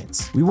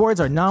requirements. Rewards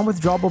are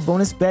non-withdrawable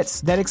bonus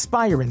bets that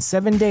expire in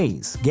 7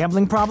 days.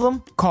 Gambling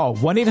problem? Call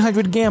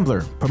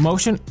 1-800-GAMBLER.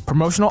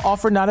 Promotional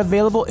offer not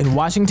available in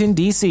Washington,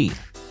 D.C.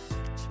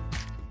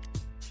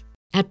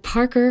 At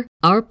Parker,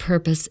 our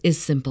purpose is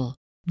simple.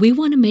 We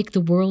want to make the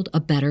world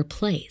a better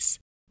place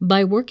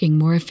by working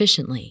more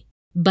efficiently,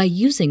 by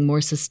using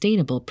more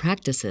sustainable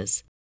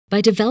practices,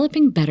 by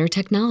developing better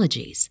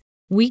technologies.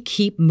 We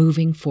keep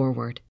moving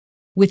forward.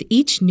 With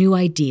each new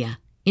idea,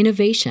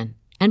 innovation,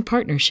 and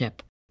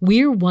partnership,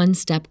 we're one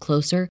step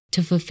closer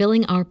to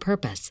fulfilling our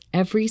purpose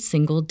every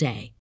single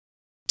day.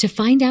 To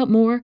find out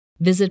more,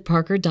 visit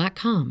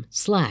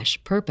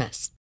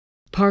parker.com/purpose.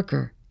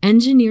 Parker,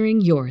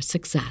 engineering your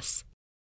success.